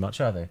sports scene much,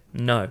 are they?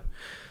 No.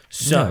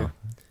 So,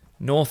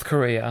 North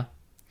Korea.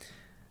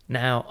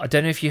 Now, I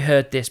don't know if you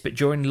heard this, but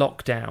during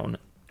lockdown,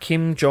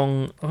 Kim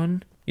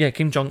Jong-un,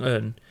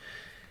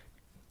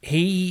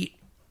 he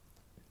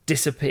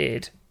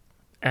disappeared,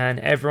 and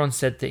everyone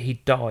said that he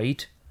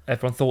died.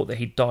 Everyone thought that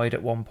he died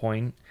at one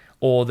point,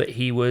 or that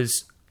he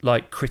was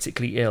like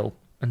critically ill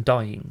and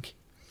dying.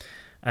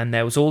 And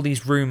there was all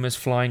these rumours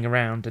flying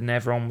around, and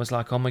everyone was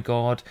like, "Oh my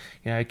god,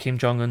 Kim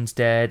Jong-un's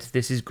dead.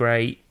 This is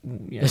great.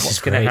 What's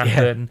going to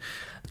happen?"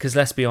 Because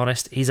let's be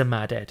honest, he's a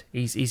madhead.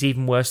 He's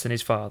even worse than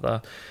his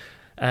father,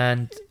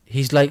 and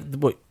he's like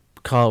what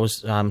Carl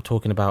was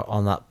talking about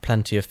on that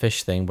Plenty of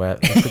Fish thing, where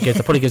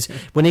probably gives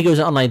when he goes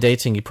online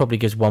dating, he probably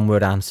gives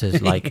one-word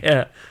answers like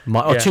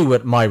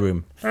two-word my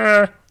room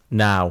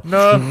now.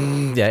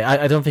 No,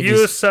 I don't think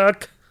you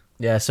suck.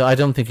 Yeah, so I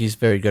don't think he's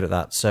very good at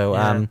that.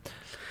 So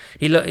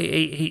he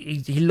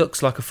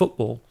looks like a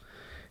football.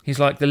 He's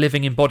like the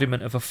living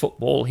embodiment of a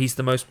football. He's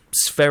the most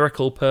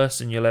spherical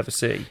person you'll ever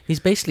see.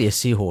 He's basically a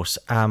seahorse,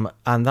 and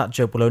that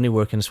joke will only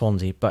work in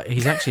Swansea, but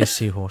he's actually a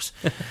seahorse.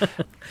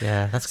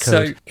 Yeah, that's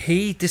code. So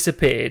he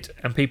disappeared,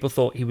 and people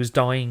thought he was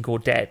dying or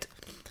dead.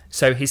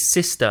 So his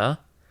sister,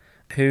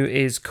 who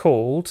is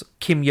called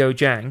Kim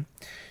Yo-jang,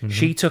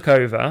 she took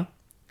over,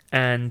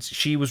 and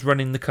she was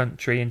running the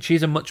country, and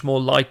she's a much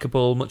more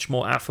likeable, much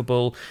more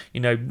affable,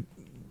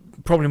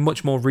 probably a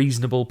much more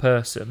reasonable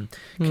person,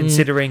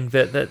 considering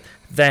that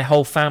their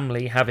whole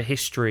family have a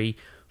history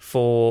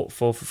for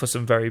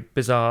some very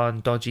bizarre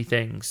and dodgy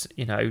things,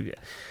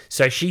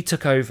 So she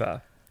took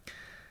over.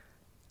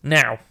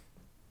 Now,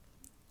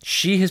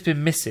 she has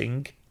been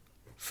missing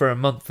for a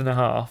month and a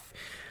half,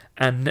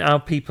 and now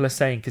people are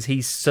saying, because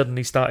he's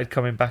suddenly started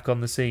coming back on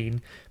the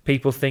scene,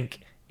 people think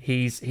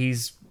he's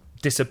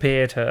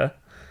disappeared her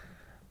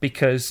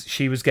because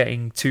she was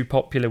getting too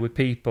popular with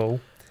people,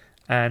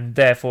 and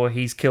therefore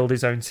he's killed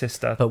his own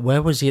sister. But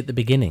where was he at the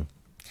beginning?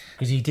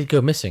 Because he did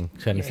go missing.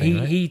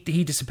 He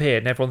disappeared,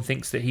 and everyone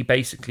thinks that he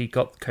basically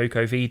got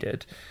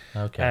coco-vided.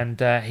 Okay.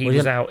 And he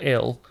was out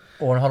ill.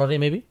 Or on holiday,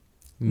 maybe?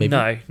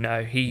 No.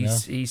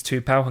 He's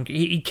too power hungry.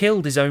 He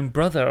killed his own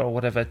brother or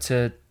whatever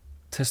to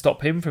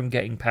stop him from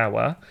getting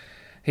power.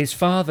 His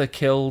father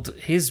killed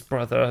his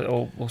brother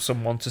or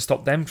someone to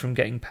stop them from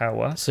getting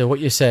power. So what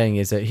you're saying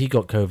is that he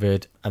got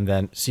COVID, and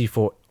then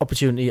C4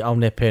 opportunity, I'll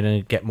nip in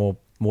and get more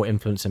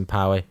influence and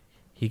power.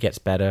 He gets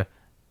better.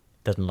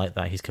 Doesn't like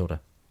that. He's killed her.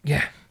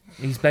 Yeah.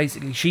 He's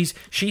basically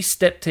she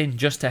stepped in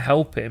just to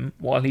help him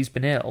while he's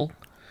been ill.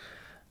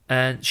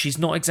 And she's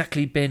not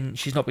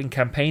been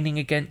campaigning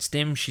against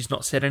him. She's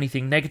not said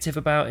anything negative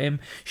about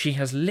him. She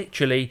has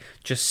literally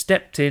just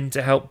stepped in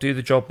to help do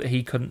the job that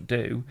he couldn't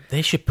do.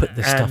 They should put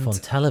this stuff on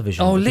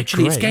television. Oh,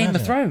 literally, it's Game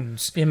of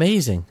Thrones. It'd be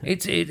amazing.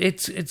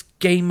 It's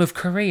Game of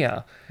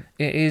Korea.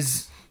 It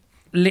is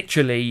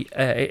literally,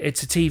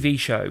 it's a TV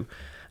show.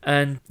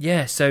 And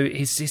yeah, so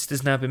his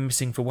sister's now been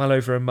missing for well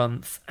over a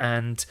month,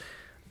 and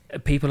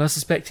people are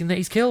suspecting that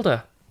he's killed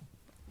her.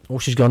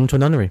 Or she's gone into a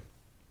nunnery.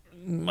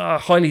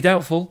 Highly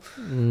doubtful,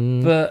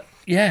 but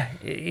yeah,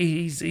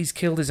 he's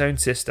killed his own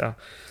sister.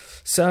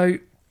 So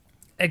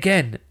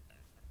again,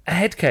 a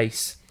head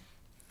case,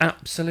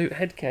 absolute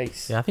head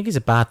case. Yeah, I think he's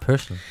a bad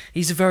person.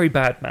 He's a very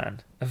bad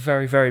man, a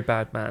very, very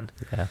bad man.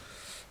 Yeah.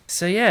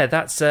 So yeah,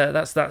 that's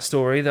that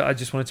story that I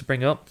just wanted to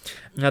bring up.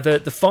 Now the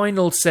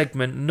final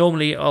segment.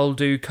 Normally I'll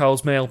do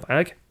Carl's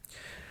mailbag.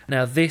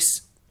 Now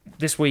this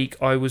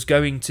week I was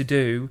going to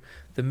do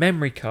the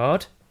memory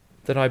card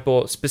that I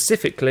bought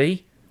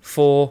specifically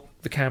for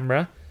the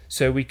camera,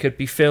 so we could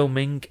be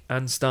filming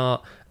and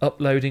start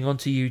uploading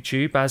onto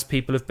YouTube as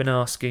people have been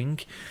asking.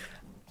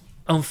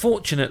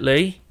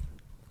 Unfortunately,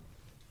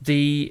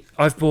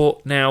 I've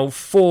bought now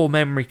 4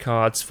 memory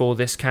cards for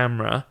this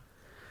camera,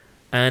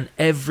 and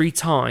every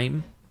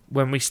time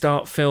when we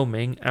start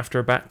filming, after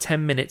about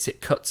 10 minutes it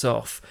cuts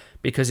off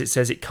because it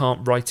says it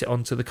can't write it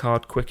onto the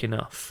card quick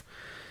enough.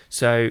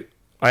 So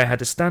I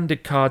had a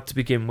standard card to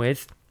begin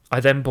with. I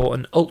then bought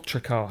an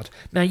Ultra card.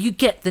 Now, you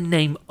get the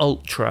name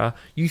Ultra,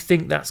 you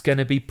think that's going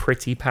to be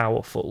pretty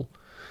powerful.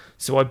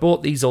 So I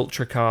bought these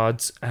Ultra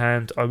cards,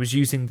 and I was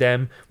using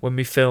them when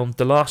we filmed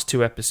the last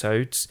 2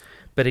 episodes.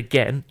 But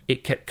again,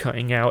 it kept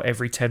cutting out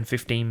every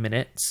 10-15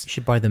 minutes. You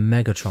should buy the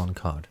Megatron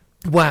card.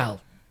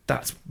 Well,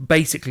 that's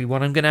basically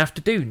what I'm going to have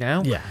to do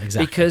now. Yeah,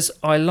 exactly. Because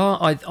I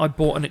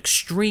bought an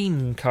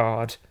Extreme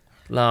card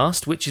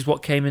last, which is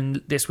what came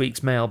in this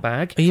week's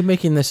mailbag. Are you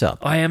making this up?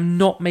 I am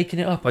not making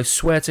it up, I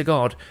swear to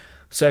God.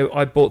 So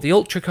I bought the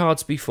Ultra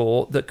cards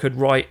before that could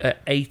write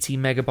at 80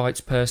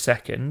 megabytes per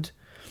second,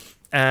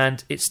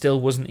 and it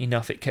still wasn't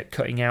enough. It kept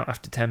cutting out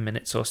after 10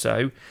 minutes or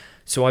so.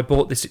 So I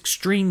bought this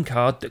Extreme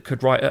card that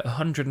could write at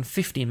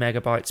 150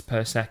 megabytes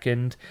per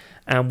second,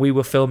 and we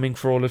were filming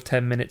for all of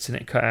 10 minutes and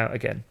it cut out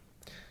again.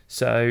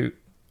 So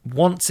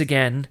once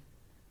again,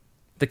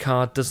 the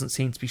card doesn't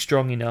seem to be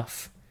strong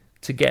enough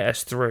to get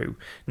us through.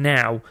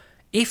 Now,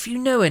 if you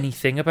know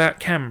anything about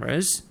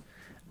cameras,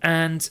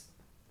 and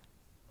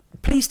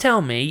please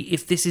tell me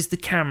if this is the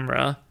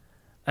camera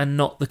and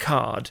not the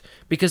card,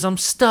 because I'm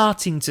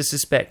starting to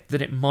suspect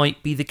that it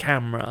might be the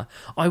camera.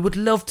 I would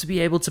love to be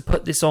able to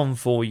put this on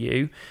for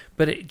you,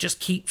 but it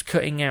just keeps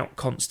cutting out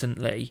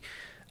constantly.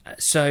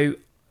 So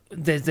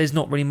there's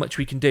not really much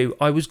we can do.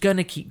 I was going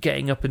to keep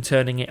getting up and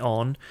turning it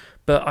on,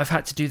 but I've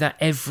had to do that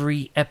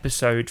every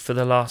episode for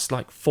the last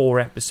 4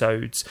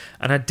 episodes,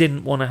 and I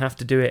didn't want to have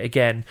to do it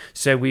again,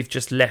 so we've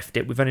just left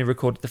it. We've only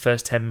recorded the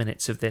first 10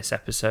 minutes of this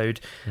episode,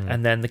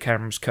 and then the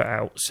camera's cut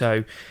out.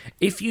 So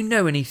if you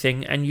know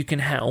anything and you can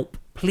help,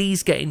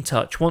 please get in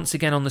touch. Once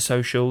again on the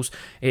socials,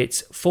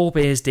 it's 4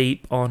 Beers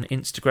Deep on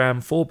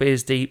Instagram, 4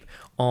 Beers Deep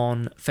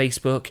on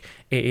Facebook.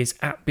 It is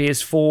at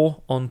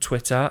Beers4 on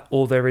Twitter,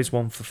 or there is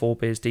one for 4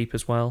 Beers Deep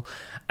as well.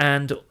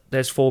 And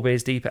there's 4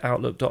 Beers Deep at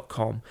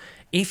outlook.com.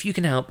 If you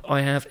can help,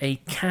 I have a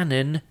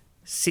Canon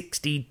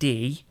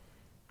 60D,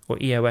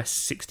 or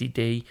EOS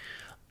 60D,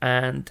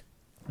 and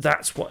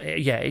that's what,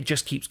 it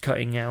just keeps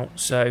cutting out.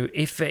 So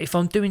if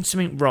I'm doing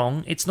something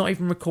wrong, it's not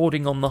even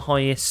recording on the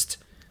highest.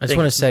 I just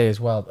want to say as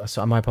well,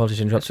 so my apologies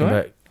for interrupting,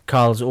 but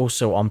Carl's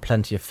also on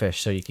Plenty of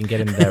Fish, so you can get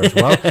him there as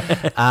well.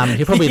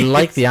 He'll probably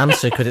like the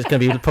answer because it's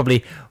going to be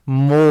probably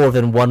more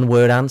than one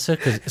word answer,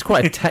 because it's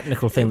quite a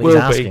technical thing that he's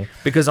asking.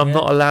 Because I'm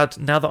not allowed,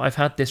 now that I've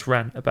had this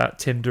rant about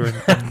Tinder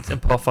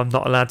and Puff, I'm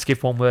not allowed to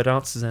give one word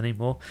answers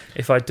anymore.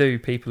 If I do,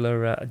 people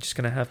are just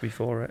going to have me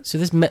for it. So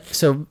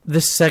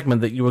this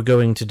segment that you were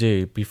going to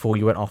do before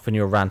you went off in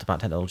your rant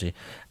about technology,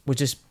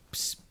 which is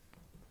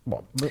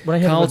what?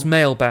 Carl's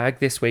mailbag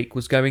this week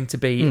was going to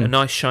be a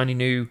nice shiny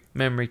new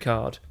memory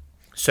card,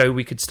 so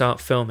we could start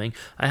filming.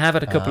 I have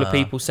had a couple of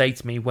people say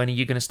to me, when are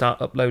you going to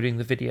start uploading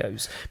the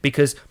videos?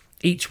 Because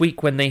each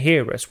week when they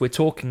hear us, we're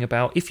talking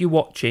about, if you're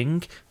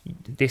watching,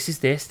 this is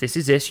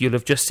this, you'll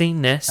have just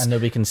seen this. And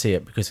nobody can see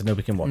it because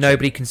nobody can watch it.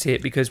 Nobody can see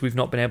it because we've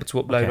not been able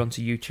to upload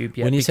onto YouTube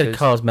yet. When you said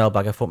Carl's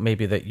mailbag, I thought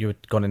maybe that you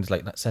had gone into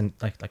like a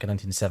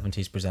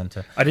 1970s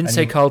presenter. I didn't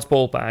say Carl's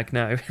ball bag,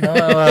 no. No,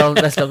 well,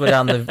 let's not go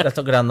down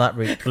that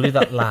route. We'll leave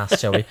that last,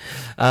 shall we?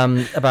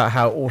 About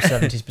how all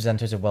 70s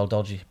presenters are well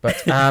dodgy.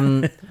 But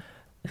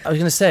I was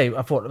going to say,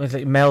 I thought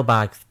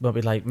mailbag would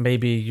be like,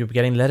 maybe you're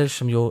getting letters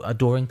from your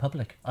adoring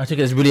public. I took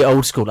it as really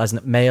old school, as in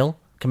mail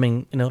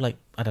coming,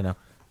 I don't know.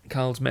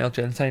 Carl's male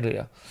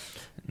genitalia.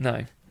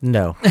 No.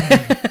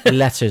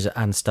 Letters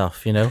and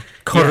stuff,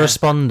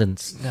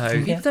 correspondence.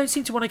 No, people don't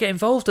seem to want to get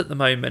involved at the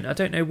moment. I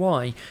don't know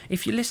why.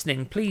 If you're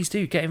listening, please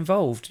do get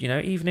involved.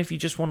 Even if you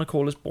just want to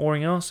call us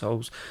boring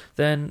arseholes,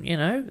 then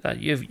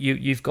that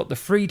you've got the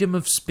freedom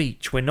of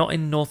speech. We're not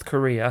in North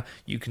Korea.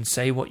 You can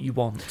say what you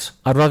want.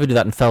 I'd rather do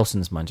that in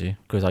Felson's, mind you,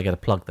 because I get a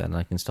plug then.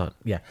 I can start.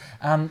 Yeah.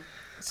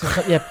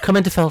 Come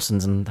into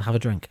Felson's and have a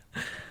drink.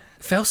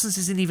 Felson's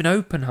isn't even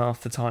open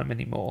half the time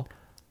anymore.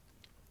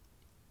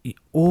 You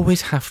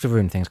always have to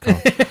ruin things,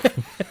 Carl.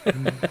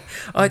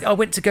 I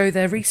went to go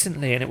there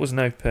recently and it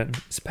wasn't open.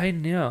 It's a pain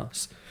in the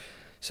arse.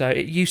 So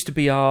it used to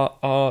be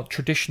our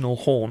traditional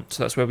haunt.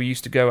 That's where we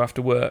used to go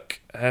after work.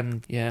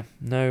 And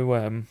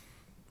no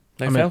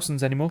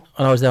Felson's anymore.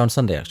 And I was there on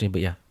Sunday actually,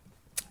 but yeah.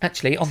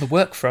 Actually, on the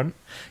work front,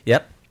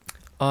 yep,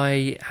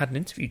 I had an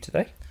interview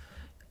today.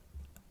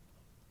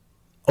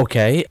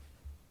 Okay.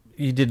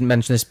 You didn't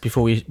mention this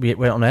before we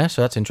went on air,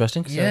 so that's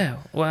interesting. So. Yeah,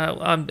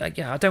 well, I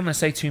don't want to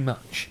say too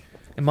much.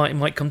 It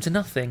might come to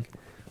nothing.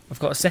 I've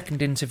got a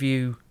second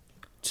interview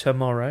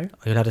tomorrow.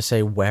 Are you allowed to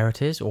say where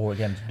it is, or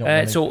again?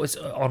 It's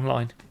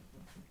online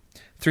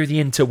through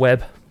the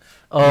interweb.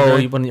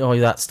 Oh,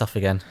 that stuff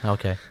again.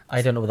 Okay,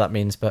 I don't know what that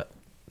means, but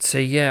so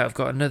yeah, I've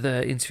got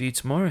another interview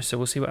tomorrow. So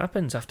we'll see what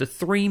happens. After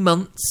 3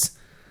 months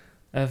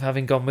of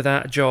having gone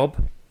without a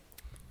job,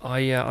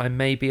 I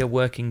may be a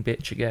working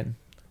bitch again.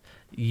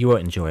 You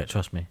won't enjoy it,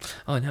 trust me.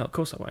 Oh no, of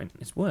course I won't.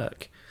 It's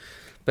work.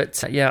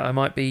 But I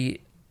might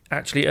be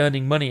actually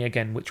earning money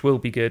again, which will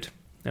be good.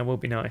 That will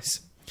be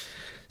nice.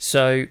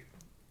 So,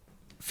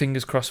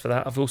 fingers crossed for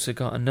that. I've also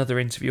got another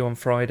interview on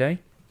Friday,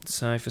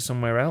 so for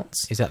somewhere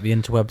else. Is that the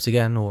interwebs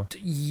again, or?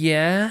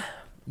 Yeah.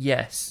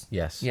 Yes.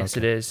 Yes. Yes,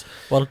 okay. It is.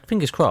 Well,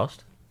 fingers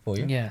crossed for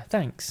you. Yeah,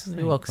 thanks.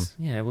 You're welcome.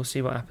 Yeah, we'll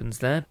see what happens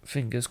there.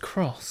 Fingers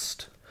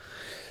crossed.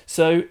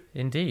 So,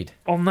 indeed.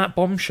 On that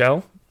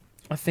bombshell,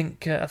 I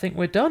think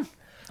we're done.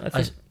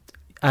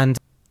 And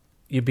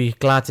you'd be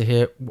glad to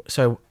hear.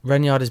 So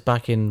Renyard is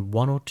back in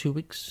 1 or 2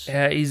 weeks.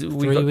 Yeah,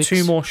 we've got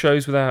 2 more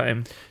shows without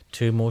him.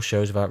 2 more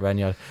shows without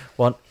Renyard.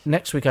 Well,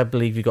 next week I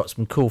believe you've got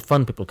some cool,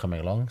 fun people coming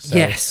along. So.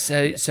 Yes.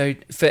 So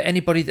for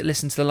anybody that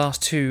listened to the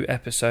last 2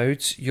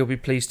 episodes, you'll be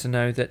pleased to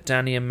know that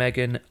Danny and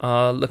Megan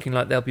are looking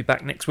like they'll be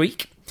back next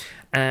week,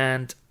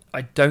 and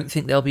I don't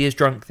think they'll be as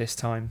drunk this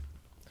time.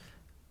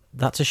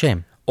 That's a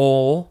shame.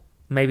 Or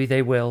maybe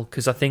they will,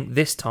 because I think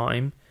this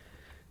time,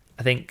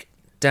 I think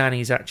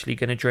Danny's actually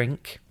going to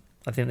drink.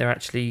 I think they're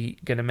actually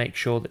going to make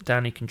sure that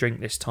Danny can drink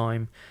this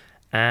time,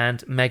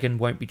 and Megan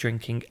won't be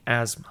drinking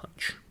as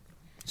much.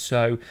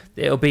 So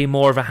it'll be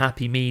more of a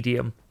happy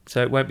medium.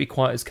 So it won't be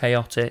quite as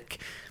chaotic,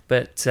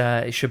 but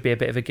it should be a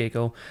bit of a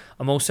giggle.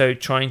 I'm also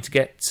trying to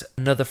get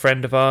another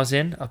friend of ours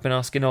in. I've been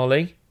asking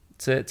Ollie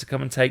to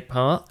come and take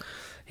part.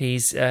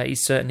 He's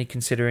certainly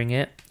considering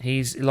it.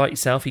 He's like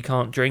yourself, he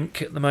can't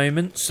drink at the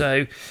moment,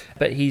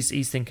 but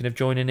he's thinking of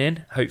joining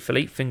in.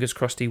 Hopefully, fingers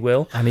crossed he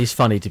will. And he's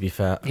funny, to be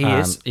fair. He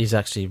is. He's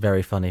actually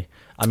very funny.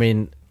 I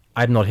mean,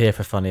 I'm not here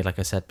for funny, like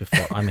I said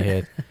before. I'm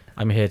here.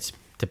 I'm here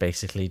to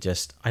basically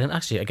just. I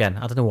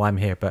don't know why I'm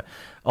here, but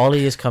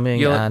Ollie is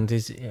coming and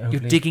he's. You're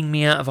digging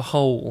me out of a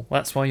hole.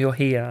 That's why you're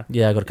here.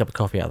 Yeah, I got a cup of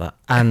coffee out of that,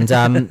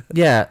 and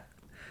yeah.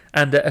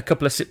 And a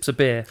couple of sips of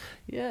beer.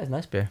 Yeah, it's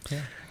nice beer.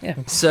 Yeah.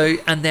 So,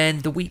 and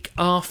then the week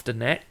after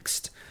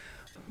next,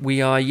 we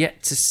are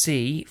yet to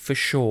see for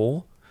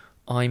sure.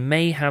 I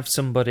may have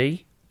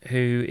somebody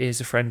who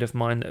is a friend of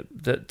mine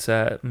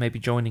that may be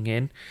joining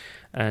in,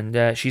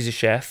 and she's a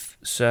chef,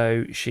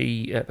 so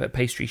a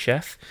pastry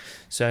chef.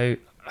 So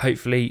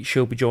hopefully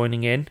she'll be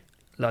joining in.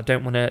 I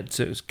don't want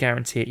to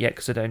guarantee it yet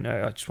because I don't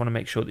know. I just want to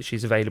make sure that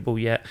she's available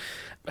yet.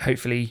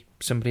 Hopefully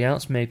somebody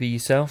else, maybe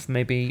yourself,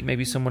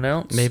 maybe someone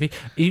else. Maybe.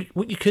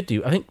 What you could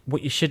do, I think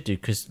what you should do,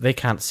 because they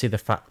can't see the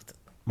fact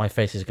my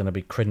face is going to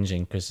be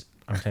cringing because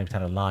I'm going to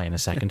tell a lie in a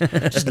second.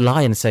 Just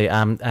lie and say,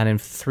 and in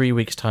 3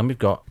 weeks' time we've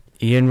got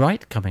Ian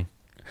Wright coming.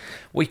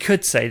 We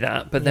could say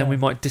that, but then we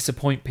might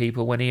disappoint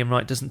people when Ian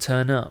Wright doesn't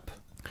turn up.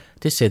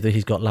 Did say that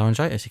he's got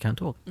laryngitis, he can't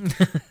talk.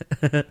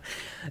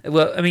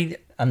 Well, I mean,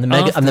 and the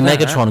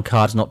Megatron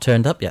card's not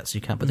turned up yet, so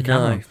you can't put the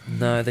camera on.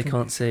 No, they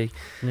can't see.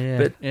 Yeah,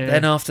 but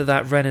then after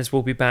that, Renners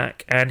will be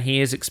back, and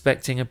he is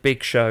expecting a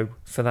big show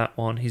for that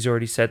one. He's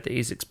already said that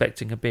he's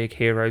expecting a big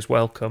Heroes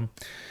Welcome.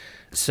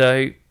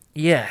 So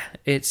yeah,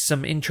 it's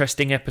some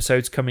interesting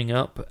episodes coming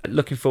up.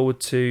 Looking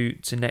forward to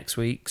next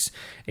week's.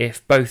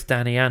 If both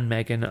Danny and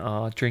Megan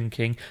are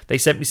drinking, they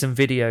sent me some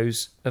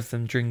videos of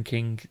them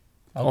drinking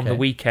on the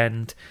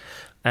weekend,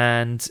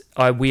 and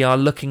we are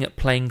looking at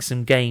playing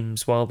some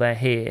games while they're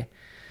here.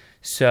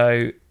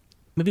 So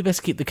maybe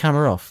best keep the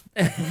camera off.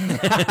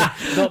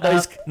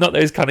 not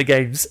those kind of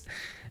games.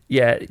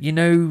 Yeah, you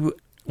know,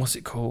 what's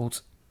it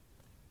called?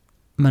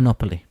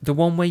 Monopoly. The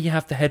one where you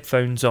have the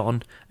headphones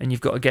on and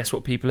you've got to guess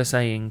what people are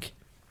saying.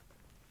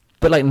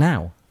 But like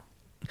now.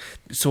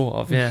 Sort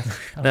of, yeah.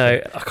 Okay. No,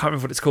 I can't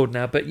remember what it's called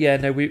now. But yeah,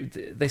 no,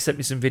 they sent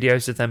me some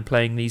videos of them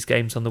playing these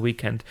games on the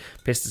weekend.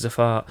 Pissed as a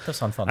fart. That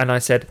sounds fun. And I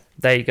said,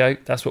 there you go.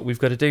 That's what we've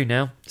got to do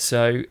now.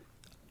 So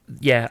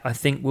yeah, I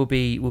think we'll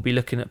be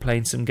looking at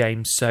playing some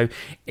games. So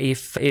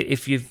if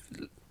you've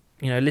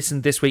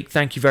listened this week,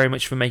 thank you very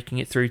much for making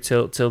it through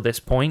till this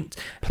point.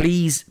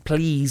 Please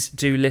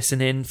do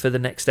listen in for the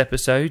next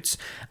episodes,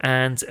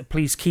 and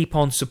please keep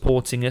on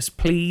supporting us.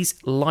 Please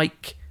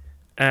like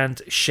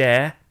and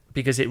share,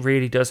 because it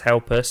really does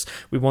help us.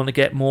 We want to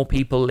get more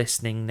people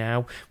listening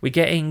now. We're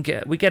getting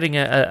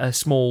a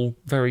small,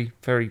 very,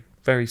 very,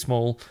 very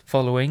small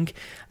following.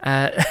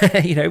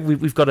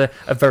 We've got a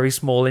very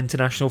small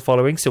international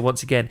following. So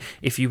once again,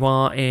 if you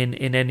are in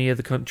any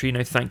other country,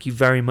 thank you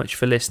very much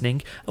for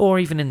listening. Or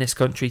even in this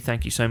country,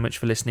 thank you so much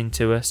for listening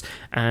to us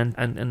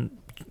and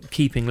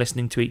keeping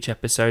listening to each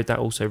episode. That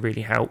also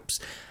really helps.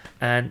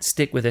 And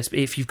stick with us.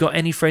 If you've got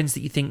any friends that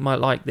you think might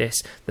like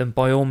this, then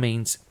by all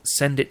means,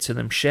 send it to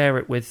them, share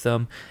it with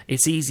them.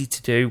 It's easy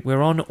to do.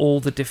 We're on all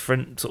the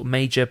different sort of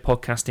major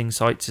podcasting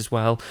sites as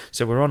well.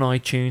 So we're on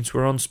iTunes,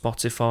 we're on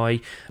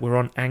Spotify, we're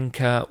on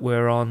Anchor,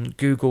 we're on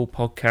Google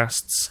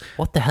Podcasts.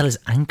 What the hell is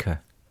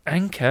Anchor?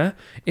 Anchor,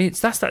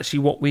 that's actually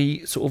what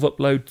we sort of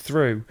upload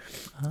through.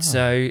 Oh.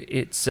 So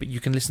you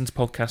can listen to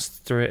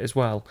podcasts through it as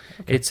well.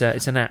 Okay. It's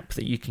an app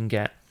that you can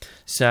get.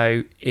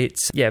 So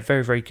it's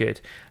very, very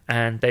good,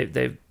 and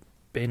they've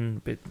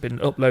been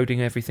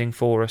uploading everything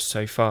for us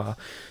so far.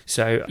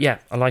 So yeah,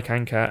 I like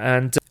Anchor,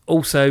 and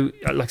also,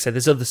 like I said,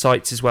 there's other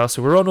sites as well.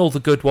 So we're on all the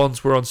good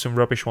ones, we're on some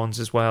rubbish ones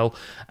as well.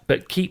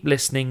 But keep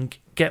listening.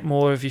 Get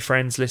more of your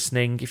friends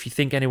listening. If you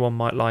think anyone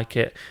might like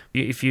it,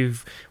 if you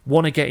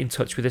want to get in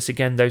touch with us,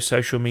 again, those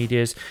social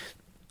medias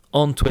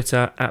on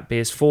Twitter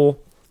 @Beers4.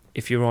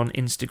 If you're on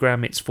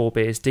Instagram, it's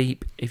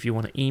 4beersdeep. If you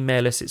want to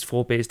email us, it's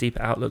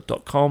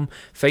 4beersdeep@outlook.com.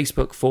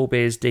 Facebook,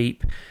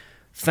 4beersdeep.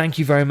 Thank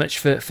you very much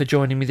for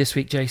joining me this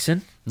week,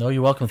 Jason. No,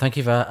 you're welcome. Thank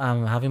you for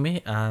having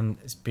me.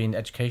 It's been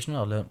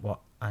educational. I learned what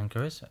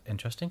Anchor is.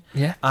 Interesting.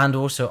 Yeah. And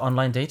also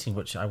online dating,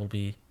 which I will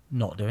be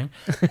not doing.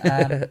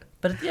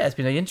 But yeah, it's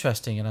been really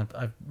interesting, and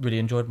I've really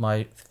enjoyed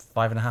my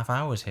 5.5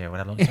 hours here.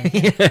 Whatever.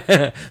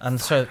 Yeah. And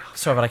sorry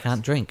that I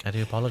can't drink. I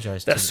do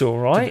apologise. That's all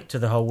right. To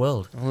the whole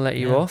world. I'll let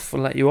you off.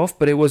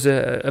 But it was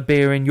a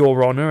beer in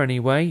your honour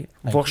anyway.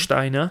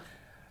 Warsteiner.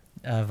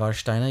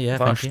 Warsteiner, yeah.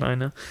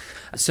 Warsteiner.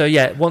 So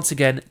yeah, once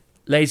again,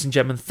 ladies and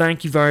gentlemen,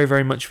 thank you very,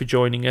 very much for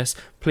joining us.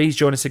 Please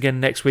join us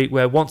again next week,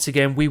 where once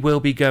again we will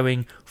be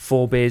going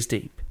 4 beers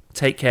deep.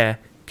 Take care.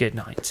 Good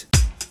night.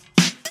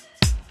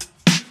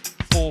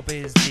 4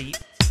 beers deep.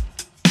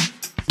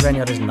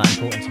 Renyard isn't that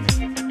important to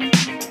me.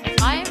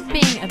 I am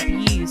being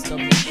abused on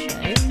this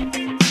show.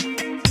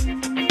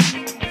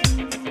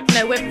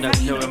 No, we're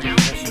professional. No, I'm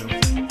professional.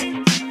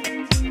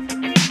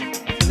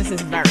 This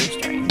is very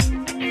strange.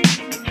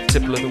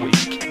 Tipple of the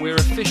week. We're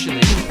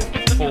officially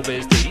 4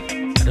 beers deep.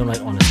 I don't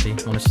like honesty.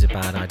 Honesty's a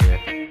bad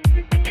idea.